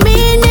with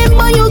meaning.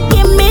 Boy, you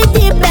give me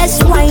the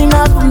best wine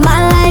of my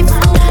life.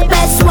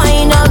 Best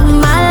wine of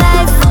my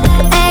life.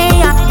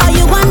 Hey, are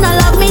you gonna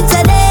love me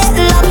today?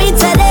 Love me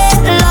today,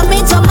 love me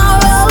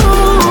tomorrow.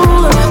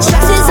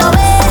 Stress is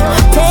away,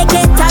 take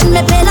it and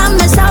me pain and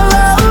me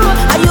sorrow.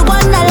 Are you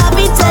gonna love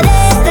me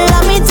today?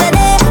 Love me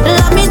today,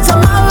 love me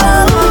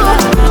tomorrow.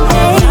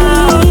 Hey,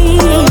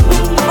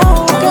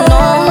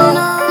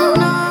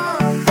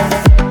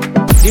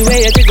 The way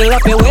you jiggle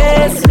up your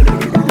waist,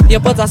 you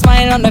put a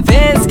smile on my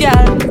face,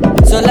 girl.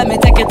 So let me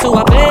take you to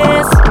a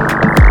place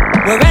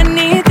where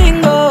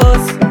anything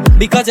goes.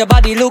 Because your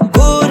body look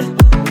good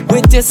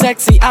with your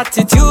sexy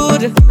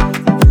attitude.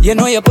 You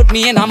know you put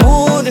me in a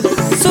mood.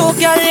 So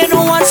girl, you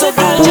know what to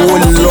do.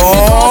 Just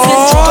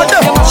Lord.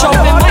 you mash up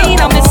my mind,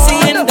 I'm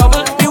seeing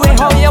double. The way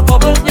how you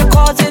bubble, you're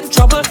causing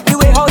trouble. The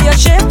way how you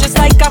shape just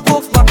like a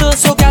Coke bottle.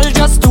 So girl,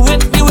 just do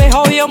it. The way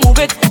how you move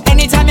it.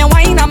 Anytime you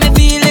whine, I'm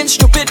feeling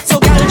stupid. So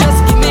girl,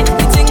 just give me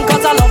the thing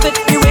cause I love it.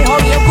 The way how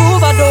you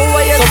groove, I know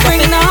why you're so bring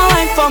it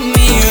on for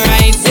me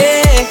right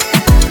there.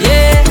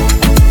 Yeah,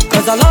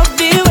 cause I love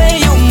the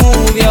way you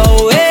move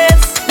your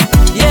waist.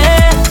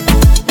 Yeah,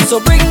 so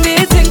bring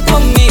the thing for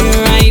me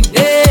right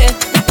there.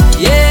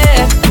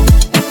 Yeah,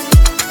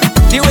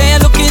 the way you're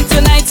looking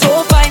tonight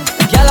so fine.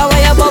 Girl, I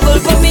wear a bubble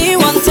for me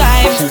one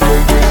time.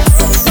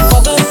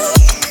 Bubble,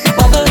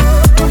 bubble,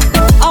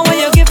 I want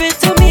you give it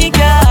to me,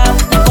 girl.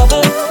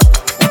 Bubble,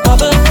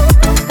 bubble,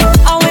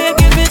 I want you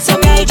give it to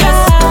me, girl.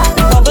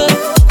 Bubble,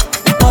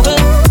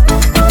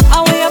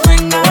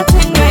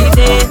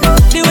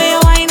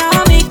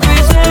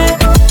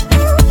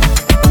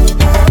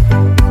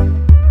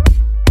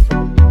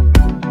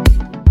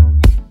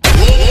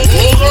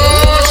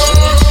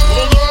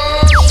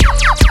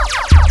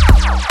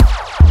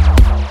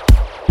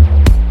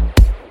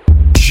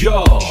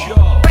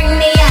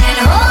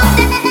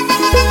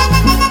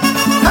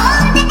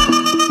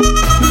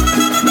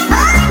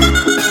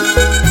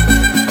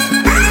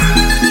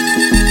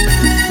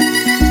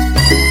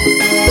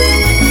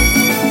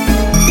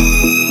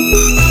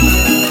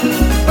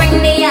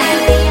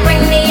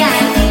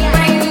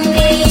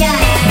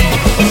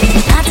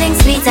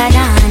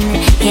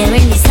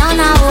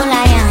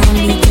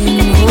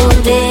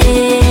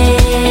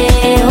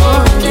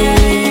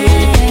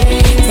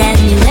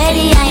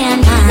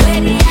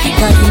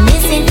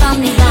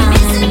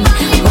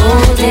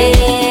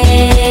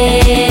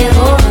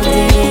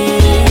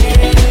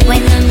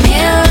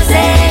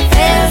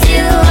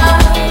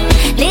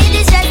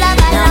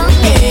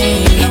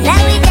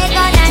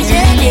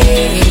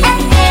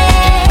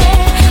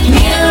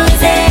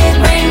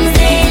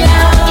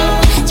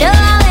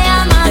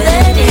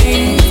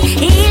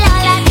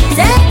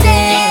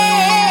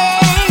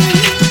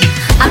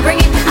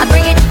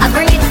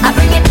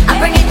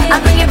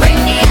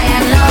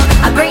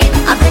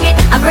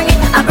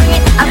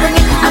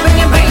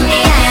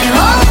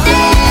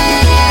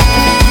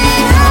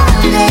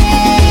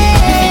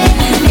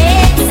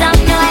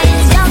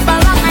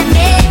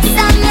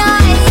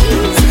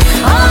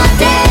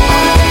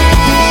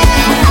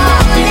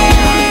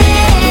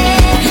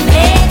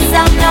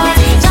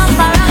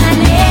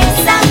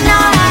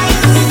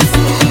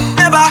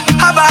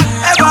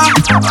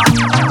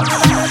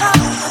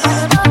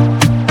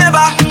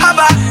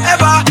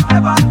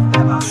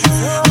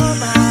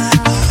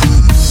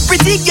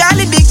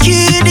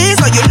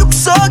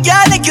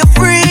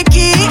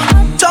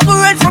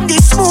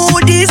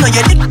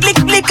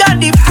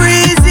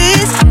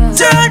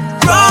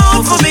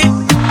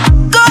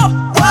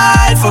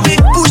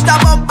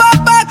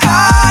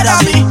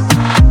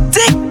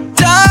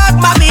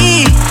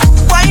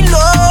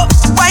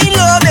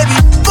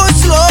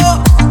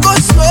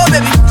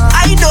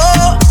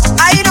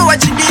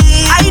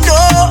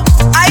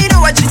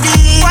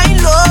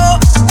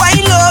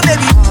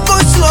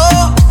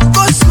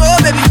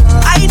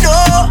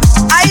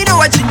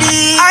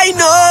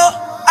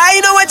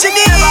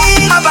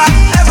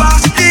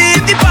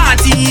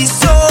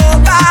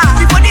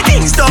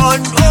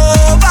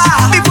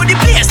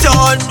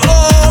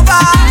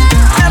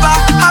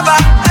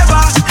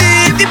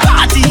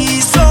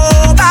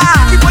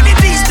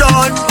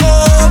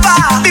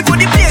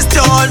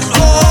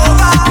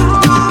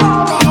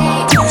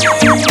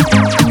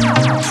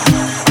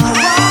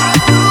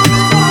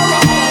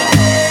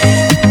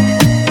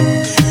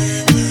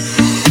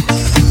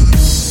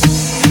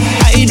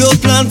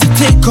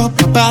 take up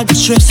a bag of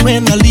stress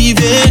when I leave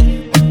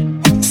it.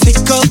 Sick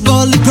of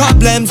all the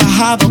problems I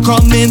have, I'm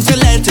coming to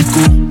let it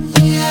go.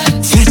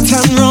 Fat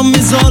and rum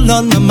is all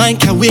on my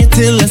mind, can't wait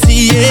till I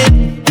see it.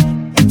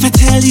 If I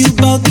tell you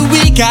about the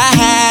week I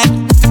had,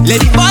 let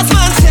the boss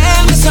man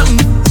tell me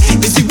something.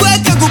 If he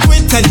work I go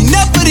quit and he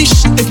never this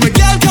shit. If my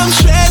girl come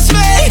stress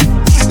me,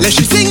 let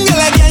she single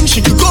again,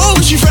 she could go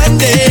with she friend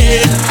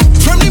there.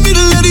 From the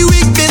middle of the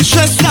week, been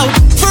stressed out.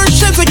 First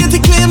chance I get to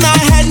clear my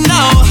head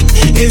now.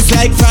 It's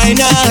like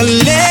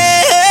finally.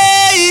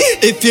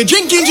 If you're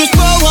drinking, just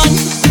pour one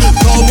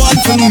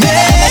for me.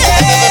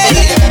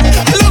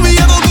 I love we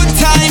have a good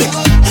time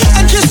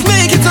and just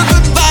make it a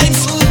good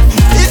vibes.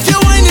 If you're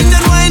whining,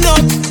 then wine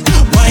up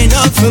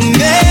for me.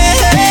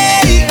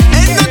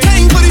 Ain't no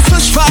time for these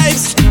fresh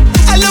vibes.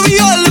 I love we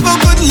all live a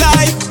good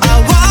life. I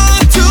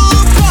want to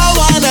pour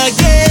one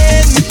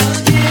again.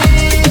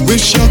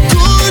 Wish you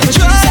could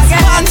just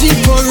party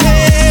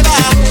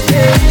forever.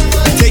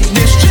 Take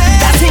this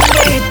chance.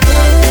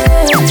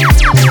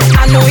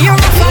 I know you're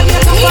rough and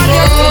you're tough and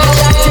you're good,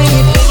 that's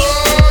it.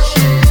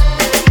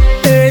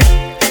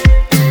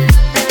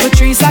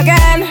 Patrice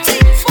again.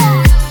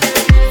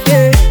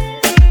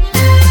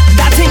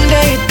 That thing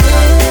they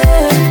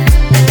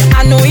I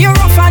know you're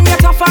rough and you're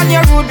tough and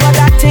you're rude, but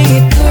that thing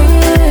it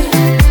good.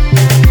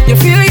 You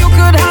feel you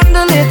could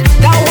handle it,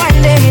 that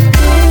wine they hit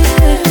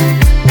good.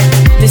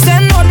 This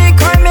ain't no the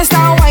crime, Mr.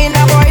 Wine,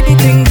 that boy the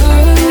thing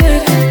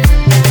good.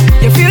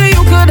 You feel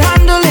you could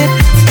handle it.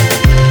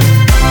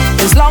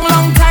 This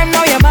long time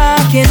now you're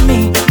marking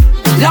me.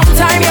 Long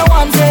time you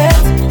want it.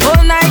 All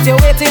night you're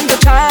waiting to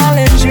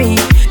challenge me.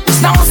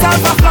 It's no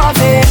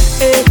self-applause,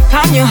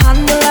 can you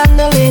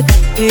handle it?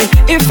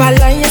 If I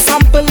lie, you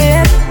sample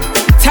it.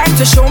 Time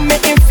to show me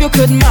if you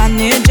could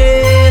manage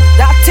it.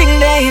 That thing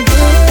they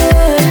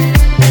good.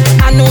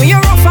 I know you're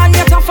rough and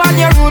you're tough and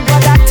you're rude, but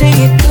that thing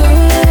it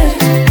good.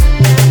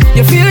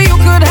 You feel you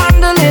could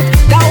handle it.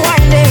 That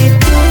wine they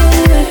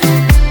good.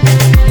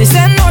 This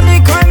ain't no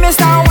the crime,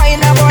 Mr. Wine,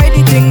 that boy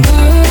the thing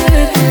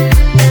good.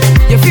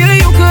 You feel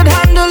you could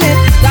handle it.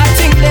 That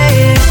thing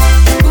they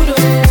good.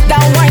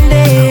 That wine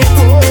they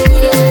good.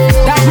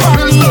 That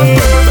money they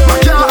I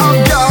can't have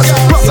gas,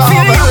 plus I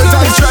have a health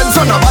and strength,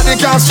 so nobody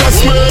can stress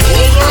me.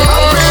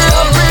 Happy.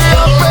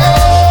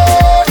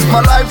 My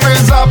life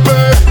is happy.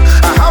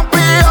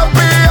 Happy.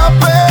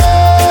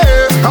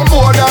 I'm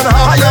more than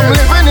happy. I am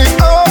living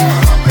it up,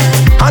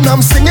 and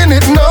I'm singing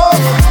it now.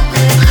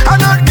 I'm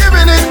not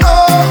giving it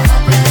up,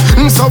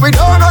 so we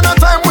don't have no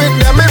time with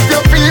them. If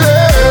you feel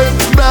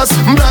it, bless.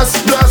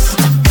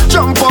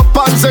 Jump up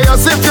and say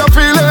as if you're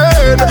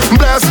feeling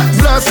bless.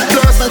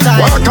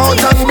 Walk out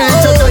and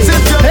beat you as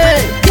if you're. Hey,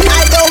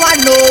 I don't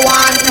want no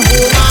one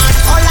woman.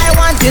 All I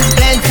want is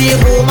plenty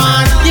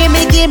woman. Give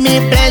me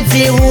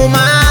plenty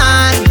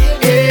woman.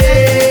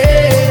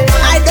 Yeah.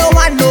 I don't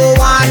want no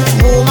one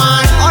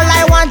woman. All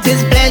I want is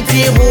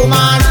plenty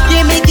woman.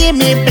 Give me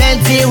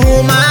plenty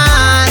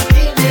woman.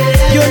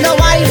 You know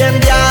why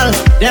them girl,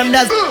 them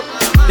does.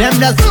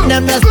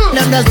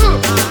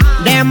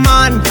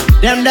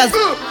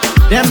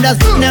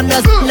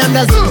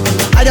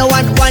 I don't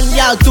want 1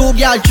 girl, 2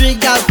 girl, 3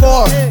 girl,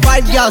 4,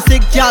 5 girl,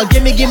 6 girl.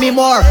 Give me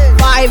more.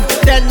 5,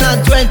 10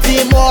 and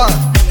 20 more.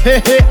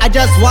 I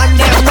just want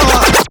them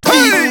more.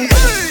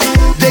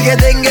 Digga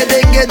ding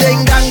danga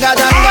ding.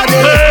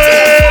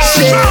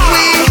 Shit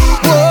we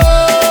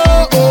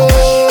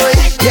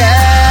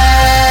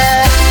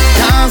yeah.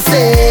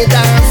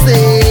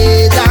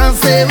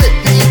 Dance with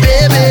me,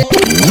 baby.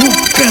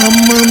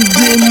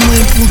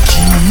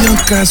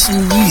 Qu'à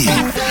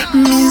sourire,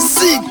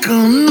 musique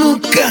nous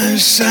qu'à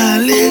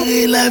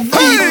chaler la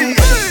vie.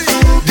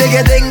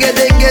 Digga ding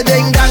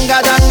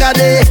danga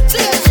de.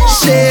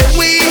 Say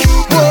we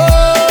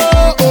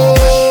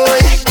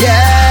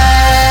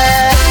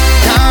yeah.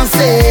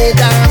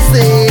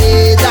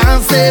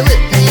 Dance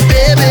with me,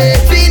 baby.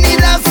 Fini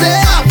danser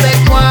avec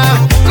moi.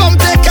 Come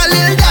take a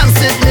little dance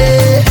with me.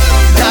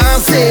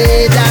 Dance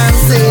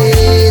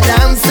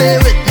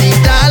with me,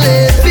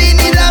 darling.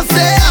 Fini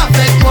danser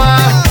avec moi.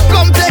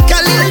 Come take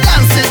a little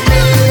dance with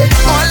me.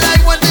 All I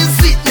want is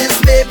sweetness,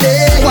 baby.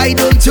 Why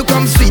don't you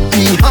come sweet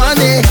me,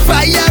 honey?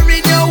 Fire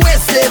in your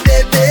waist,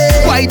 baby.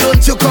 Why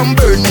don't you come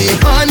burn me,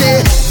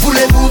 honey?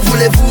 Voulez-vous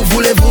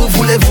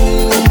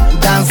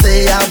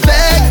danser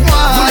avec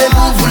moi?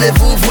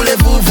 Voulez-vous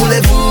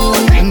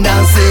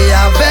danser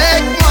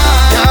avec moi?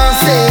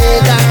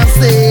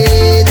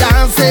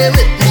 Danser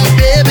with me,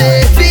 baby.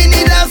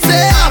 Fini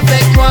danser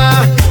avec moi.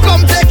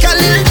 Come take a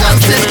little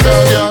dance with me.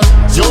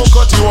 You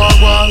cut you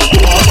one.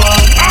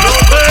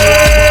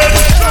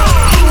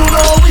 You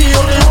know we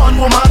only one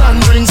woman and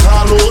drinks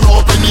alone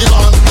up in the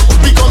land.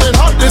 We coming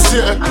hot this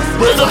year.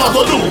 Where them a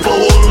go do for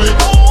all week?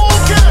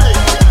 Okay.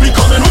 We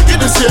coming wicked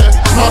this year.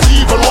 Not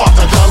even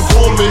water can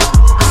hold me.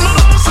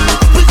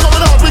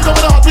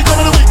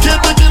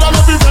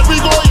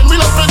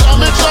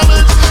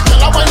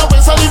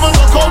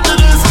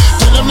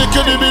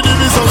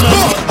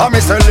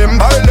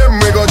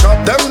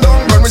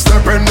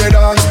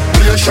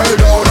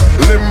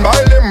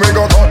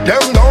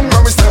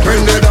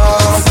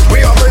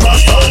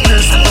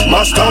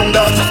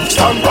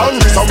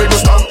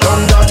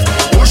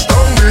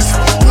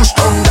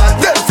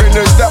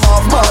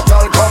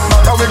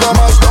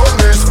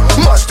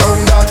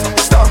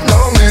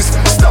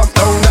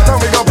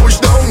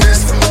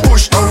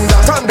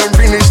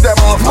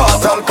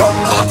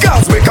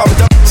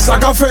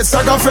 fence.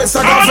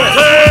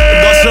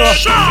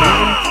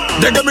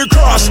 They get me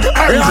cross,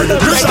 angry,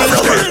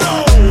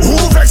 who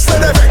vex,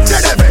 let them vex.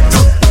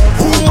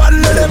 Who mad,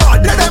 let them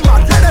mad.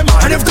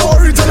 And if they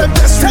worry, tell them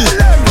best me.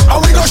 And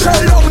we gon'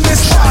 shell down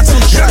this party.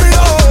 Hear me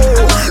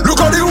now. Look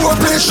how the whole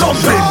place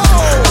jumping.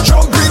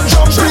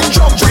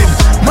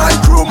 My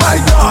crew, my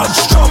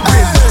dogs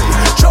jumping.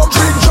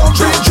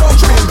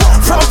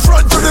 From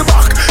front to the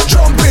back,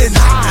 jumping.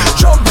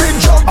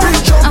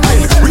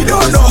 We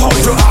don't know how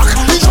to act.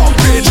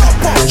 Jumping.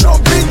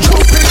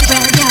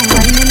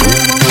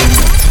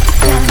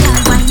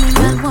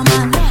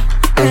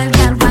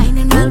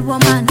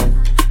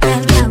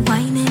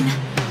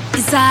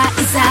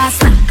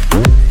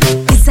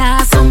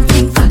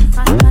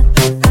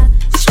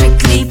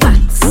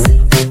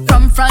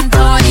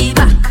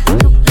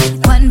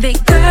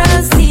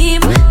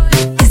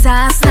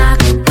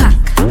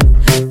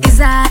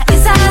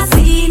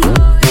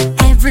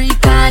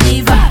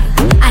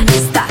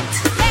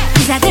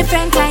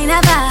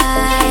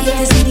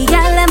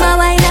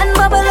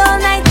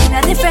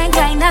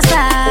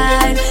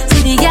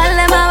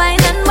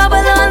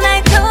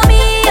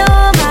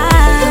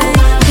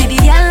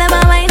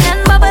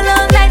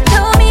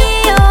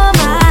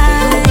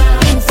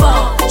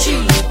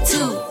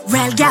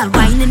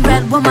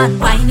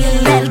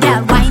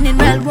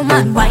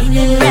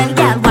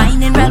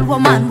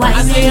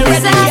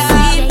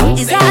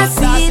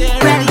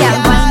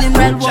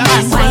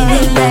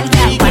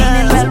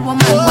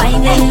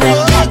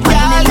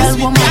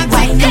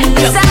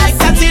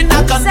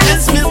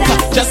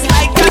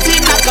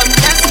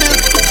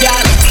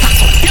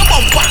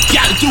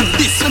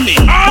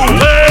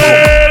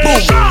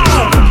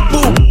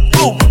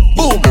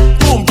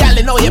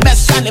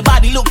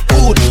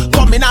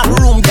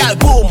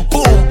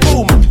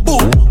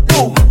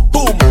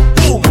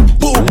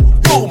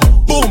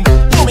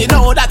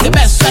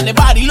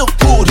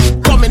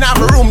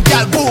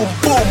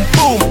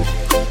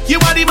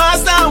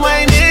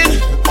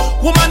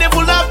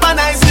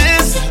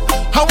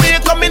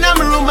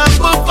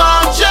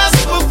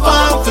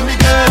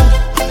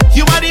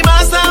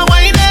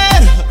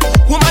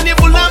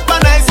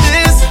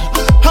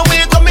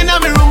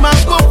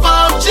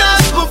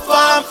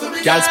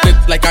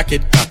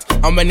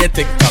 And when you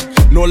tick tock,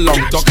 no long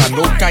talk and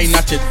no kind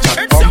of chit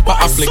chat. Bumper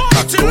a flick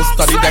crack, don't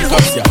study them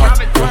cause you're hot.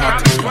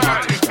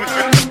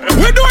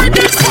 We're doing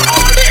this for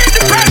all the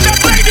independent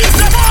ladies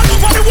from all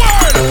over the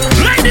world.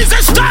 Ladies,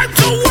 it's time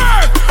to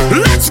work.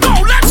 Let's go.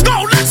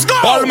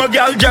 All my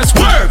gal just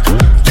work.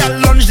 Gal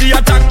lunge the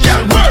attack,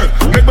 gal work.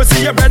 Make me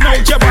see you bend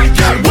out your back,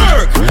 gal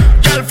work.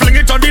 Gal fling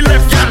it on the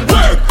left, gal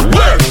work.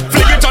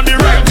 Fling it on the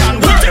right, gal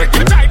work.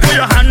 Put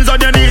your hands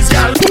on your knees,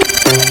 gal.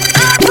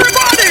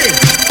 Everybody,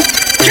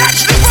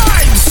 catch the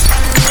vibes.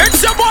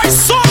 It's your boy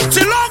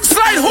Salty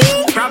alongside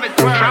who?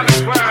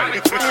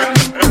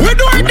 We're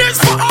doing this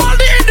for all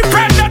the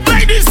independent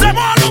ladies them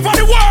all over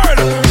the world.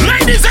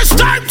 Ladies, it's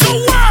time to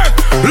work.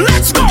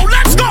 Let's go.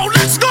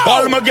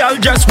 All my gal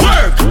just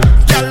work.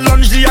 Gal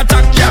lunge the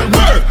attack, gal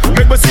work.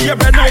 Make me see you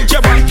bend out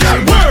your back, gal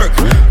work.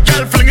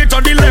 Gal fling it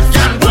on the left,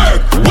 gal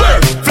work.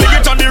 Fling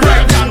it on the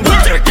right, gal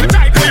work.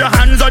 Put your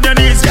hands on your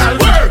knees, gal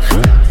work.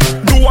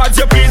 Do as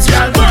you please,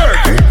 gal work.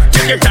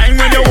 Take your time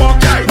when you walk,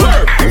 gal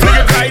work. Fling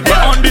it right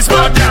there on the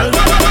spot, gal.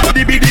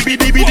 Dibi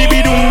dung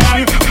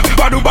lang.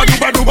 Badu dung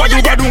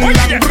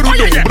lang.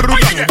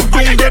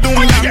 Dung de dung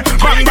lang.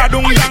 Bang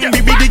badung lang.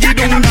 Dibi dung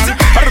lang.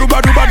 Badu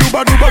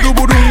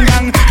dung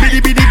lang.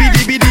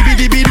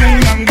 Dibi dung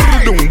lang.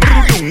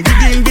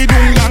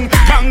 Dung lang.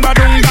 Bang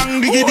badung lang.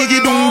 Digi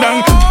dung lang.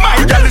 My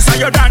girl, it's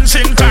your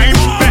dancing time.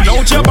 Bend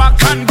out your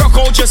back and rock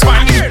out your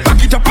spine.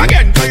 Back it up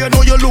again, 'cause you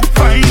know you look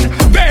fine.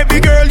 Baby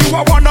girl, you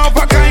are one of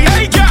a kind.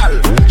 Hey girl,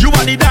 you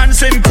are the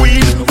dancing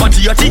queen. But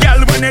you're the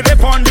girl when they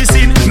dip on the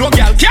scene. No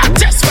girl can't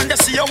test when they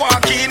see you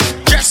walk in.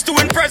 Just to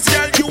impress,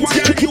 girl, you want.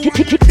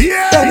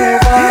 Yeah.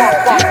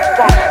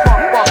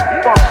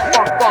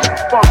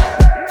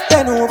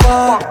 Bend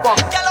over.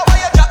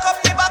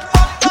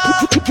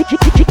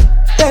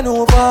 Bend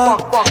over.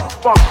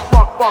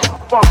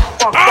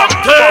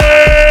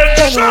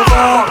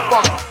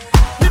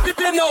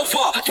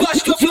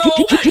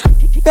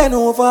 Bend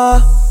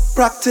over.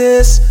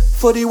 Practice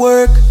for the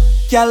work.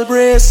 Gal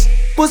brace.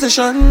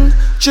 Position.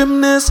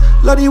 Gymnast.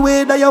 Love the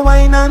way that you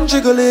whine and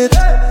jiggle it.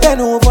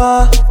 Bend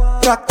over.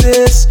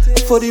 Practice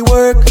for the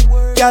work.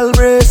 Gal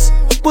brace.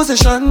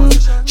 Position.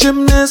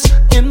 Gymnast.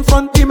 In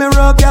front the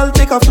mirror, gal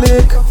take a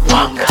flick.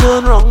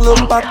 Turn round,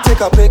 look back,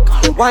 take a pic.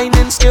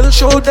 Whining skill,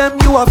 show them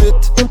you have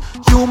it.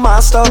 You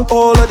master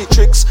all of the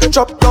tricks.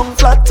 Drop down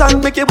flat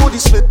and make your body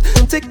split.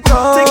 Tick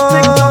tock, tick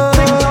tick tock,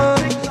 tick tock.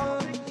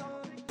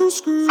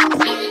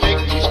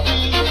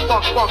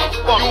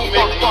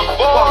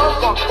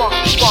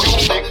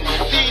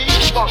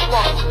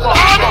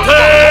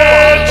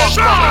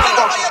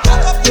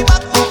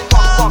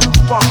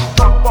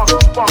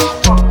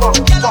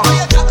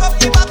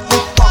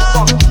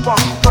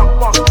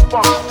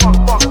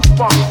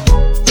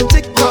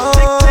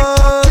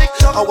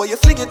 How are you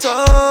fling it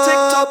up? Tick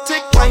tock,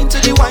 tick. Wine to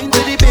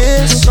the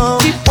bass now.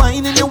 Keep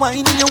whining your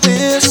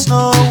waist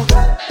now.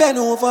 bend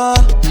over,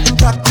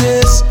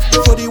 practice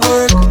for the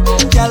work,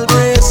 gal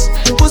brace,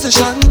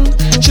 position,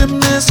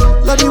 gymnast,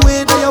 love the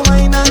way that you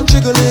whine and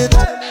jiggle it.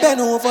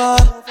 Bend over,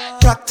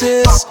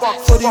 practice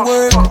for the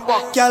work,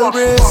 gal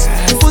brace,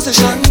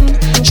 position,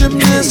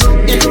 gymnast,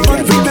 in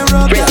front of the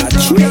mirror.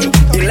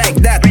 You like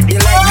that,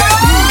 you like that,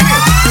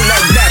 you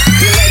like that,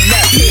 you like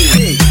that,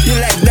 you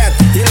like that,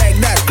 you like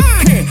that.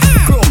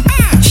 Chrome,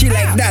 she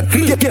like that.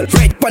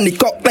 Right pon the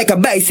cock like a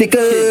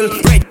bicycle,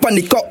 right pon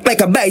the cock like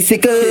a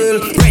bicycle,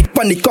 right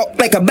pon the cock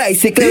like a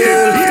bicycle.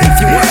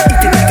 If you want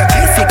eat it like a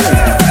bicycle,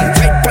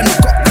 right pon the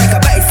cock like a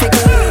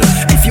bicycle.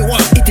 If you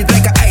want eat it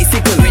like a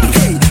icicle,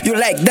 hey, you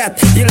like that,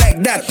 you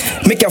like that.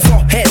 Make your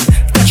forehead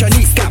touch your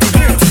kneecap.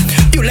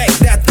 You like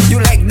that, you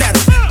like that.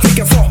 Make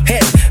your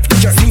forehead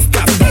touch your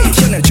kneecap. Hey,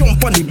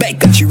 jump on the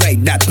bike and she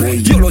ride that.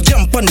 Yolo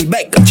jump on the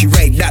bike and she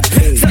ride that.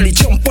 Sally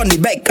jump on the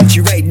bike and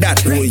she ride that.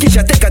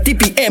 Kisha take a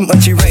TPM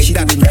and she ride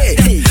that.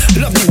 Hey,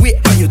 love the way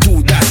how you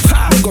do that.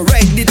 Don't go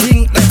ride the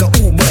thing like a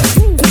Uber.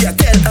 Could you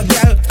tell a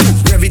gal to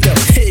rev it up?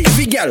 Hey,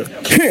 every gal,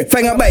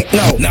 find a bike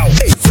now.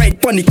 Hey, ride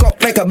pon the cock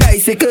like a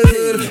bicycle.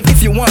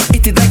 If you want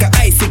eat it like a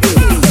icicle.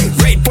 Hey,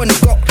 ride pon the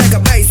cock like a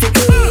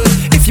bicycle.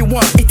 If you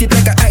want eat it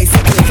like a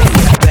icicle.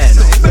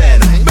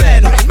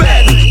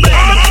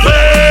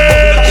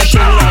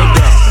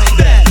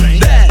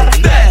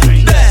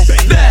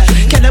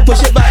 Can I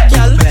push it back,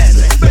 gal?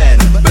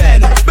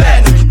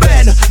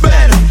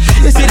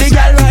 You see the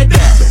gal right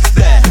there?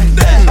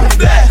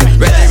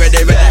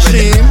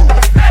 Ready.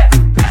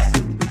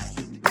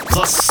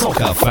 The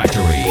Soca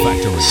Factory.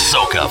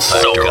 Soca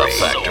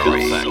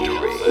Factory.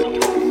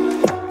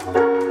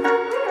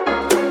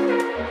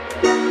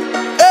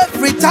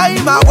 Every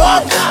time I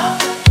walk,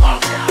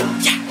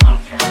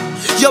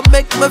 you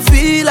make me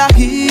feel a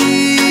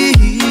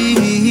heat.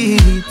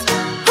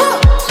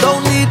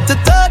 Don't need to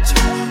touch.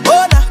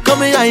 Oh, nah, got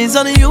my eyes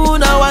on you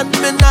now, and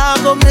me now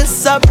go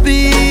miss a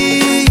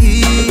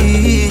beat.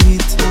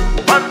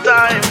 One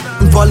time.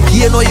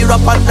 Volcano, you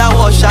up under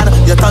ocean.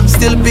 Your tongue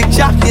still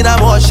picture in a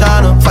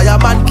motion.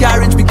 Fireman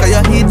carriage because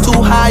your heat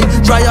too high.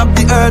 Dry up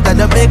the earth and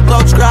you make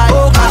clouds cry.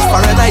 Oh gosh, for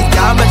a night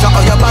can't measure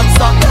how your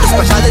man's up. The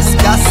specialist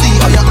can't see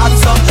how your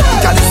hands up. You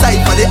can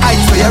decide for the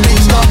heights where you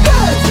reach up.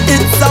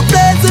 It's a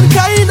pleasant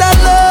kind of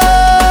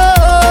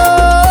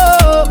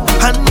love,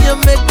 and you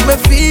make me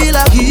feel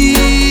a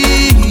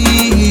heat.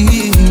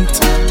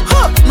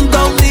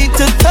 Don't need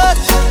to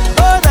touch.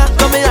 Oh, nah,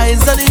 got my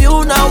eyes on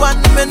you now,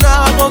 and me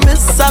now go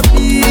miss a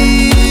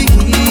beat.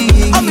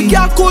 And me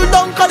can't cool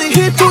down 'cause the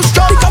heat too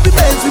strong. Because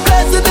we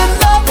blazing in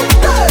love.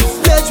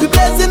 Blaze, we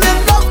blazing in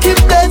love. Keep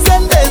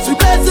blazing, blaze, we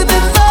blazing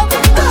in love.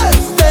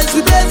 Blaze,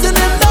 we blazing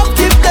in love.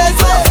 Keep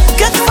blazing.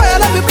 Catch fire,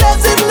 let me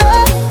blaze in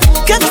love.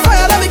 Catch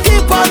fire, let me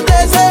keep on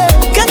blazing.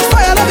 Catch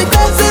fire, let me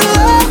blaze in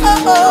love.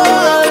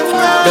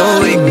 Don't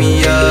wake me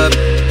up,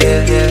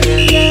 yeah.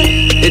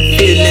 It's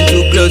feeling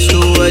too close to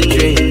a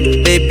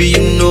dream. Baby,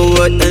 you know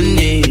what I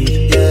need.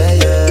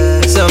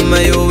 Some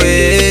of your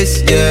ways,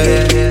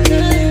 yeah.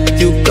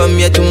 You come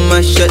here to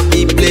mash up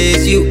the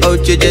place. You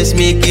out, you just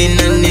making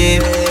a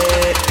name.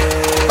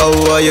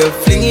 Oh, you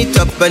fling it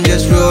up and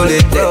just roll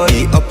it. Let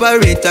the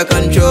operator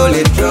control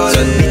it.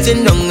 Sun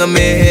beating down on my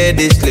head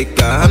is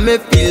slicker. I may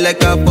feel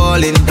like I'm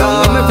falling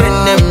down. I'm a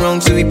friend them wrong,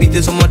 so we beat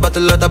it so much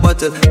bottle out of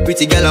bottle.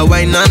 Pretty girl a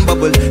wine and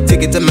bubble.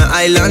 Take it to my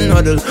island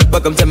huddle.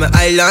 Welcome to my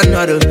island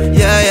huddle.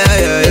 Yeah.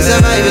 It's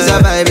a vibe, it's a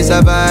vibe, it's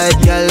a vibe.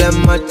 Girl,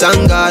 I'm a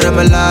thank God I'm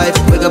alive.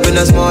 Wake up in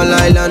a small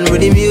island where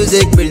the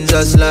music brings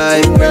us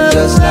life, brings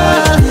us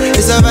life.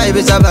 It's a vibe,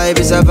 it's a vibe,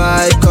 it's a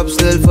vibe. Cup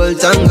still full,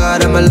 thank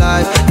God I'm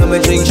alive. Come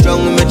and drink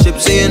strong with my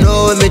chips, so you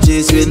know with me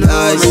chase with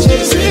ice.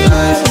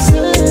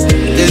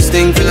 This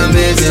thing feel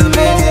amazing.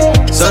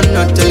 Sun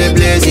not till it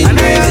blazing.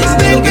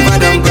 Don't give a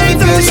damn when it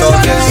feels so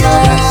blessed.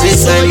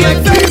 This time my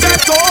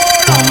favorite.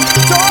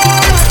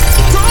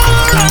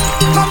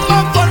 Come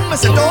on, fun, me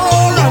say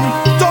don't run.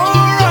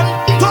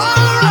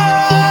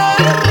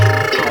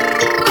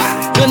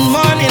 Good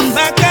morning,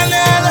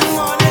 Bacchanal.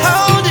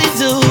 How do you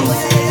do?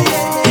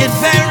 It's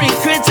very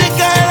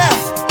critical.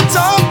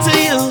 Talk to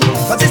you,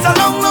 but it's a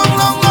long road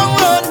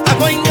I'm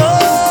going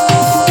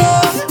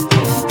on.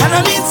 And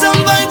I need some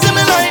vibes in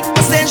my life,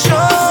 but stay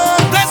strong.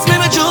 Bless me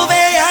with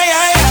Juve,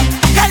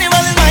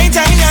 Carnival is my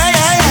time,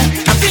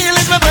 I feel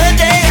it's my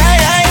birthday,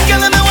 Girl,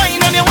 let me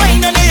wine on you,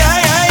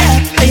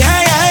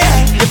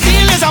 The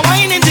feel is a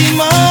whining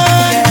demon.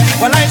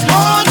 Well, life's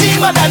more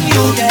demon than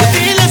you. The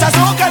feel is a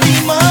soca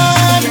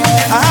demon.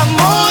 I have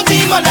more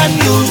demon than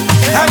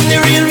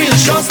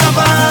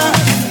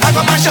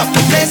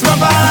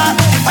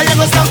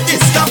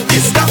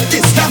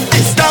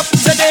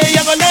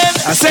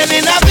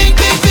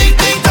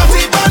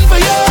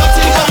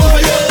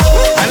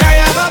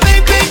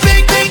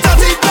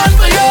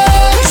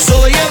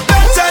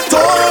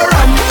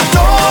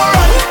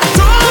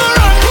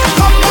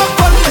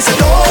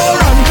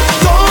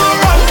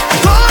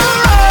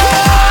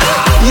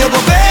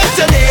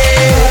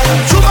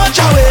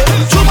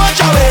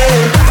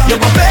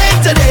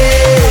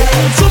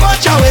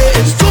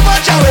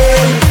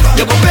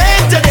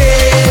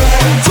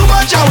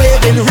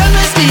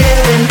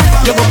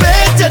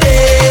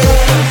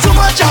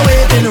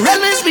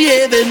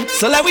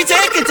So let we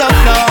take it up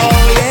now,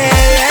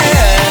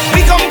 yeah.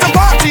 We come to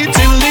party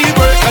till the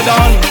break of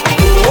dawn.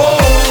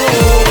 Oh,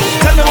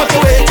 tell me what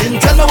you're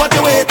waiting, tell me what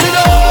you're waiting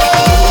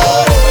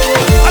on.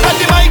 I got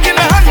the mic in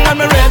the hand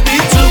and I'm ready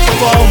to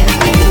perform.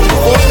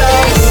 Oh,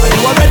 now,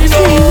 you already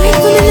know.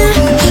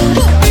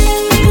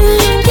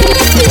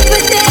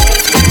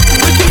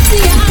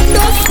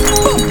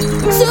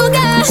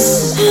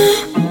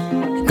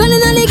 Calling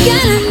all the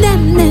girl and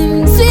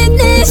them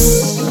sweetness.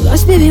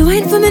 Gosh, baby,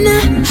 wine for me now.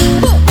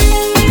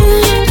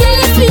 Girl,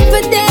 you sweet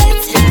for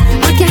that.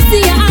 I can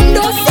see your hand,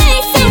 don't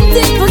say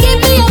something. Forgive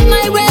me of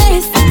my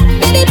waist.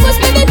 Baby, push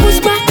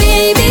back,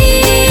 baby.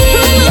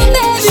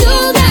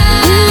 Sugar,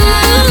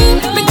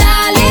 my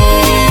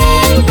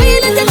darling. Why you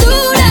let her do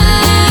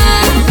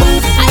that?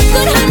 I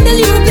could handle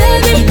you,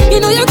 baby. You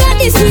know you got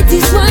the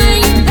sweetest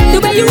wine. The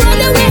way you roll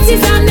the waist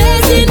is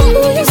amazing.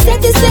 Ooh, you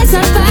set this place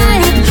on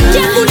fire.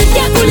 Can't cool it,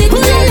 can't cool it. Ooh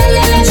la la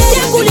la la.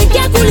 Can't cool it,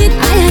 can't cool it.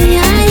 Ay ay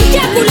ay.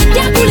 Can't cool it,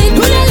 can't cool it.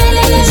 Ooh la la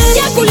la la.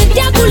 Can't cool it,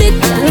 can't cool it.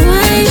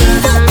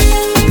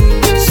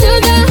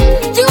 Sugar,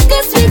 you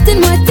can sweeten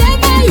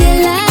whatever you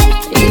like.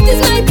 It is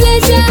my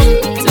pleasure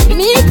to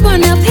meet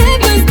one of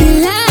heaven's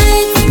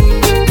delights.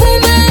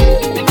 Woman,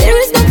 there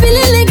is no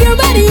feeling like your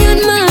body on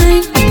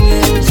mine.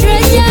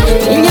 Treasure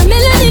in your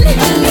melanin.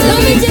 So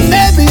me just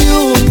baby,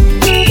 you,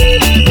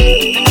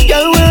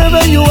 girl,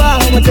 wherever you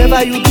are,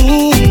 whatever you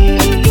do,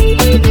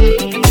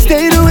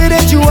 stay the way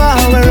that you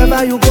are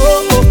wherever you go.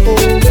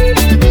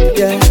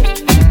 Yeah,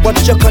 what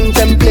you're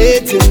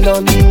contemplating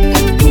on,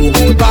 don't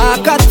hold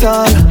back at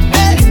all.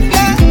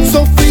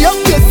 So free up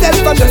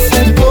yourself and just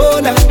let go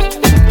now.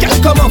 Girl,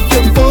 come off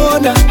your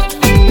phone now.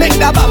 Make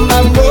that bam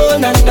bam roll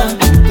now.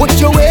 What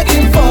you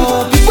waiting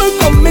for? People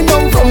coming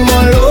down from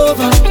all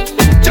over,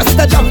 just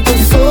a jump to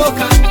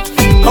soca.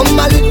 Come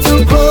a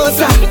little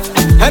closer,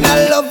 and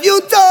I love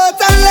you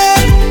totally.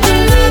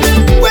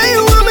 When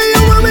you want me,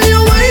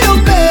 you wind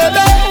up,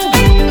 baby.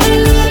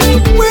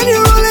 When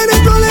you're rolling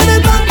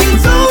it back,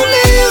 it's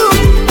only you.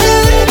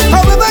 Yeah.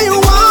 However you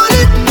want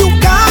it, you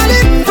got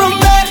it from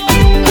me.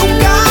 You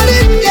got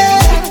it, yeah.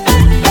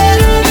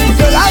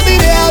 Girl, I'll be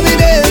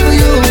there for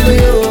you.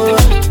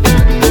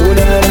 Oh,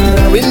 na,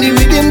 na. When the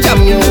rhythm jam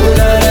you, oh,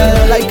 na, na.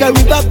 Like a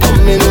river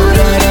coming, oh,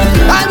 na, na.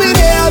 I'll be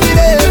there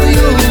for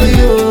you.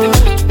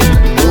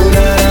 Oh,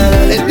 na, na.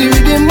 Let the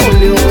rhythm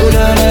hold you, oh,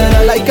 na,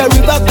 na. Like a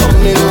river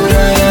coming, oh,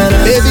 na, na.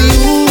 Baby,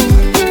 you,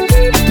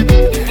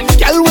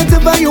 girl,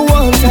 whatever you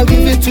want, I'll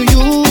give it to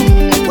you.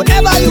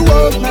 Whatever you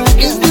want, man,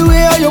 is the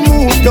way how you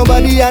move.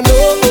 Nobody I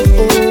know,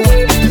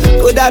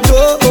 could I do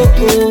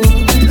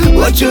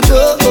what you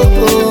do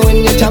when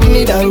you jam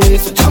me that way,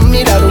 so jam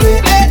me that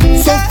way. Hey,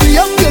 so free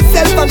up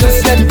yourself and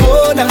just let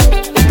go now.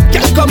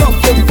 Girl, come off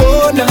your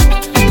phone now.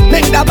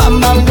 Make that bam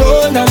bam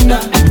roll now.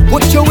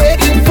 What you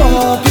waiting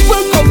for?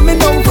 People coming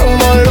down from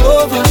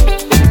all over,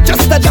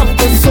 just a jump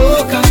to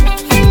soca.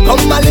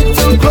 Come a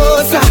little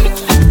closer,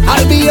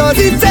 I'll be yours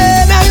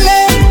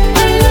eternally.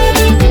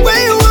 When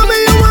you want me,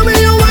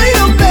 you wind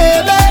up,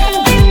 baby.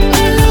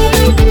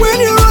 When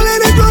you're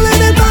rolling it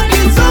back,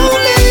 it's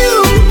only you.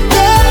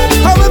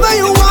 Yeah. However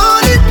you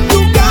want it, you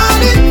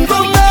got it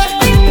from me.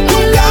 You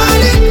got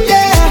it,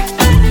 yeah.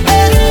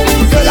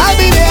 Girl, I'll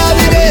be there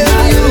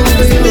for you.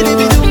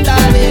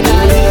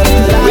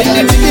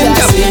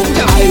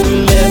 I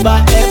will never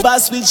ever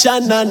switch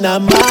on none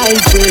of my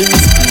friends.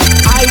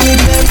 I will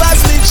never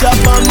switch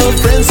up on my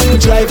friends who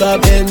drive a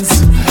Benz.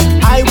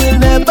 I will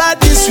never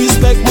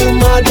disrespect my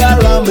mother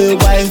or my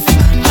wife.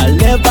 I'll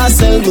never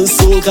sell my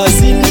soul,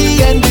 cause in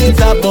the end it's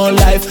about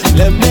life.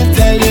 Let me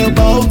tell you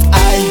about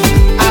I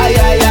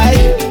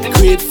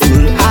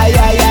grateful, I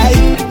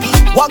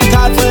work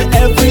hard for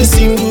every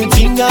single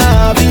thing I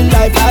have in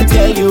life. I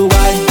tell you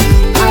why,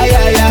 I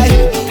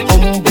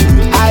humble,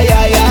 I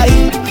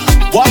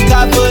work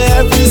hard for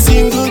every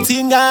single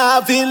thing I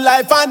have in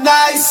life. And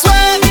I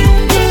swear,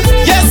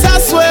 yes I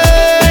swear,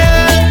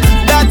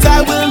 that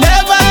I will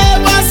never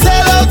ever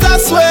sell out. I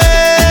swear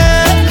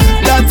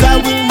that I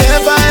will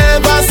never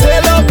ever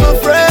sell out my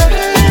friends.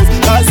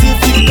 Cause if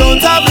you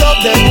don't have love,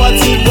 then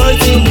what's it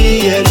worth in the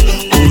end?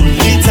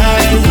 Only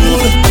time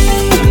would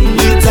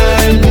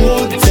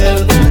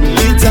tell.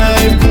 Only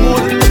time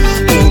would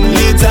tell.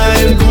 Only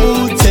time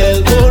would tell.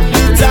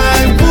 Only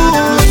time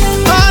would.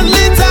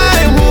 Only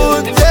time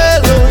would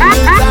tell.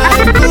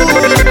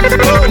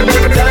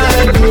 Only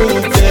time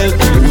would tell.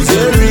 Who's a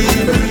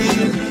real?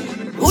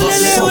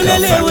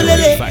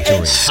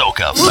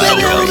 Soca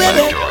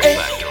Factory.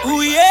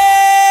 Ooh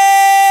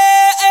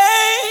yeah,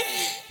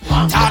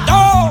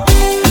 Tado,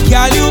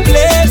 can you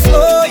play so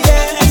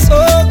yeah, so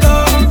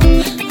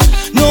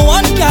good? No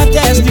one can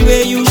test the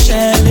way you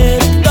shell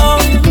it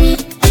down.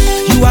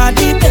 You are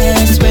the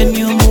best when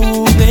you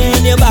move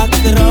in your back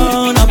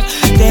round up,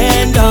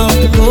 then down,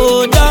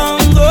 go down,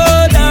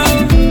 go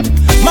down.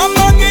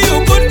 Mama give you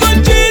good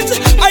jeans,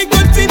 I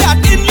could see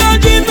that in your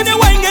jeans when you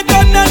wine get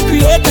done and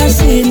create a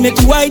scene, make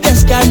you I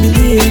just can't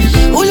believe.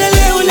 Ooh la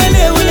la, ooh la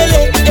la, ooh la la.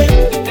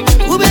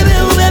 Ooh baby,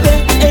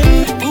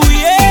 ooh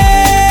yeah,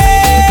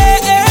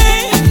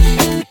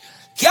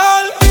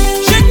 girl,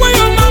 shake where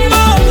your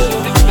mama,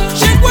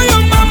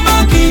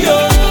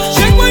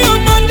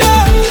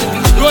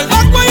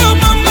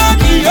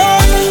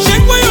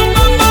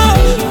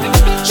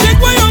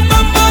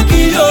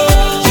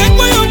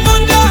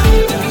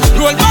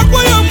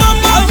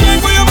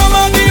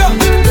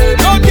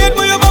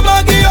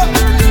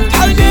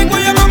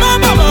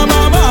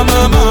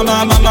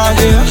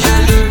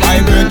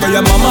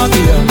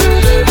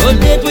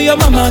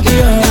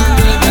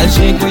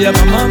 your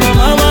mama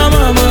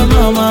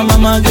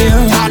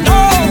girl.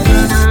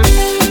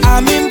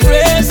 I'm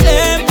impressed,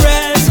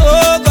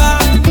 oh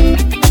God.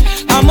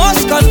 I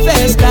must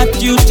confess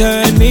that you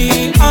turn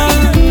me on.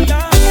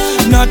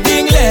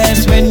 Nothing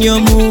less when you're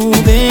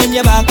moving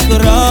your back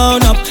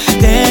around, up,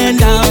 then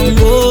down,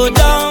 go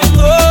down,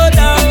 go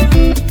down.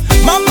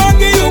 Mama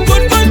give you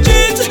good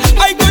conscience.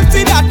 I could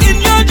see that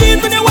in your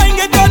jeans when you wine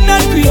get done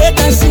and create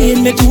a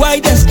scene. Make you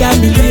white as can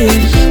be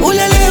laid.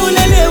 Ulele,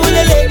 ulele,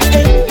 ulele,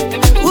 eh.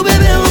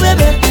 Ubebe,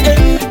 ubebe,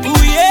 eh.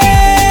 Ooh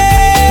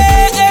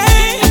yeah,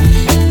 eh.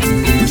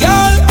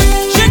 Girl,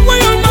 shake where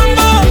your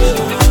mama,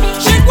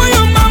 shake where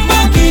your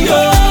mama give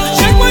you,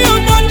 shake where your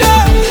mother,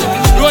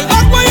 roll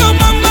back where your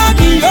mama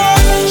give you,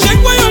 shake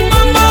where your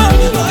mama,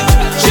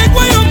 shake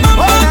where your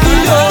mama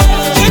give you,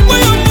 shake where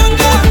your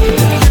mother,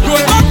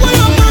 roll back where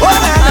your mama.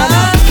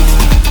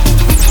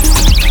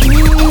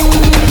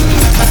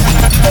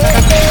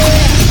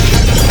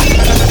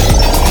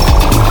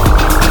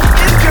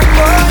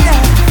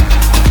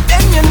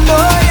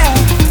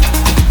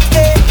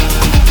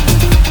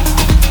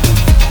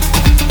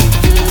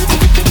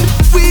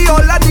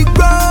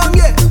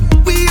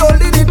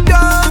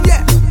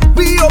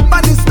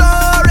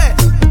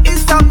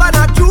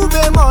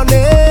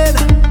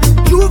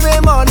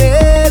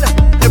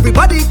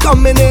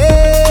 Coming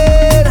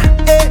in,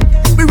 eh?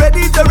 We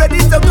ready to go,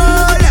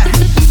 yeah.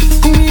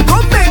 We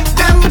gon' make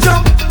them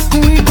jump,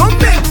 we gon'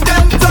 make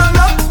them turn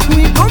up,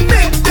 we gon'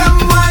 make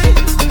them wine,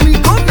 we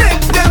gon'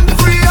 make them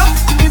free up.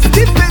 It's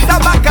deep as a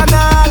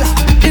bacchanal,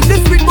 in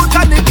this sweet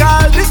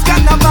botanical, this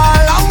carnival.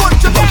 I want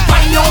you to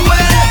find your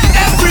way,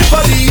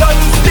 everybody on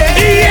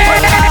stage.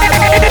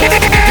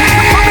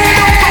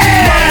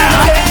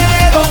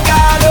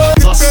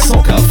 The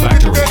Soca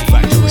Factory.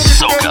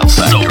 Soca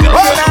Factory.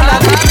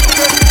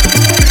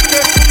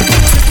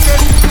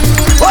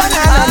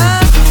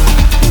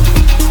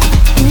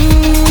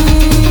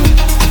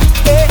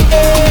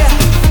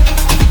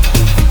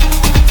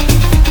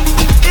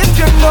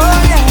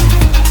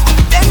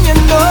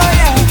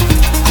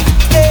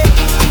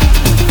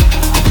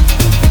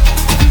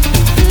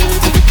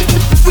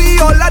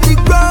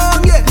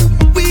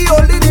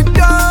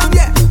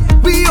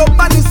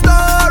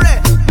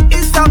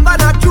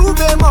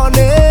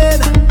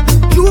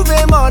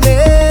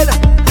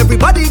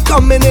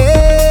 Coming in,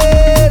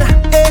 eh?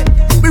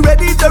 We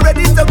ready to go,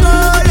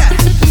 yeah.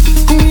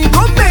 We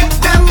gon' make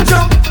them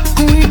jump,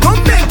 we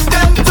gon' make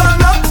them turn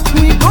up,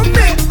 we gon'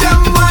 make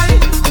them wine,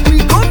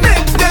 we gon'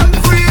 make them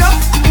free up.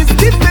 It's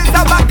deep as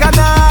a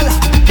bacchanal,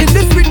 in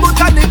this sweet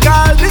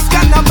botanical, this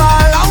carnival.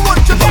 I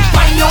want you to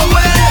find your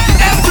way,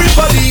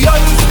 everybody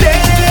on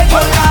stage.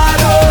 Oh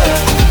God,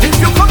 oh. If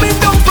you're coming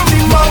down from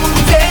the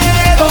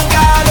mountain, oh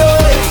God,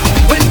 oh.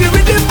 When we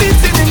read the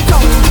beats in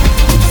town,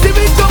 see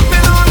me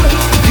jumping on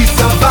the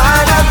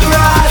savannah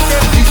grass,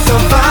 the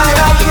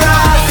savannah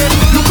grass.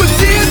 You could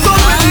see it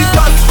already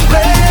got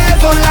spread,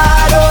 oh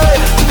Lord, oh.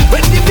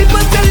 When the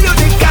people tell you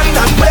they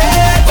cannot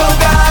wait, oh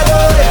God,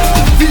 oh.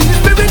 Feel the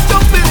spirit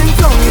jumping in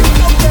tongue.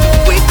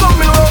 We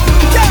coming home,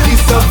 the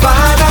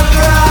savannah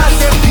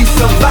grass, the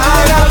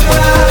savannah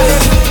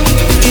grass.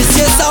 It's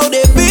just how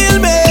they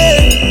build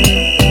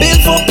me,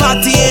 build for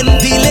party and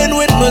dealing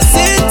with my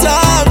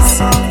symptoms.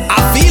 I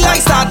feel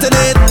like starting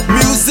it,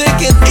 music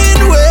and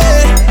in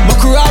way. My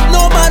crowd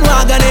no man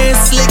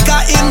wagonist,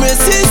 liquor in my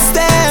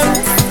system.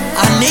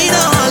 I need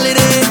a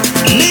holiday,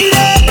 need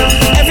it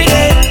every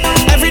day,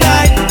 every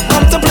night.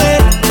 Come to play,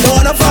 don't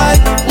wanna fight,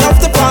 love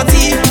to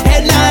party,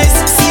 head nice.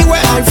 See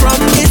where I'm from,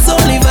 it's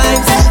only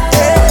vibes.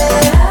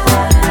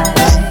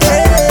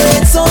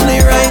 It's only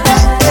right.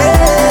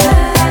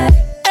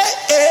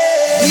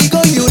 We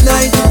go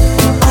unite,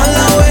 all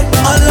our way,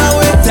 all our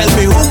way. Tell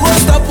me who gon'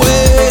 stop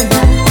way.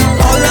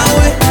 All our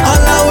way,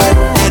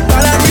 head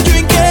ball and we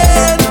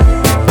drinking.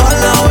 All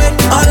our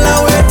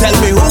way, tell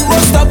me who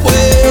gon' stop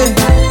way.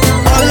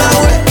 All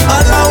our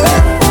way,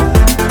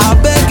 I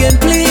beg and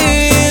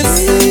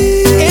please.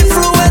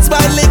 Influenced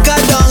by liquor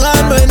down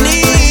on my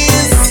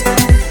knees.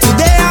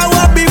 Today I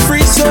will be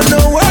free, so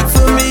no work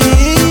for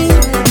me.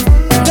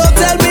 Don't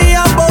tell me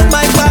about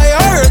my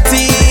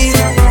priority.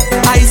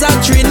 Eyes on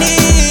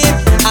Trini,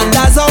 and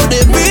that's how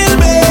they build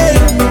me.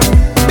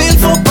 Build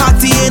for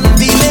party and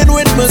dealing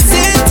with my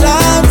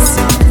symptoms.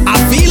 I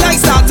feel like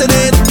starting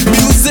it,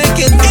 music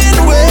and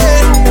in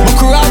way. My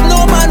crowd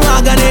no man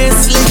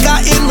wagonist, liquor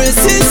in my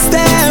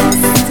system.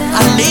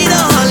 I need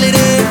a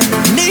holiday,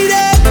 need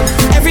it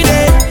every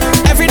day,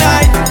 every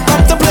night.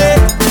 Come to play,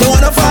 don't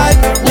wanna fight,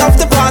 love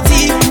to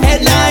party,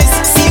 head nice.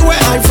 See where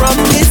I'm from,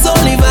 it's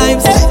only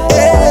vibes.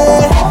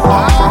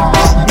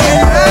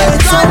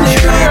 It's only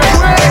right.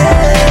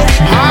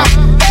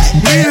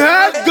 Me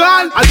head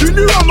gone, I do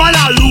the rum and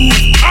I lose.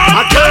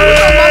 I tell you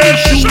rum and the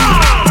shoes. I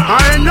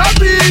end up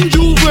being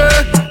Juve,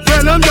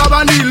 friend them job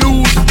and they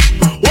lose.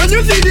 When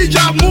you see the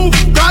job move,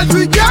 cause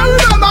we can't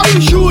remember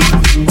we shoot.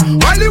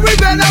 Only we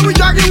bend and we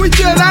jogging with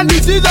jail and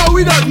this is how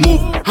we just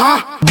move.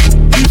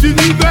 This is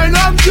the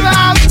venom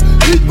trap,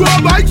 it go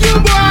bite you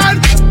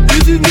bad.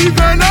 This is the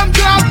venom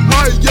trap,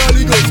 my girl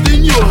it go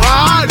sting you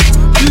hard.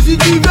 This is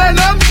the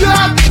Venom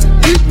Jack.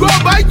 It go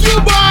bite you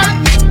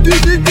bad. This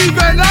is the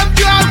Venom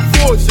Jack.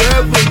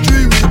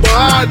 473 we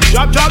bad.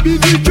 Jab is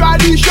the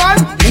tradition.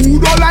 Who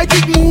don't like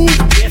it move?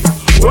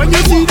 When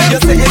you see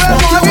them two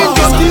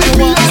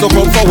so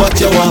come for what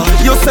you want.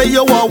 You say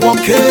you are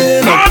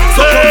walking,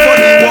 so come for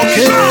the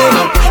walking.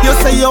 You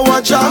say you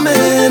are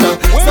jamming,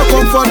 so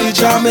come for the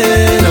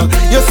jamming.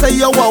 You say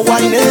you are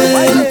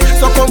whining,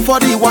 so come for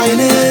the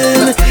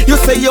whining. You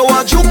say you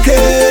are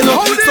juking,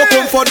 so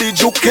come for the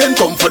juking.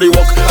 Come for the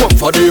walk, come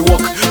for the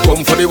walk,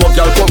 come for the walk,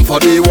 y'all. Come for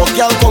the walk,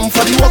 y'all. Come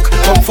for the walk,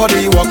 come for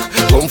the walk,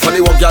 come for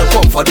the walk, y'all.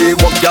 Come for the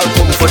walk, y'all.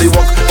 Come for the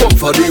walk, come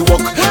for the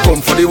walk,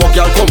 come for the walk,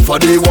 y'all. Come for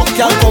the walk,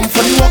 y'all. Come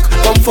for the walk,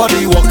 come for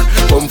the walk,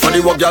 come for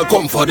the walk, y'all.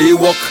 Come for the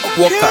walk,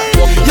 walk.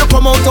 You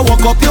come out to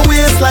walk up your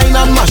waistline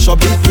and mash up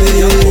the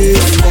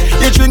place.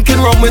 You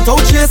drinking rum without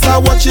chaser,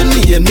 watching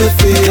me in the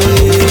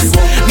face.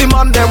 The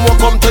man them will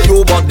come to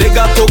you, but they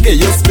got to get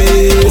your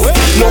space.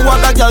 No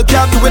other girl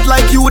can do it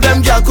like you,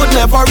 them girl could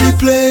never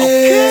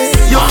replace.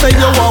 You say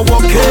you are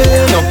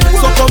walking,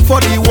 so come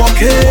for the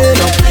walking.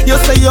 You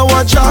say you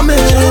are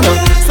jamming,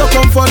 so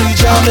come for the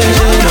jamming.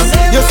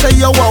 You say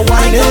you are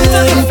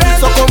whining,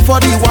 so come for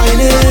the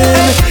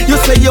whining. You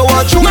say you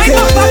are juking,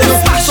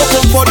 so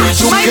come for the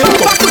juking.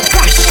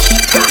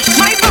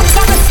 My bumps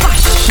on the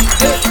smash.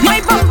 My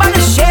bump on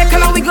the shake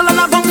and a wiggle and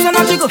a bounce and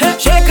a jiggle.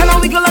 Shake and a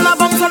wiggle and a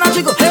bounce and a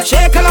jiggle.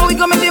 Shake and a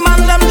wiggle, make the man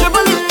them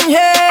dribble in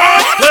here.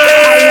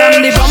 I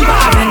am the bumper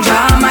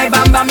avenger. My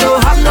bam bam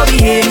don't have no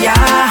behavior.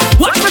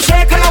 Watch me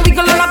shake and a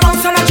wiggle and a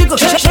bounce and a jiggle.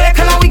 Shake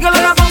and a wiggle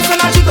and a bounce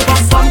and a jiggle.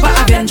 Bumper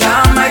avenger.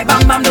 My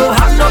bam bam don't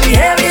have no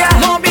behavior.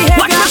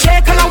 Watch me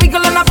shake and a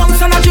wiggle and a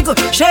bounce and a jiggle.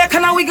 Shake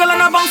and a wiggle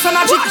and a bounce and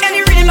a jiggle.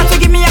 Any rhythm that you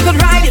give me, I could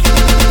ride it.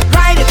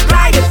 Ride it,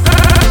 ride it.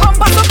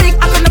 Bumper so big,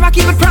 I could never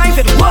keep it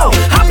private. Whoa,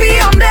 happy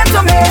I'm there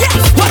to me.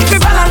 Watch me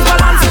balance,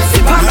 balance,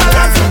 sip and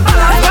balance,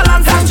 balance,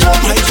 balance and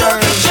choke it,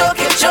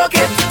 choke it, choke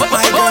it.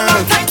 My girl,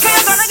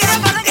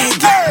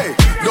 hey,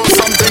 do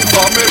something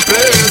for me,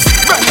 please.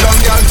 Bend down,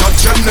 girl,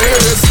 touch your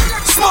knees.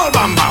 Small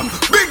bam bam,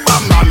 big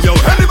bam bam, yo,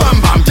 heavy bam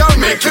bam, girl,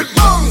 make it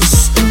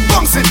bounce,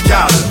 bounce it,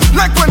 girl.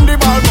 Like when the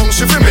ball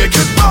bounce, if you make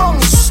it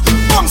bounce,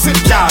 bounce it,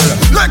 girl.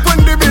 Like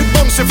when the beat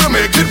bounce, if you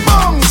make it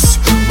bounce,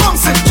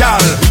 bounce it,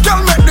 girl.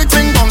 Girl, make the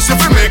thing bounce, if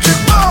you make it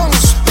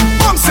bounce,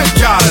 bounce it,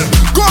 girl.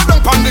 Go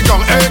down on the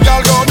ground, hey,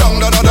 girl, go down,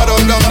 da da da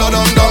down, down, down,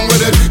 down, down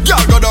with it.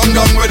 Girl, go down,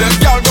 down with it.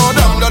 Girl, go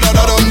down, da da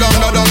da down, down,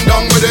 down,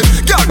 down with it.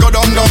 Girl, go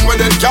down, down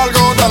with it. Girl,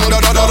 go down, da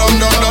da da down,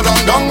 down,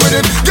 down, down with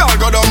it. Girl,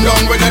 go down,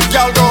 down with it.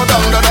 Girl, go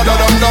down, da da da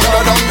down, down,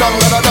 down,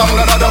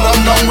 down, down,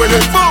 down with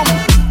it. Boom.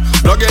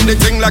 Plug in the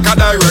thing like a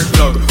direct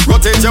plug.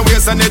 Rotate your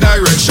waist in the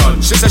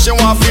direction. She says she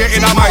want fear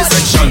in my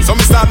section. So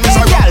me start me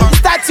girl,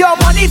 start your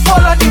money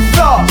fall on the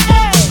floor.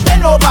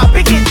 Bend over,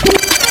 pick it.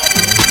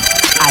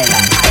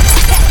 Island.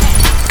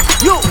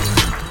 You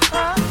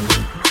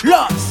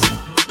lost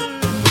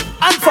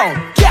and found.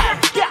 Yeah.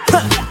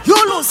 You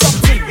lose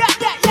something.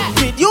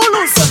 Did you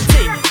lose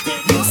something?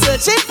 You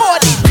searching for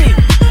the thing.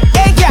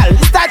 Hey girl,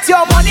 start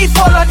your money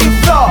fall on the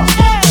floor.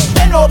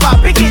 Bend over,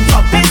 pick it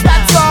up.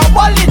 Start your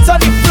wallet on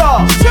the floor.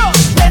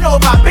 Bend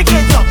over, pick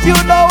it up. You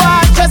know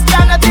I just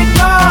cannot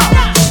ignore.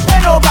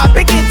 Bend over,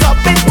 pick it up.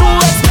 It's too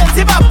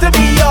expensive, have to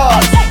be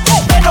yours.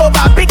 Bend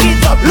over, pick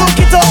it up. Look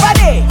it over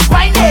there.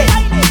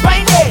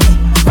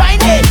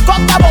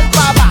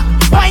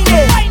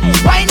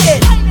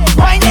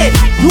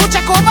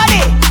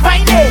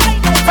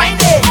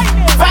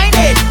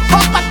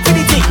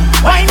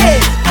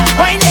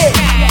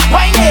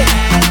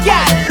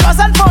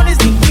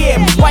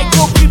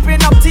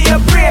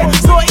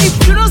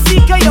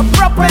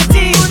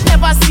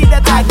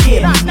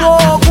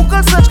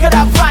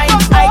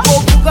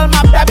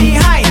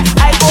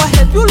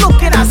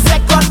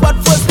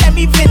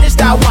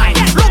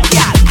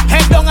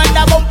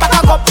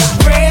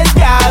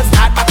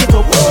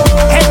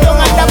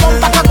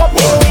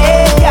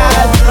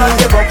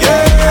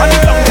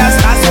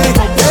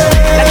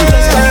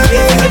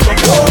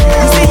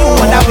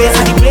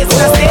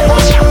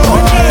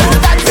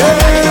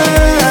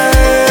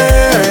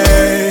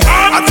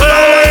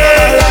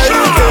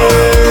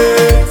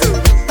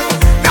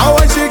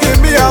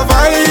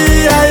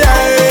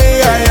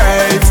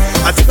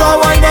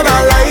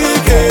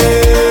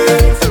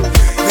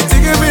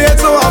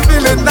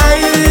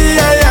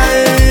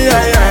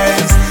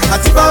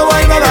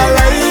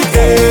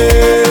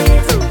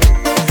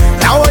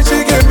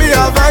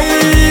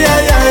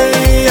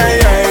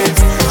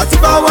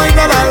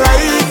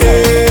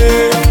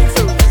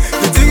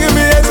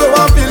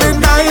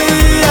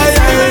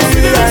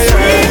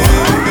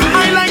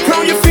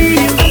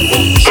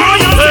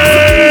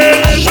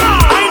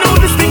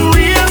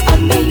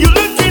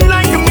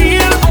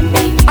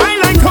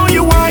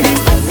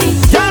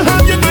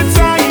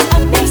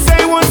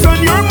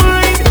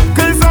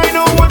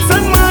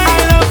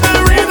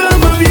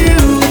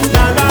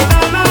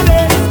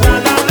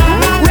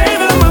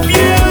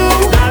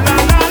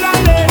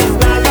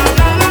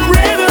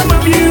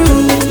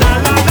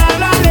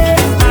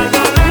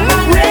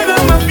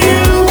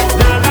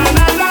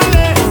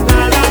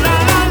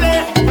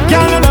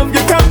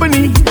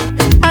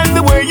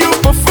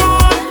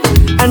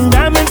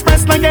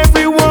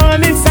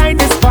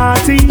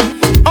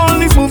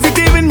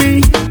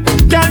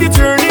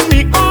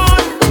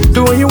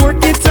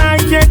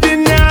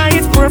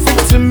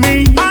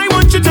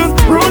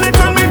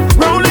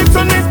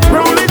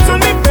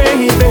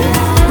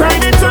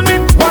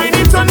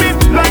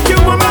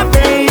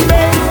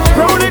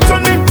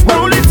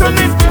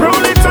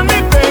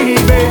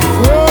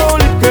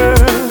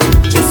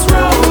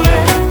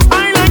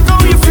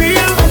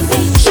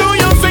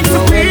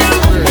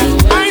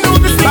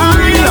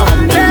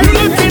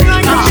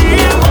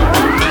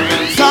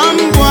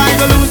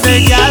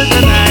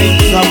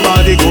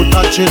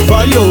 it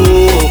for you.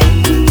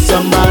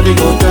 Somebody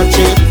go touch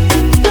it.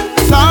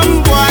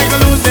 Some boy go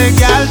lose their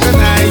girl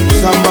tonight.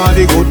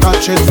 Somebody go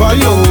touch it for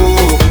you.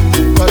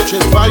 Touch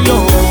it for you.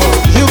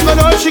 You can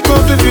know she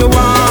goes if you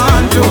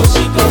want to.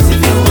 She goes if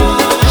you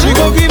want. She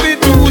go give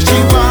it to who she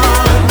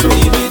want to.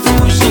 Give it to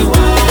who she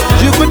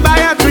want. You could buy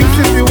her drinks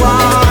if you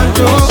want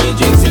to. She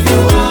drinks if you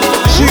want.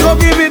 She go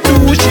give it to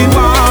who she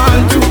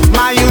want to.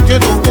 My you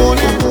get to go.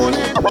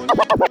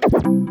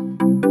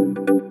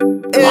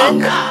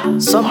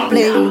 Some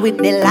playing with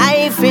their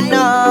life, you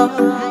know.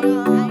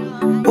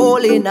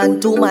 Holding on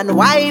to man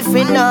wife,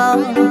 you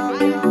know.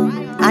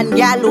 And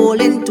gal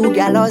holding to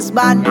gal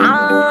husband.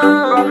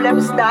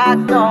 Problems start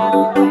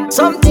now.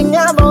 Something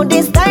about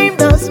this time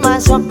does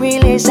smash up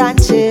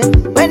relationship.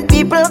 When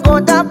people go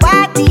to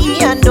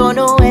party and don't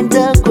know when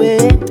to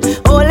quit.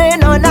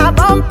 Holding on a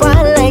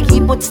bumper like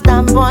he put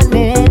stamp on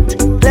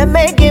it. Let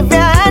me give you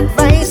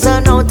advice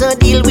on how to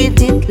deal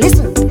with it.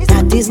 Listen,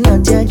 that is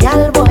not your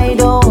gal boy,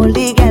 don't hold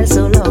the gal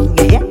so long.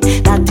 Yeah,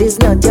 that is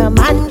not your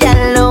man,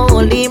 gal, don't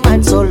hold the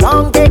man so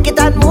long. Take it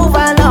and move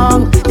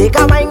along. Take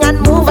a wine and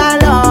move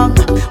along.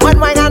 One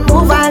wine and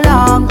move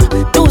along.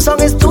 2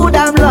 songs is too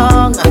damn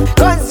long.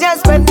 Cause you're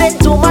spending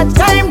too much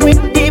time with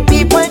the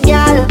people,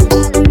 gal.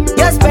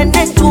 You're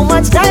spending too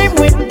much time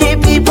with the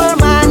people,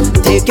 man.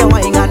 Take your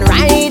wine and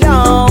ride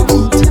out.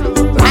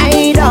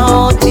 Ride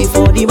out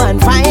before the man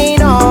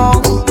find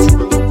out.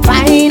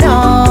 Find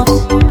out.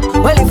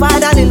 Well, if I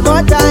had a little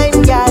more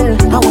time, gal,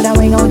 I woulda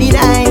went out the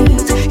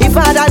night. If I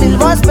had a little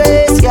more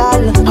space,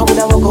 gal, I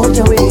woulda walk out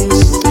your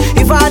waist.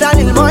 If I had a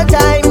little more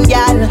time,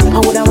 gal, I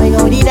woulda went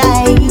out the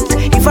night.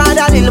 If I had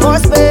a little more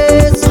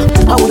space,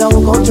 I woulda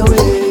walk out your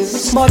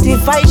waist. But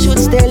if I should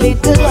stay a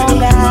little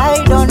longer,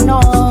 I don't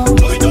know.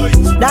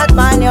 That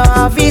man you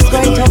have is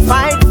going to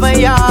fight for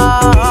you.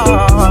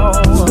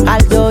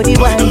 Although the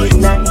wine is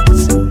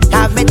nice,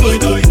 have me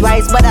thinking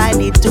twice, but I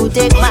need to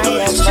take my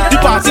advice. The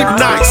party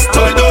nice,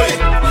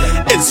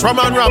 it's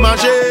Roman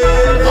Ramage.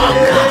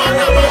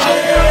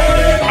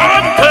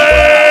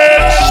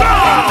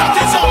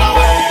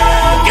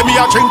 Give me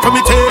a drink for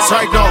me taste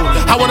right now.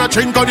 I wanna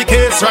drink on the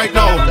case right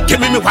now. Give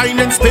me wine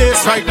and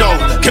space right now.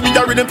 Give me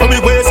the rhythm for me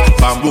waist.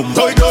 Bam boom,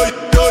 toy toy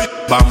toy.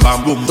 Bam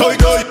bam boom, toy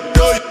toy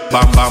toy.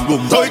 Bam bam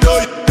boom, toy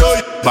toy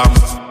toy. Bam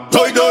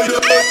toy toy toy.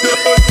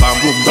 Bam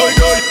boom, toy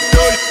toy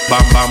toy.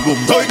 Bam bam boom,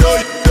 toy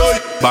toy toy.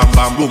 Bam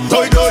bam boom,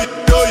 toy toy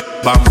toy.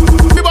 Bam.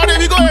 Everybody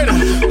we going.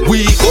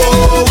 We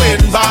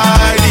going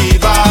by the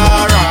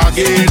bar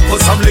again.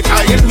 Put some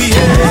liquor in me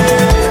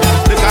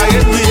head. Liquor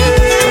in me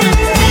head.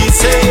 We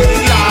say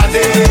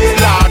lade,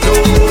 lado,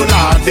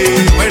 lade.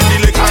 When the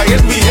liquor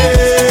in me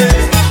head.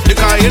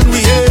 Liquor in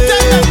me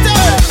head.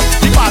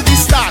 The party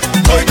start.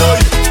 Toy toy.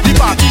 The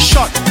party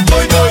shot.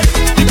 Toy toy.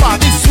 The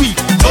party sweet.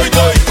 Toy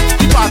toy.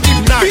 The party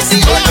nice.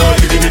 Toy toy.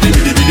 Bidi bidi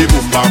bidi bidi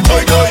boom bam.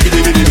 Toy toy. Bidi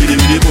bidi bidi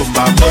bidi boom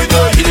bam. Toy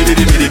toy. Bidi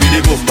bidi bidi bidi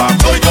boom bam.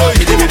 Toy toy.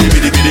 Bidi bidi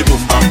bidi bidi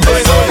boom bam.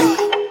 Toy toy.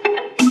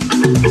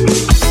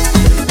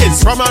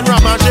 It's Roman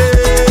Ramage.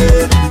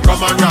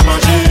 Roman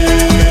Ramage.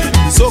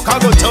 Soca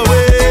go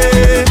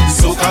away.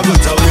 Soca go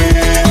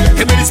away.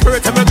 Give me the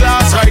spirit in my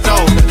glass right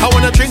now. I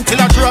wanna drink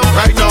till I drunk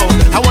right now.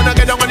 I wanna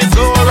get down on the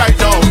floor right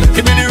now.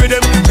 Give me the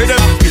rhythm,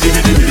 rhythm. Bidi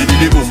bidi bidi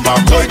bidi boom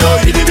bam. Toy toy.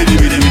 Bidi bidi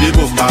bidi bidi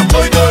boom bam.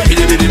 Toy toy.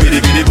 Bidi bidi bidi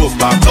bidi boom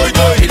bam. Toy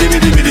toy. Bidi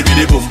bidi bidi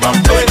bidi boom bam.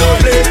 Toy toy.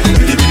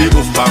 Bidi bidi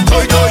boom bam.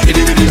 Toy toy.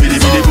 Bidi bidi bidi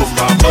bidi boom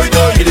bam. Toy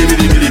toy. Bidi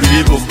bidi bidi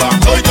bidi boom bam.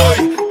 Toy toy.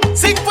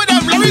 Sing for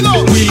them, let me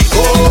go. We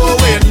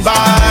going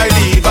by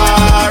the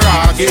bar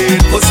again.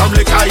 Put some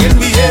liquor in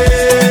me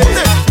head.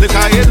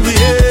 Liquor in me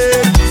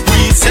head.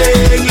 We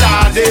sing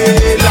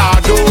lade,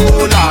 lado,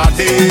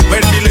 lade.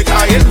 When the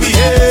liquor in me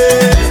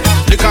head.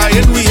 Liquor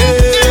in me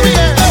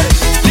head.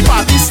 The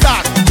party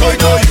start. Toy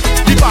toy.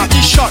 The party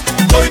shot.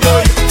 Toy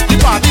toy. The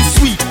party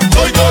sweet.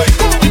 Toy toy.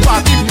 The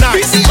party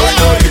nice. Toy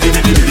toy. Bidi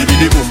bidi bidi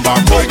bidi boom bam.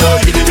 Toy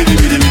toy. Bidi bidi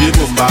bidi bidi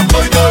boom bam.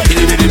 Toy toy.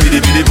 Bidi bidi bidi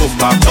bidi boom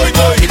bam. Toy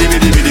toy. Bidi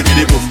bidi bidi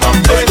bidi boom bam.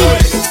 Toy toy.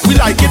 We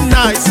like it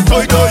nice.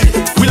 Toy toy.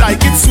 We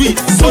like it sweet.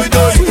 Toy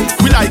toy.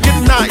 We like it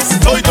nice.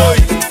 Toy toy.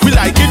 We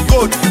like it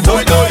good.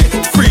 Toy toy.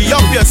 Free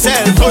up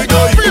yourself. Toy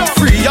toy.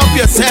 Free up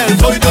yourself.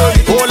 Toy toy.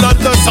 Hold on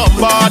to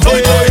somebody.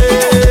 Toy toy.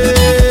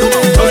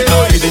 Toy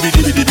toy. Bidi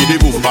bidi bidi bidi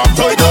boom bam.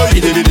 Toy toy.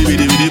 Bidi bidi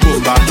bidi bidi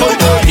boom bam. Toy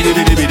toy. Bidi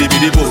bidi bidi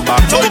bidi boom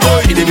bam. Toy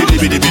toy. Bidi bidi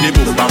bidi bidi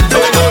boom bam.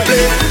 Toy toy.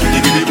 Bidi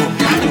bidi boom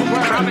bidi boom.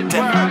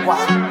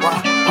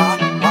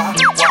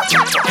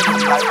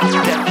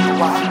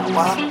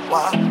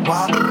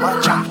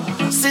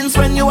 Since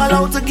when you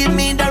allowed to give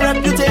me the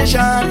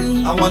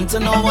reputation? I want to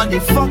know what the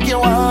fuck you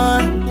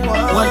want.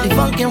 What the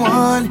fuck you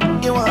want?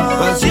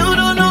 Cause you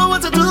don't know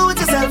what to do with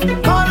yourself.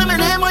 Calling my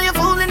name while you're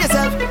fooling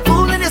yourself.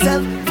 Fooling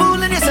yourself,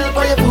 fooling yourself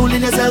while you're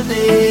fooling yourself.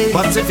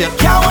 But if you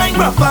can't wine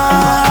proper,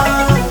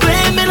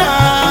 blame me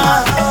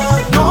now.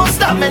 Don't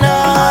stop me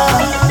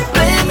now.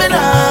 Blame me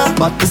now.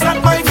 But it's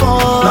not my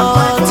fault.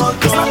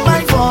 It's not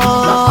my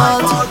fault.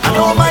 I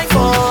know my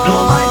fault.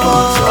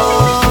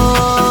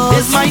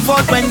 It's my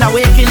fault when I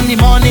wake in the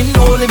morning,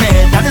 holy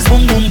man. That is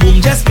boom boom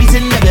boom, just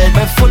beating the bed.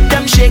 My foot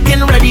them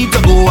shaking, ready to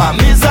go. I'm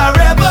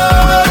miserable.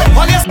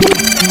 All you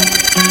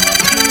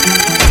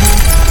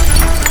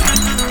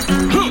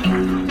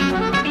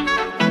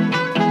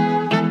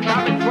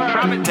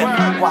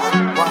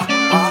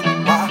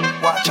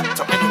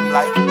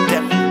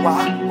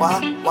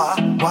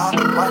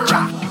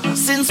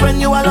Since when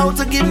you allowed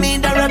to give me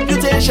the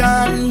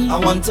reputation? I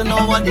want to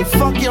know what the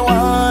fuck you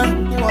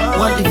want.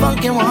 What the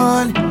fuck you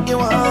want?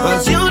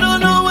 Cause you don't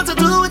know what to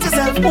do with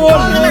yourself.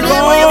 Fooling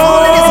yourself.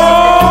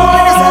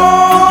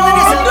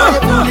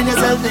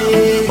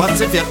 But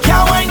if you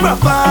can't wine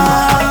proper,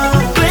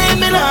 blame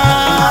me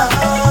now.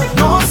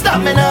 Don't stop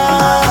me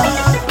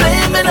now.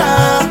 Blame me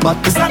now. But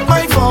it's not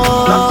my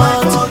fault.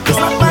 It's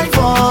not my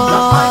fault.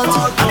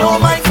 I know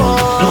my fault.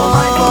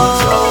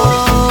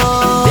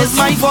 It's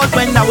my fault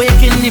when I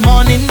wake in the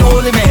morning,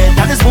 holy man.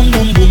 That is boom,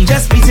 boom, boom,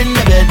 just beating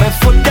the bed. My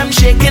foot them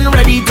shaking,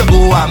 ready to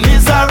go. I'm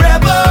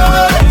miserable.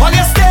 When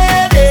you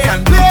steady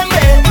and blame me,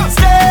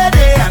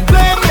 steady and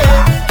blame me.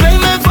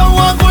 Blame me for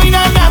what going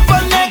on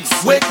happen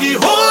next. Wake the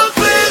whole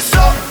place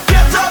up.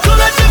 Get up to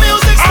let the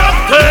music stop.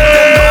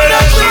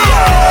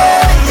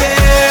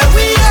 Yeah,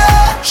 we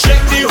are.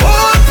 Shake the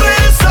whole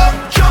place up.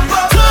 Jump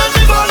up, turn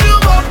the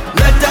volume up.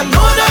 Let them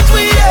know that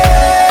we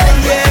are.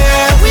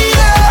 Yeah, we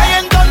are. I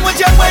ain't done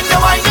with you when you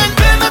wine and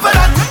pay me for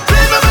that.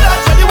 Pay me for that.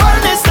 When the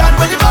world is start,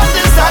 when the band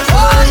is start.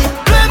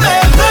 Play me,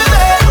 play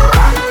me,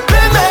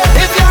 play me.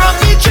 If you have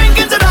me, drink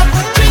into that,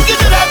 drink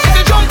into that. If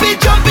you jumpy,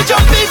 jumpy,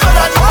 jumpy for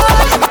that.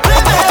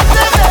 Play me,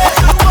 play me.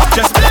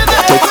 Just play me.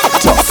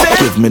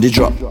 Give me the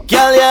drop.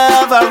 Girl, you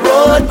have a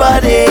road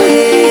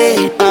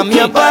body. I'm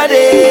your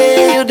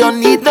body. You don't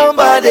need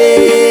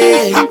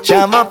nobody.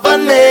 Jam up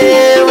on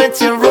me with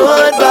your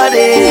road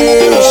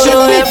body.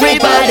 Show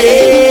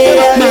everybody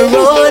my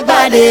road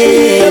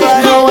body.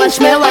 Now watch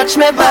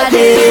me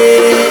body.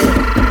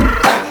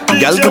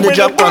 Girl, put the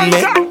drop on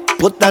me.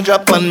 Put that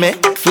drop on me.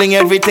 Fling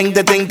everything,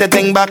 the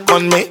thing back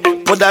on me.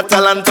 Put that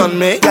talent on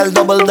me. Girl,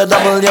 double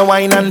your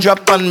wine and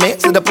drop on me.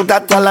 So they put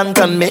that talent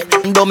on me.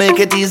 Don't make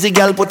it easy,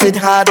 girl, put it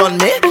hard on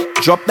me.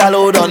 Drop that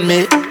load on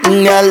me,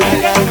 girl.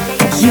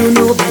 You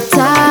know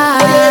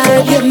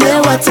better. Give me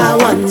what I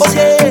want.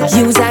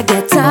 Use a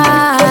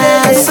guitar,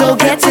 so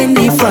get in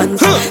the front.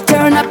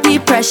 Turn up the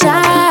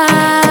pressure.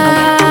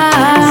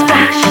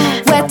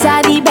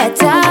 Wetter the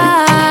better.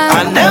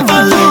 I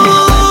never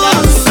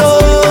lose. So,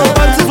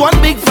 once it's one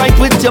big fight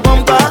with your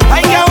bumper,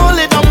 I can't hold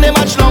it on there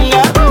much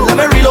longer. Let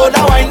me reload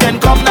that wine, then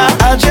come now.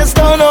 I just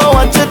don't know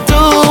what to do,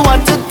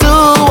 what to do,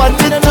 what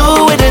to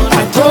do with it.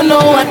 I don't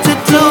know what to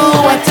do,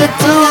 what to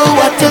do,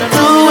 what to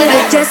do with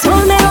it. Just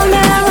hold me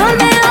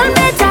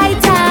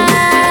tighter.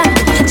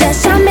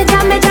 Just jump me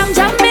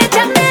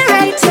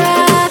right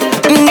up.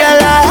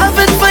 Girl, I have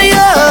it for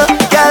you.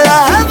 Girl,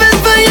 I have it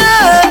for you.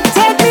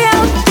 Take me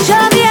out,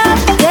 show me up,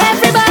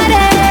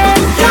 everybody.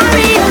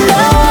 Carry a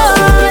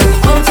load,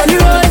 out on the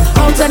road,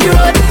 out on the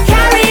road.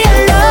 Carry a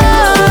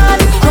load,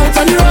 out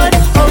on the road,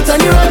 out on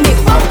the road.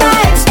 Make bumper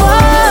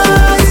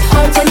expose,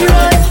 out on the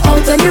road,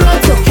 out on the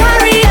road. So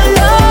carry a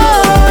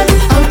load,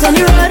 out on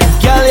the road.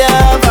 Girl, you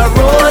have a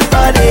road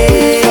body.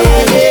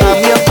 I'm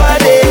your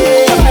body.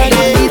 I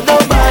don't need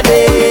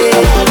nobody.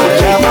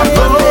 I'm a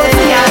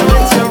body. I'm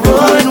with your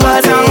road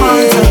body.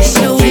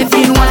 Show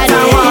everybody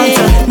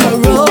my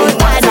road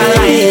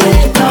body.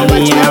 Now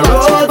watch me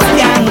road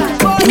gang.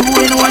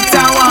 Doing what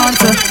I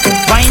want,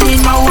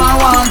 finding my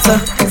want,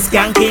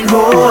 skanking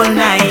whole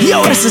night. Yo,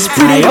 this is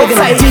pretty big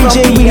outside DJ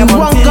from Willy PM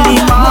Wonka. until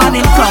the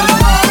morning come.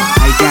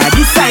 I can't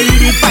decide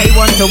if I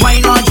want to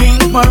wine or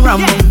drink my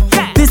rum.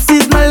 This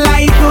is my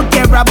life, don't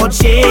care about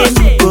shame.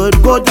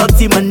 Good, go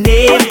dirty my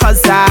name,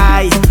 cause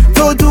I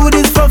don't do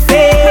this for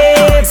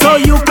fame. So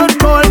you could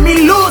call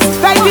me loose,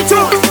 like the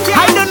truth.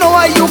 I don't know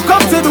what you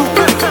come to do,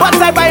 but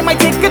I buy my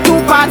ticket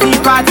to party.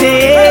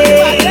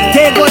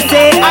 They go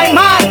say I'm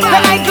mad,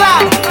 then I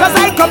glad, cause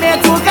I come here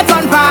to get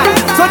on bad.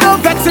 So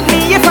don't vex with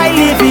me if I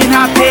live in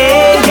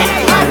happy.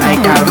 Yeah,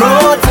 like a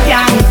road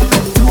gang,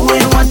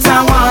 doing what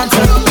I want,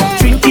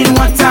 drinking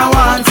what I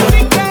want,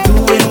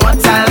 doing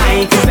what I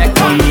like.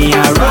 Call me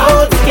a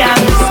road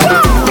gang,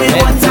 doing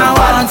what I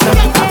want,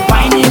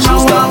 finding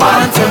how I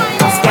want,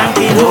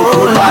 skanking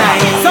whole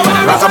night.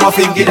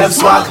 Ragamuffin give them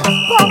swag.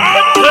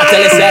 I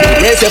tell you, say,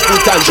 raise your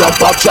foot and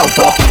jump up, jump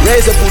up.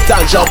 Raise your foot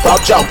and jump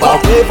up, jump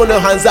up. Wave on your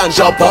hands and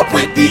jump up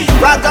with the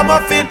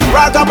ragamuffin,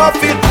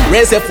 ragamuffin.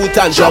 Raise your foot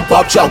and jump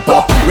up, jump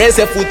up. Raise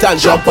your foot and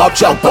jump up,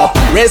 jump up.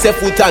 Raise your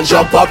foot and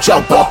jump up,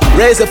 jump up.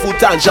 Raise your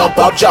foot and jump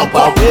up, jump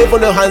up. Wave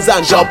on your hands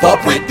and jump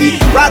up with the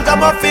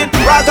ragamuffin,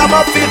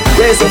 ragamuffin.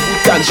 Raise your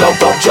foot and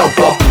jump up, jump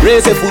up.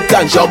 Raise your foot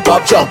and jump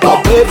up, jump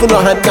up. Wave on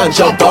your hand and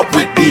jump up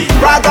with the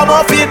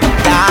ragamuffin.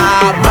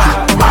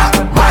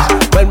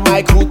 When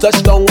my crew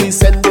touch down, we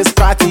send this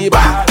party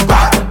back.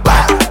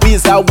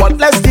 We's a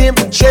one-less team,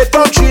 straight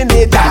from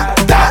Trinidad.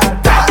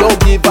 Don't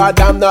give a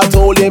damn, not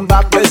holding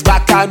back. This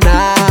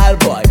bacchanal,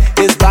 boy,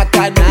 it's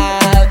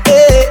bacchanal.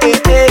 Hey, hey,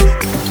 hey.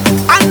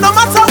 And no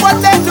matter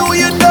what they do,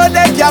 you know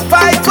they can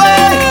find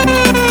way.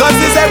 Cause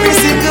it's every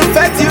single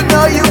fete, you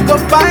know you can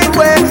find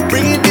way.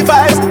 Bring in the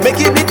vibes, make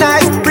it be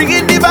nice. Bring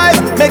in the vibes,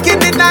 make it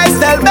be nice.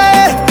 Tell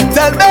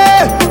me,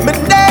 my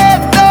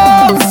name,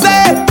 no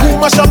say. Who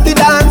mash up the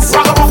dance?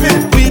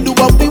 Ragamuffin. We do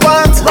what we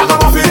want.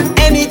 Ragamuffin.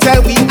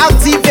 Anytime we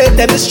activate,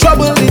 there is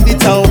trouble in the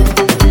town.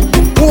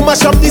 Who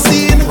mash up the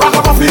scene?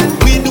 Ragamuffin.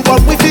 We do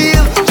what we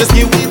feel. Just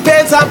give me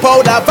paint and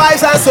powder.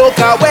 and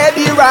soca, where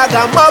the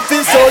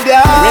ragamuffin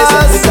soldiers. Raise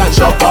up, it and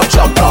jump up,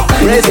 jump up.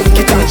 Raise up,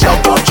 it and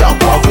jump up,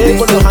 jump up.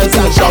 Wave on your hands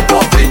and jump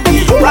up.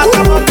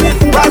 Ragamuffin,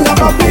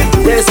 ragamuffin.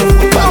 Raise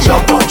up, it and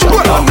jump up,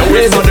 jump up.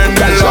 Raise up,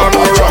 it and jump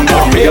up, jump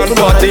up. Me and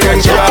party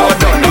and car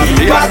done.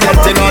 Me and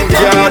getting on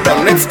car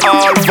done. It's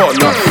all fun.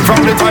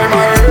 From the time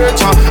I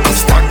reach I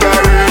stack the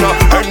arena.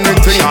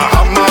 Anything I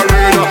have my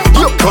arena.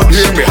 You could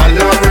hear me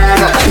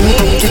hollering.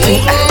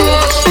 Ting,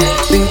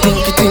 ting, ting,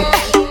 ting.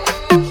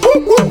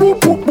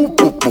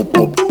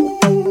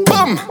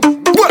 Bam!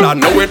 Well, I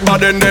know it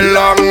bad in the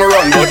long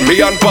run, but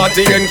me and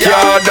party and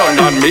car done,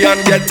 and me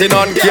and getting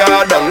on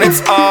car done.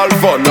 It's all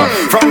fun.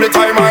 From the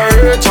time I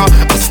reach I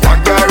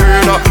stack the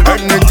arena.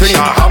 Anything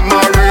I have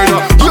my arena.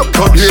 You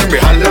could hear me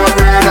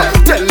hollering.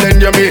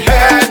 Telling you me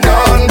head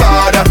down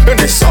bad in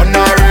the sun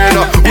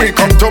arena. We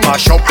come to my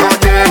shop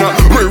again.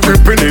 We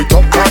ripping it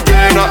up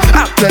again.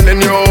 I'm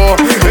telling you,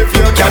 if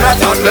you cannot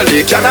handle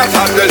it, cannot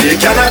handle it,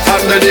 cannot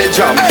handle the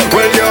jam,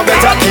 well you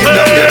better keep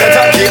down, you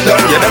better keep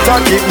down, you better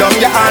keep down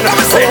your hand.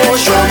 Oh,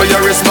 show me your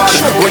wristband,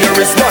 when you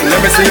respond,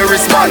 let me see your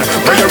wristband.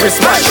 When you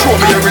respond, show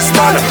me your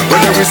wristband,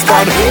 when you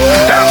respond.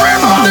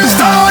 Everybody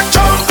start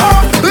jump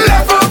up,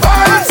 level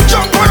vibes,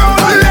 jump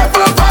around,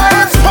 level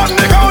vibes, on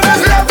the ground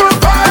is level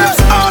vibes,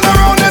 all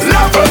around is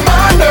level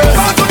madness.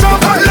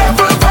 Jump on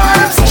level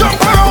vibes, jump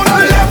around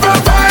and level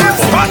vibes,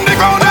 on the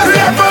ground is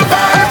level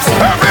vibes.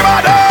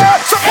 Everybody,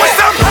 so push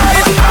them high,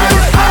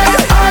 level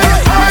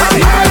vibes,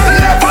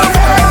 level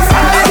madness.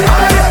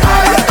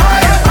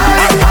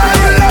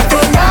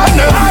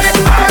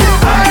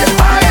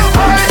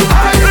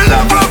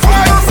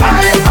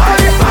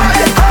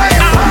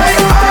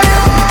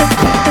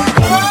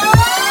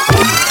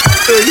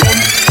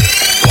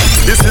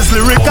 This is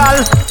lyrical.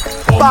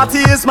 Party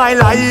is my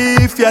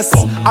life, yes.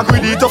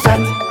 Agree to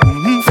fet,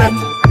 fet,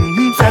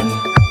 fet,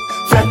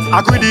 fet.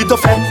 Agree to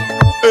fet,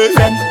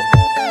 fet,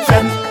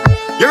 fet.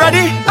 You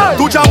ready?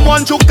 To jam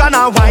one choke and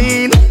a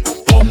wine.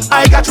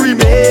 I got to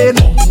remain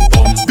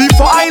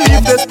before I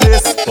leave this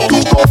place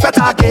to go fet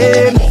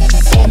again.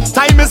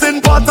 Time is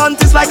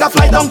important, it's like a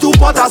flight down to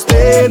Port of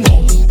Spain.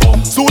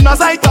 Soon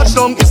as I touch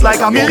down, it's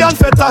like a million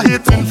feta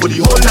hitting for the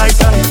whole night.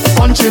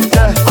 Punch in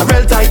there, a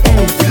real tight,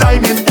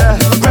 lime in there,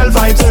 real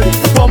vibes,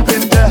 pump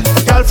in there,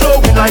 girl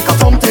flowing like a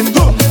fountain.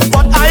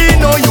 But I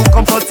know you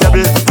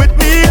comfortable with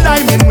me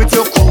liming with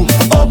your crew.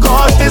 Oh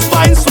gosh, this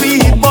fine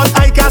sweet, but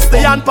I can't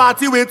stay and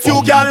party with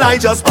you, girl. I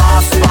just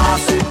pass it,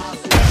 pass it.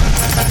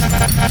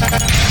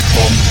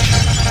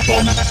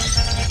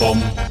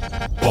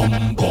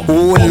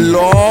 Oh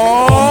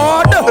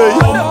Lord,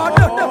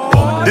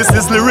 this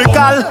is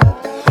lyrical.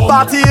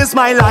 Party is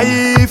my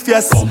life,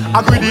 yes.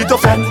 Agree to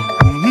fet,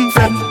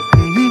 fet,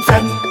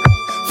 fet,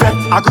 fet.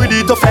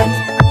 Agree to fet,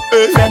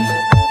 fet,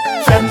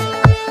 fet.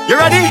 You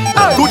ready?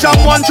 To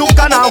jam one choke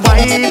and a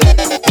wine.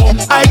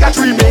 I got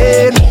to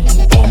remain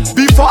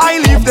before I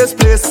leave this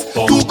place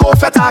to go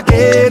fet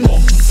again.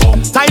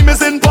 Time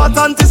is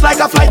important, it's like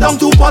a flight down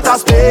to Port of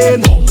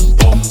Spain.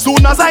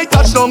 Soon as I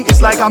touch down,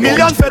 it's like a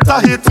million feta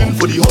hitting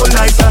for the whole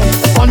night.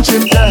 Punch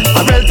in there,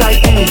 a real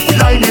tight,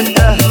 line in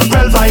there,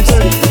 real vibes,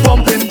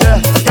 pump in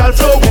there, girl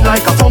flowing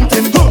like a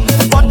fountain.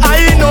 But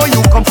I know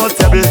you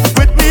comfortable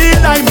with me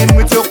liming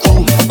with your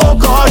crew. Oh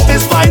gosh,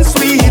 this fine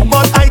sweet,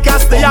 but I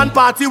can't stay and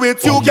party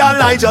with you, girl.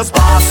 I just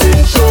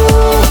passing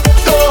through.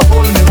 Don't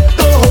hold me,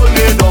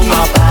 no,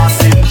 I'm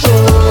passing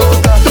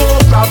through. Don't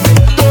grab me,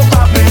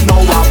 no,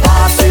 I'm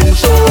passing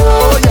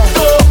through. Yeah,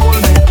 don't hold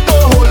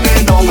me,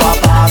 no, I'm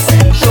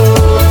passing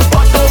through.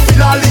 But don't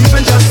feel I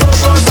leaving just so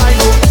close. I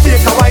go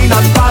take a wine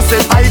and pass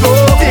it. I go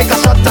take a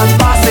shot and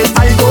pass it.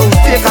 I go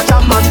take a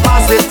jam and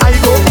pass it. I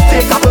go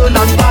take a burn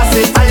and pass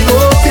it. I go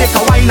take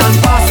a wine and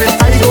pass it.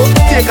 I go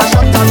take a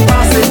shot and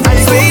pass it. I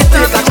go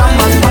take a jam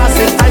and pass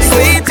it. I go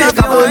take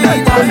a burn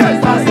and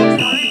pass it.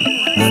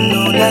 I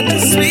know that the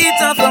sweet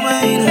of a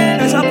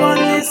mind is upon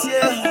this,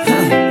 yeah.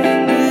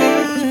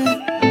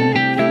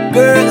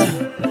 Girl,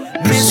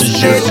 Miss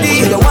Lady,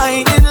 you're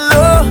whining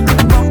low.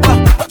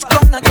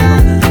 Come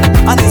again,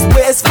 and this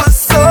place for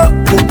so.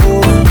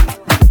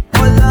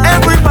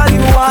 Everybody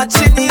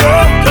watching you.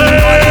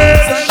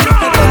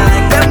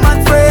 Them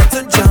afraid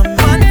to jump,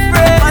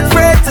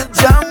 afraid to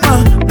jump.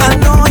 I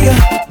know you,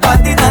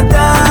 bad in a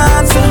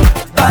dance,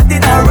 bad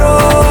in a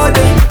road.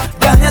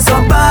 Girl, you're so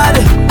bad,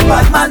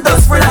 bad man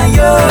does friend of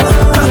you.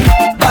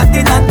 Bad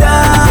in a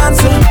dance.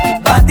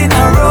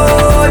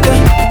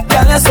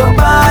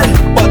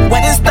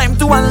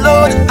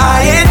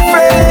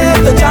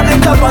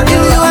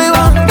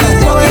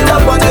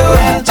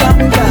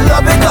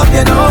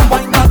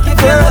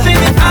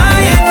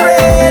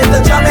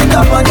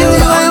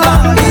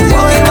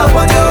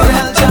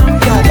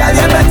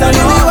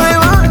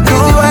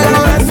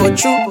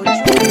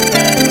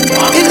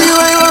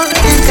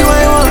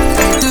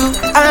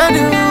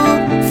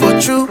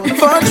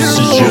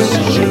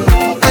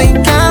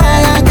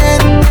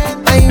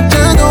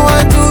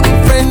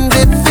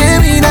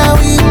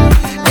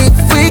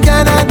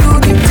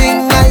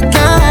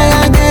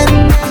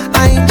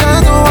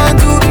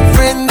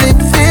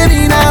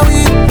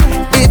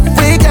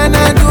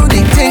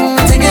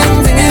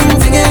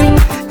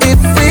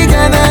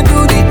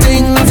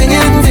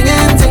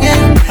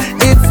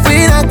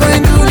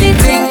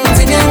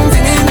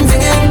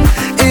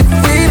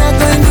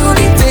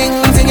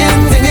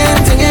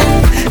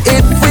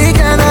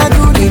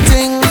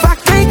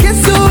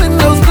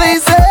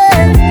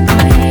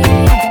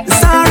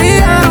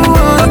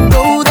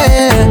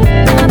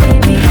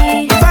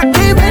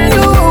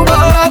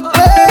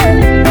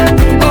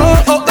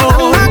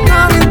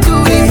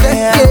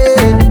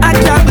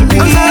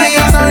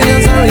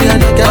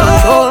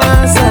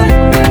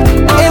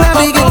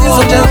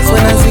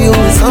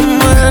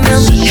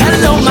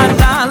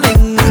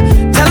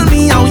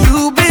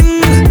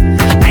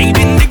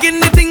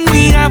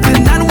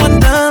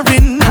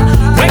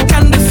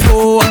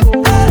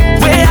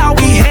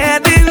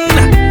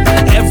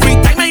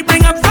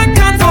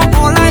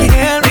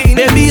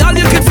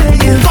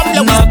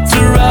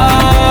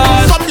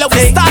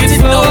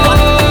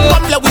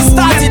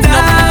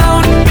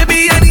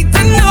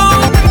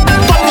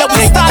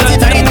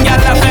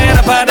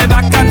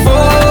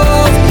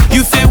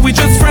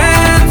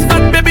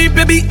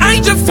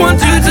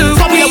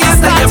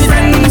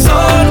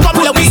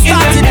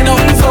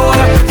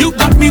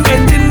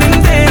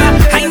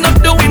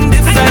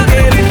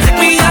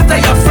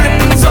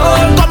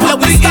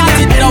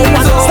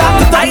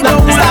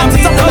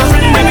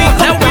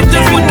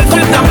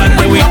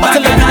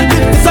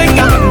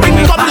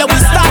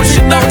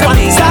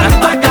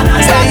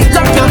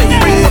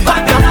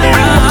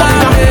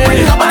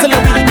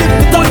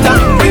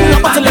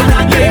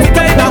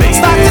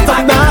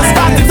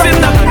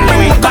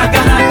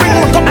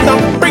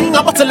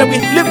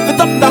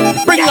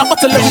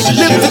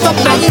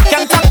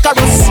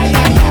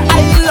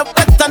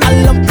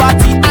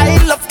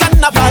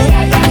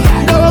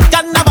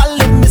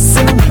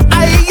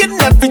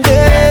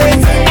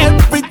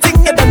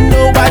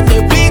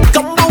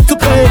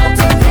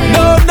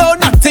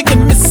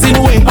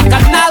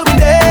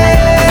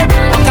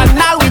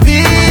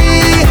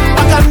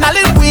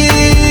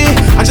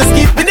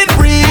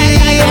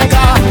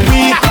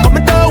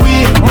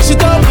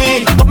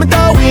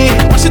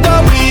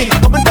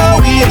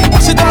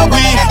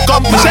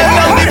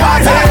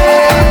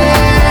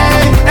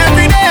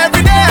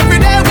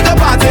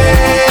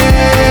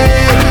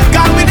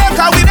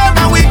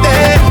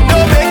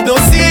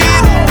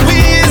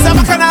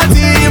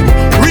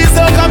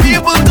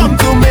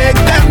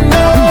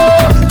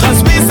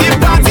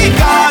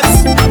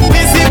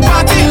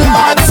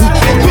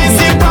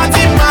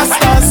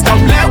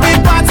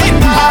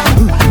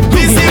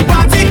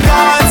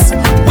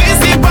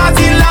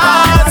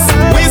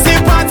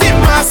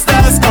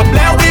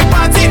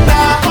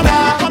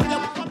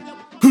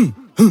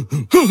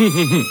 Already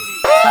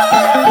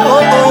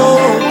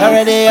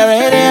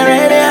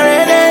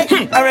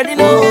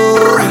know.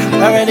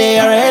 Already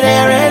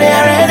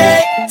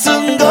to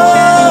go.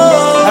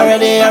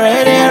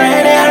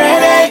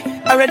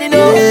 Already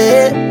know.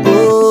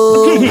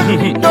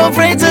 Don't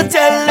afraid to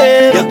tell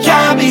them you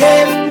can't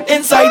behave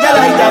inside the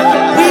like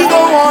that. We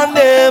go on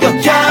them. You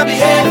can't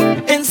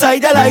behave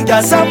inside the like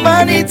that.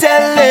 Somebody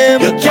tell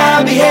them you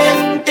can't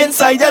behave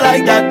inside the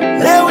like that.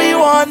 Then we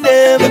want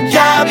them. You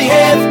can't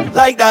behave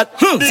like that.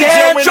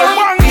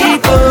 Tantrum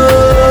people,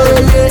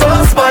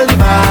 don't spoil the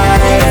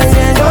vibes.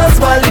 Don't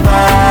spoil the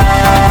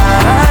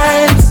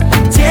vibes.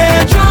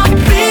 Tantrum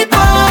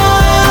people,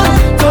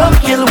 don't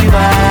kill the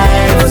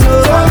vibes.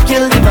 Don't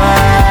kill the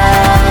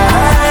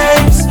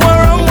vibes. What's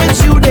wrong with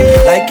you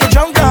there? Like a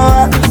drunk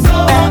hour,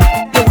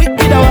 you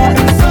wicked hour.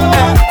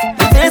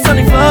 You dance on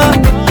the floor,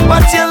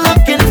 but you're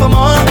looking for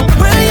more.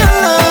 Where you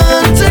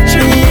learn to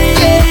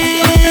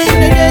dream,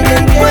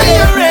 where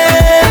you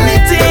really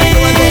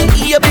think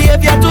your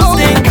behavior to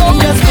stink.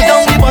 Just put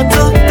down the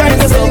bottle, time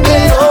is up.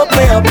 Don't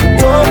play up,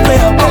 don't play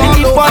up.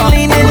 Keep on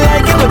leaning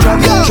like you go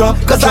drop.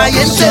 Cause I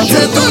intend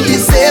to do the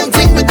same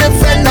thing with them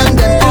friend and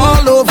them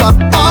all over.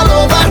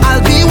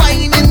 I'll be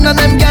whining on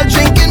them girl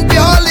drinking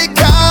pure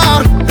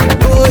liquor.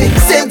 Boy,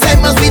 same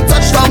time as we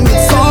touch down,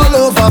 it's all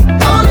over.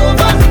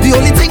 The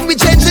only thing we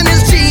changing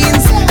is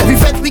jeans. Every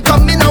fete we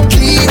coming out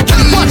clean.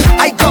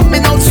 I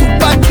coming out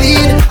super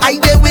clean. I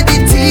there with the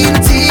team.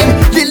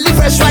 Lily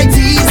fresh white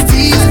tees.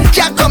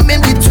 Can't come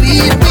in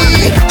between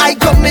me. I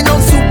coming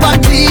out super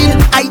clean.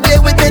 I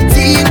there with the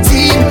team.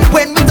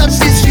 When we touch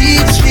the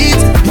streets,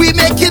 we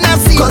making a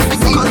scene.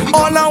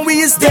 All on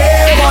we is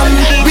day one.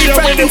 We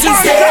fighting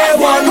since day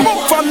one.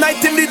 From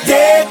night till the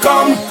day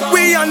come,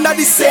 we under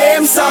the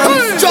same sun.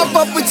 Jump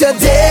up with your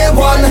day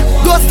one.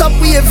 Don't stop,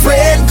 we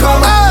afraid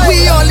come.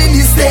 We all in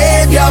the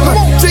stadium,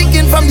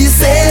 drinking from the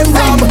same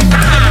rum.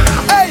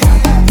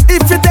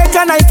 If you take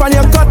a knife and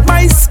you cut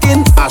my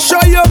skin, I'll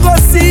show you go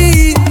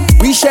see.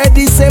 We share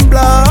the same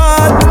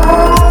blood.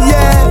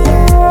 Yeah.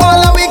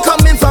 All are we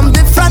coming from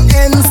different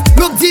ends.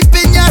 Look deep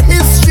in your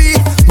history.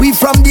 We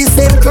from the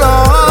same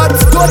cloth.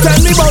 Don't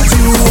tell me about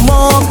you,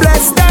 more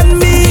blessed than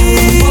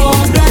me.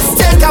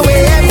 Take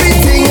away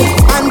everything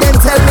and then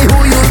tell me who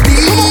you be.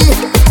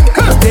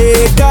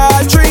 Take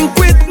a drink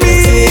with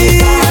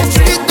me.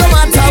 It don't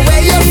matter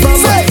where you're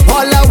from.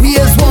 All are we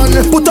is one.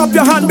 Put up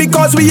your hand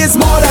because we is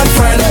more than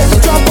friends.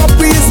 Drop up,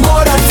 we is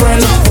more than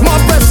friends. More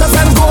precious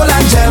than gold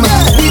and gem.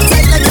 We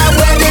tight like a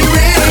wedding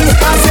ring.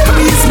 I said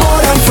we is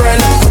more than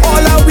friends.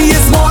 All are we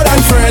is more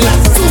than friends.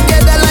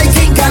 Together like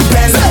ink and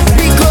pen.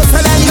 We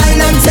closer than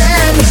 9 and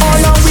 10.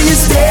 All are we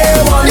is day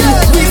one.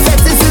 We set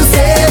this since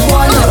day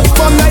one.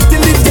 From night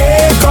till the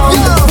day come,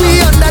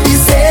 we under the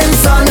same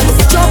sun.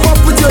 jump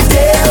up with your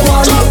day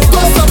one.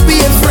 Don't stop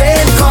being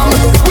afraid, come.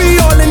 We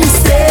all in the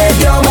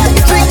stadium,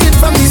 drinking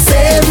from the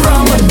same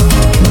rum.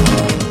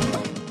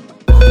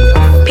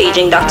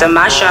 Paging Dr.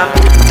 Mashup.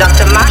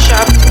 Dr.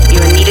 Mashup,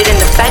 you are needed in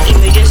the Fed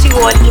emergency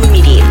ward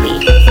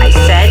immediately. I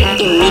said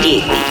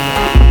immediately.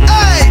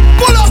 Hey,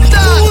 pull up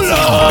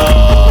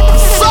that!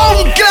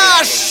 Sound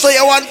clash! So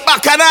you want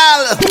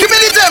bacchanal? Give me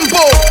the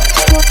tempo!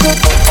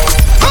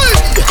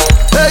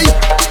 Hey,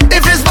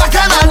 if it's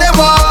bacchanal they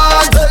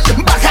want,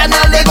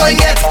 bacchanal they gon'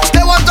 get.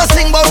 They want to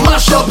sing about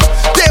mashup,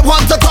 they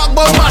want to talk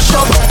about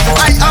mashup.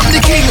 I am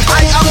the king,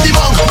 I am the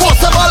monk.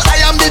 Most of all,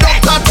 I am the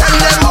doctor. Tell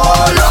them,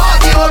 oh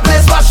Lord, the whole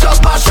place mash up.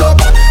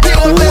 The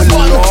whole place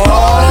one.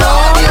 Oh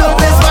Lord, the whole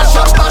place mash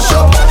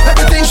up.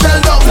 Everything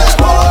shell down.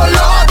 Oh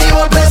Lord, the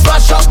whole place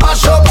mash up.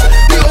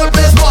 The whole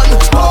place one.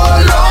 Oh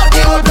Lord,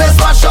 the whole place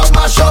mash up.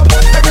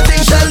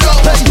 Everything shell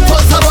down.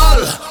 First of all,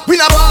 we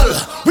na ball.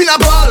 We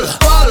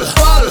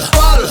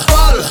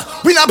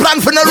na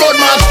plan for the road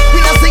march. We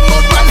na sing no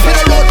plan for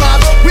the road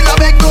march. We na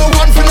beg no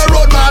one for the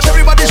road march.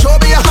 Everybody show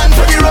me a hand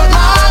for the road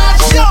march.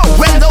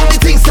 When now the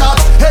things start,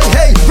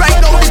 hey, right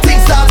now the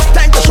things start.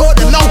 Time to show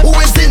them now who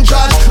is in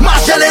charge.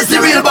 Marshall is the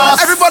real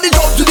boss. Everybody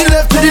jump to the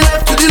left, to the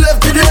left, to the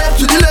left, to the left,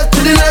 to the left,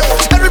 to the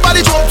left.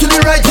 Everybody jump to the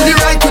right, to the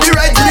right, to the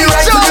right, to the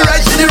right, to the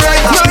right, to the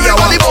right. Now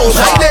everybody bounce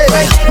right there,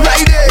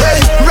 right there,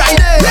 right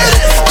there.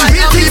 The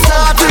real thing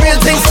start, the real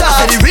thing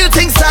start, the real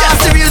thing start,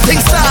 the real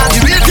thing start, the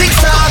real thing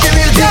start, the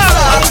real thing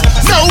start.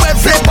 Now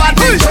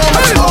everybody jump.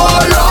 Oh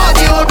Lord,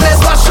 the whole place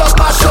mash up.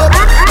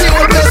 The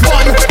whole place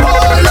one.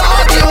 Oh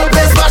Lord, the whole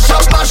place mash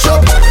up.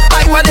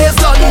 I want this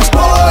done.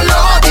 Oh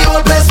Lord, the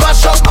whole place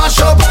mash up.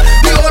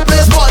 The whole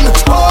place one.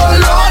 Oh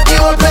Lord, the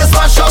whole place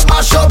mash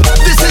up.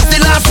 This is the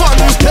last one.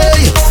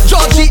 Hey,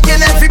 Georgie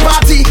in every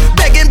party,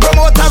 begging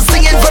promoters,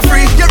 singing for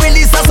free. You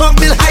release a song,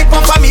 Bill hype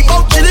up for me.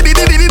 Oh, chili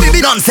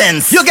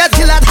nonsense. You get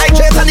killed at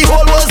hydrate and the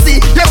whole world see.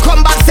 You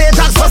come backstage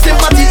and for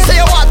sympathy. Say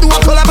you want to do a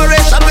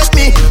collaboration with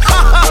me.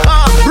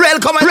 Real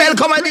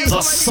comedy.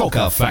 The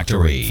Soca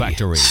Factory.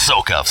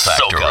 Soca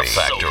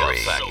Factory.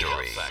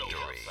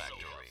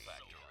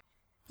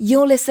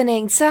 You're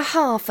listening to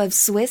half of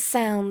Swiss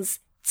Sounds,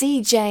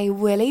 DJ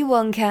Willy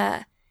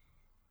Wonka.